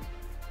needed them.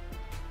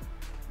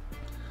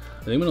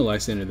 I think I'm gonna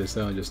Lysander this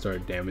though and just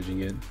start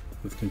damaging it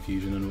with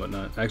confusion and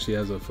whatnot. Actually, it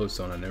has a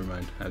Floatstone on. Never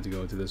mind. I have to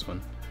go into this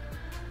one.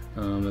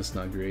 That's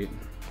not great.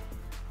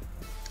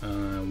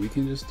 We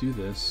can just do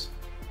this.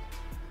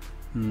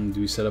 Do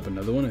we set up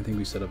another one? I think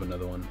we set up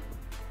another one.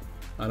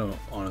 I don't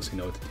honestly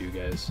know what to do,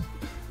 guys.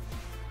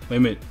 Wait a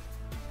minute.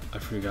 I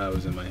forgot it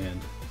was in my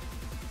hand.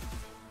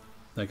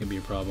 That could be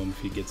a problem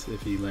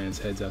if he lands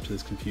heads after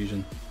this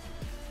confusion.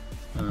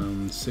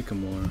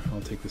 Sycamore.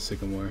 I'll take the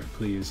Sycamore,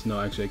 please. No,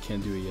 actually I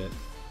can't do it yet.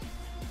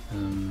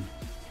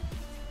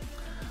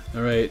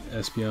 Alright,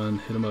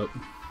 Espeon, hit him up.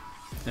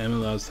 Am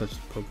allowed to touch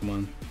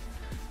Pokemon.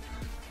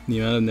 The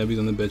amount of Nebbies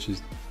on the bench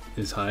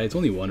is high. It's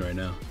only 1 right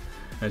now.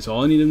 Alright, so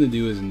all I need him to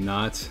do is to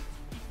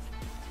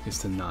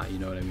not, you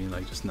know what I mean?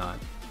 Like, just not.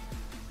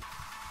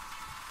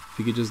 If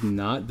he could just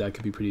not, that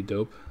could be pretty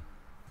dope.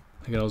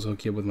 I can also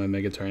hook you up with my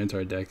Mega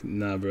Tyranitar deck.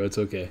 Nah, bro, it's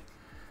okay.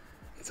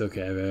 It's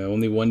okay. I have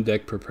only 1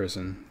 deck per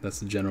person. That's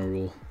the general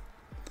rule.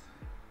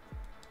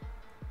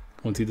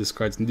 Once he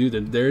discards,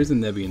 dude, there is a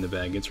Nebby in the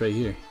bag. It's right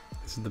here.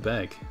 This is the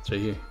bag. It's right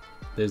here.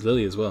 There's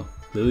Lily as well.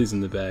 Lily's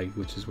in the bag,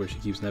 which is where she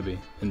keeps Nebby.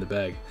 In the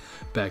bag.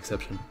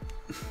 Bagception.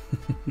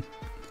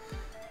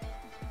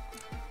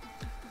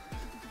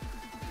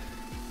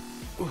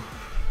 Oh,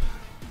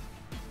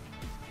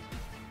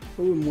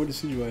 more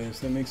Deciduous.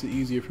 That makes it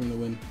easier for him to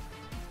win.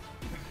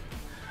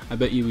 I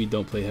bet you we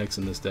don't play Hex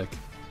in this deck.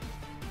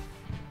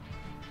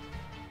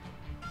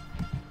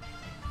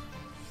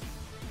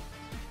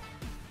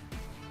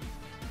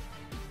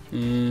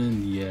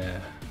 And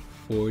yeah,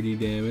 40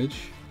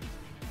 damage.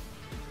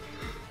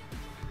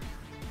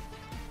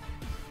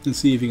 Let's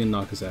see if he can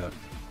knock us out.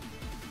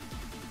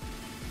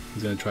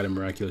 He's gonna try to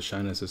Miraculous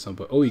Shine us at some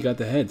point. Oh, he got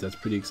the heads. That's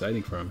pretty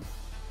exciting for him.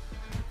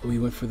 Oh, he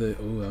went for the.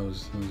 Oh, that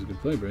was a good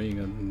play, bro.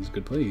 That was a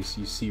good play. You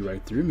see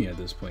right through me at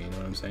this point. You know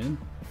what I'm saying?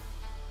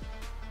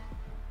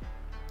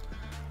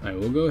 All right,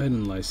 we'll go ahead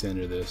and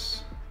Lysander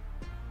this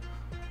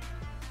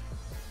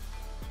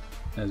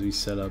as we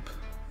set up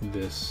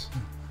this.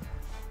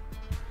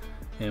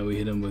 And we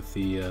hit him with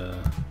the,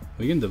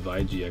 we can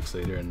divide GX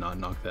later and not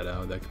knock that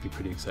out. That could be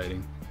pretty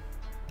exciting.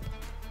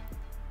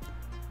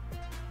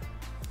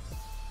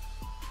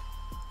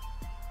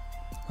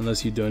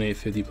 Unless you donate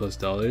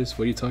 $50+.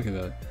 What are you talking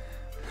about?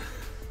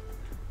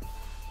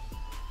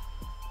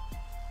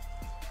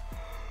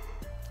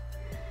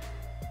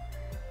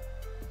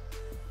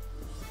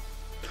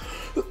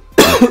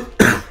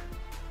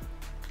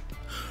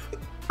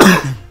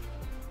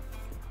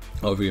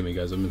 Oh, forgive me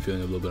guys, I've been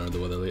feeling a little bit under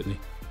the weather lately.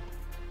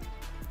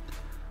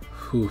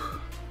 Whew.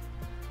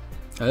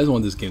 I just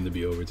want this game to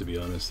be over, to be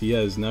honest.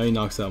 Now he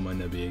knocks out my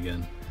Nebby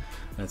again.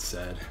 That's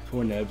sad.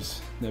 Poor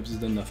Nebs. Nebs has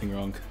done nothing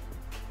wrong.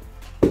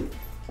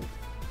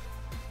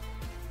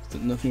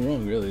 Nothing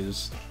wrong, really.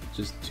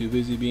 Just too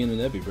busy being a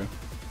Nebby, bro.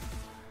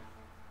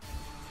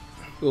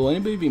 Will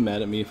anybody be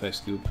mad at me if I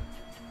scoop?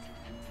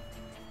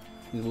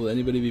 Will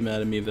anybody be mad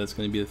at me if that's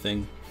going to be a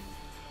thing?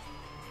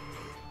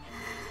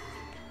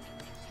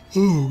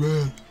 Oh,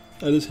 man.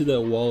 I just hit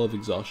that wall of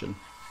exhaustion.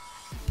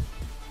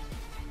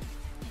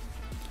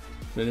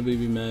 Would anybody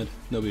be mad?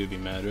 Nobody would be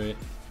mad, right?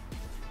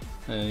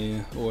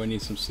 Aura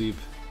needs some sleep.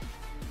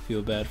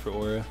 Feel bad for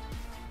Aura.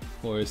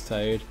 Aura's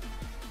tired.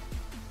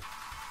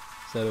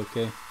 Is that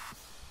okay?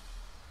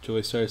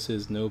 Joystar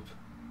says nope.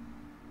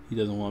 He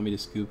doesn't want me to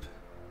scoop.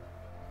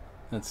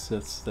 That's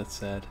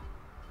sad.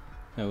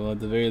 Yeah, well, at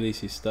the very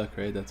least he's stuck,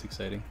 right? That's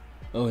exciting.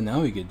 Oh,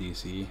 now we get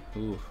DC.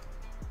 Ooh.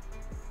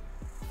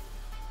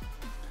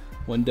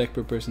 1 deck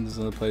per person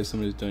doesn't apply to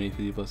someone who's donated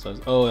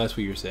 $50+. Oh, that's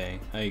what you're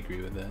saying. I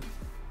agree with that.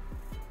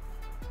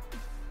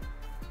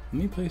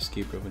 Let me play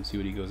Escape Rope and see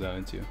what he goes out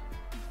into.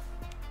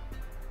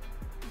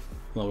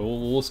 Well,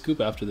 we'll scoop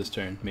after this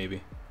turn,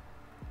 maybe.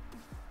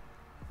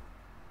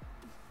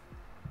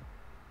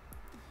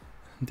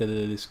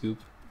 Da-da-da-da scoop.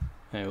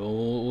 Alright,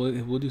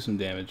 we'll do some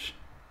damage.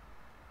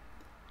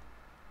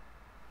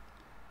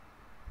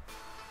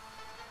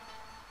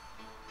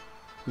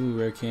 Ooh,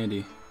 rare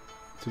candy.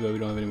 Too bad we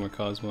don't have any more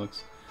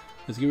Cosmos.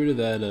 Let's get rid of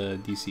that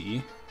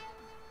DCE.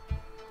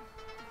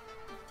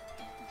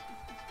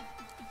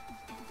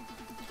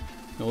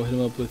 And we'll hit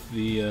him up with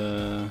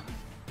the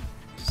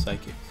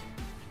Psychic.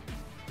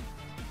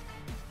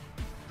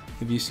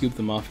 If you scoop,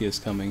 the Mafia is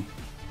coming.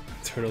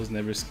 Turtles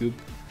never scoop.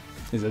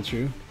 Is that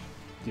true?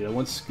 Dude, I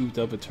once scooped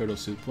up a turtle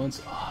soup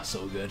once. Oh,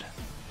 so good.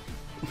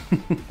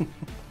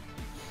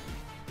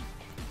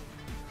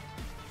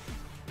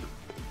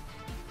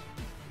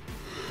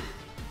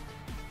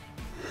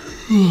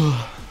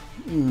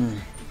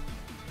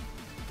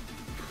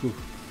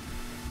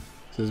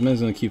 So this man's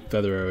gonna keep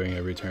feather arrowing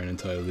every turn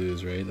until I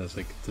lose, right? That's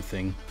like the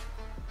thing.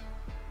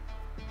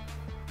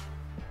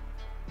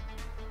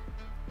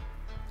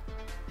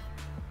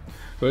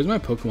 Where's my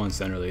Pokemon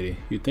Center lady?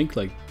 You'd think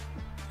like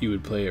you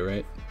would play it,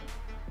 right?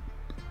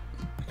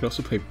 I could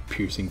also play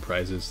piercing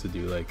prizes to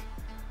do like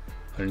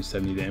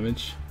 170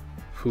 damage.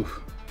 Whew.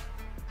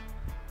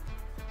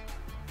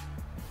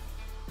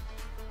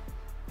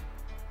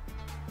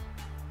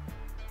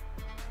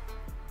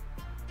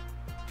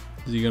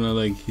 Is he gonna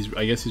like,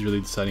 I guess he's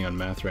really deciding on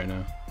math right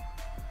now.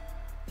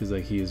 Cause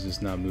like he is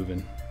just not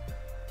moving.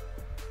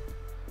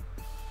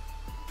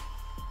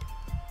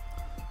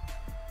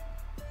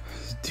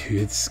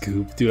 Dude, it's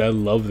scoop. Dude, I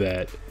love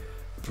that.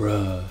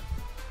 Bruh.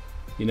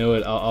 You know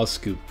what, I'll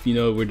scoop. You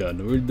know what, we're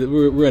done.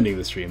 We're ending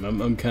the stream.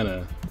 I'm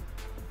kinda,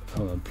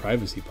 hold on,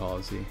 privacy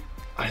policy.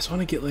 I just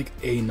wanna get like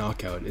a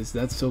knockout. Is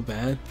that so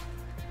bad?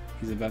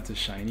 He's about to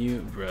shine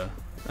you? Bruh.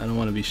 I don't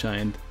wanna be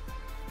shined.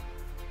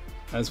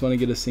 I just want to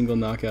get a single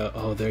knockout.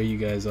 Oh, there you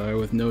guys are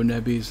with no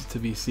nebbies to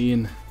be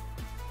seen.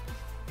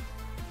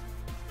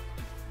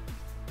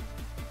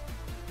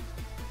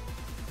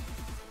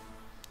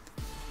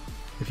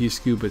 If you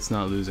scoop, it's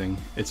not losing.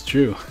 It's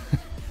true.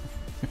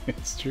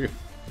 It's true.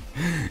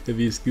 If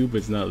you scoop,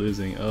 it's not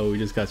losing. Oh, we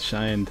just got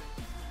shined.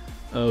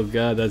 Oh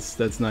god,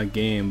 that's not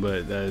game,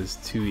 but that is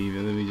too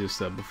even. Let me just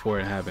before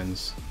it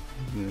happens.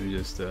 Let me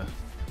just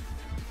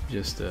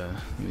yeah,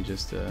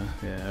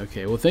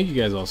 okay. Well, thank you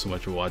guys all so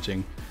much for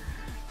watching.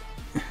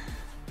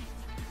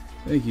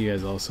 Thank you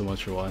guys all so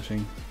much for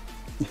watching.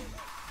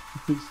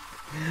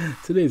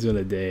 Today's been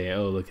a day.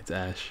 Oh, look, it's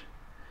Ash.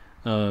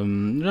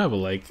 Drop a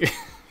like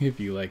if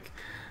you like.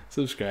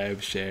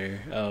 Subscribe, share.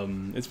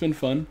 It's been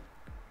fun.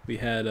 We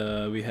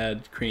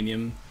had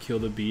Cranium kill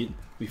the beat.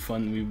 We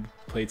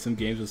played some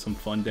games with some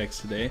fun decks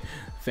today.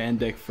 Fan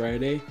Deck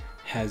Friday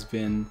has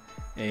been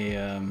a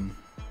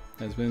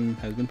has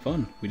been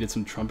fun. We did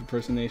some Trump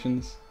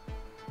impersonations.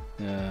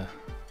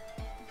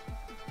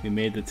 We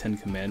made the 10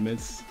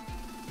 Commandments.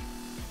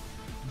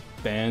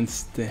 Ban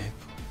Stadium,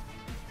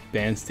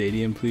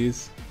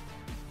 please.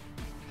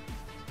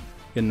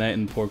 Good night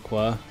and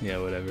pourquoi. Yeah,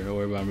 whatever.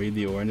 Or about read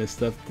the Ornis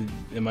stuff.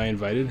 Am I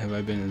invited? Have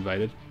I been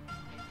invited?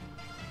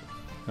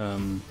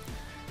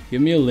 Give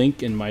me a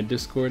link in my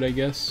Discord, I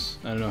guess.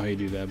 I don't know how you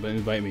do that, but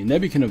invite me.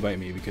 Nebby can invite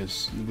me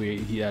because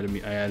he added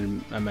me.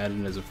 I'm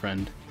added as a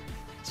friend,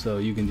 so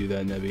you can do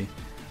that, Nebby.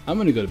 I'm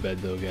gonna go to bed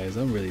though, guys.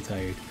 I'm really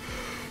tired.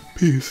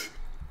 Peace.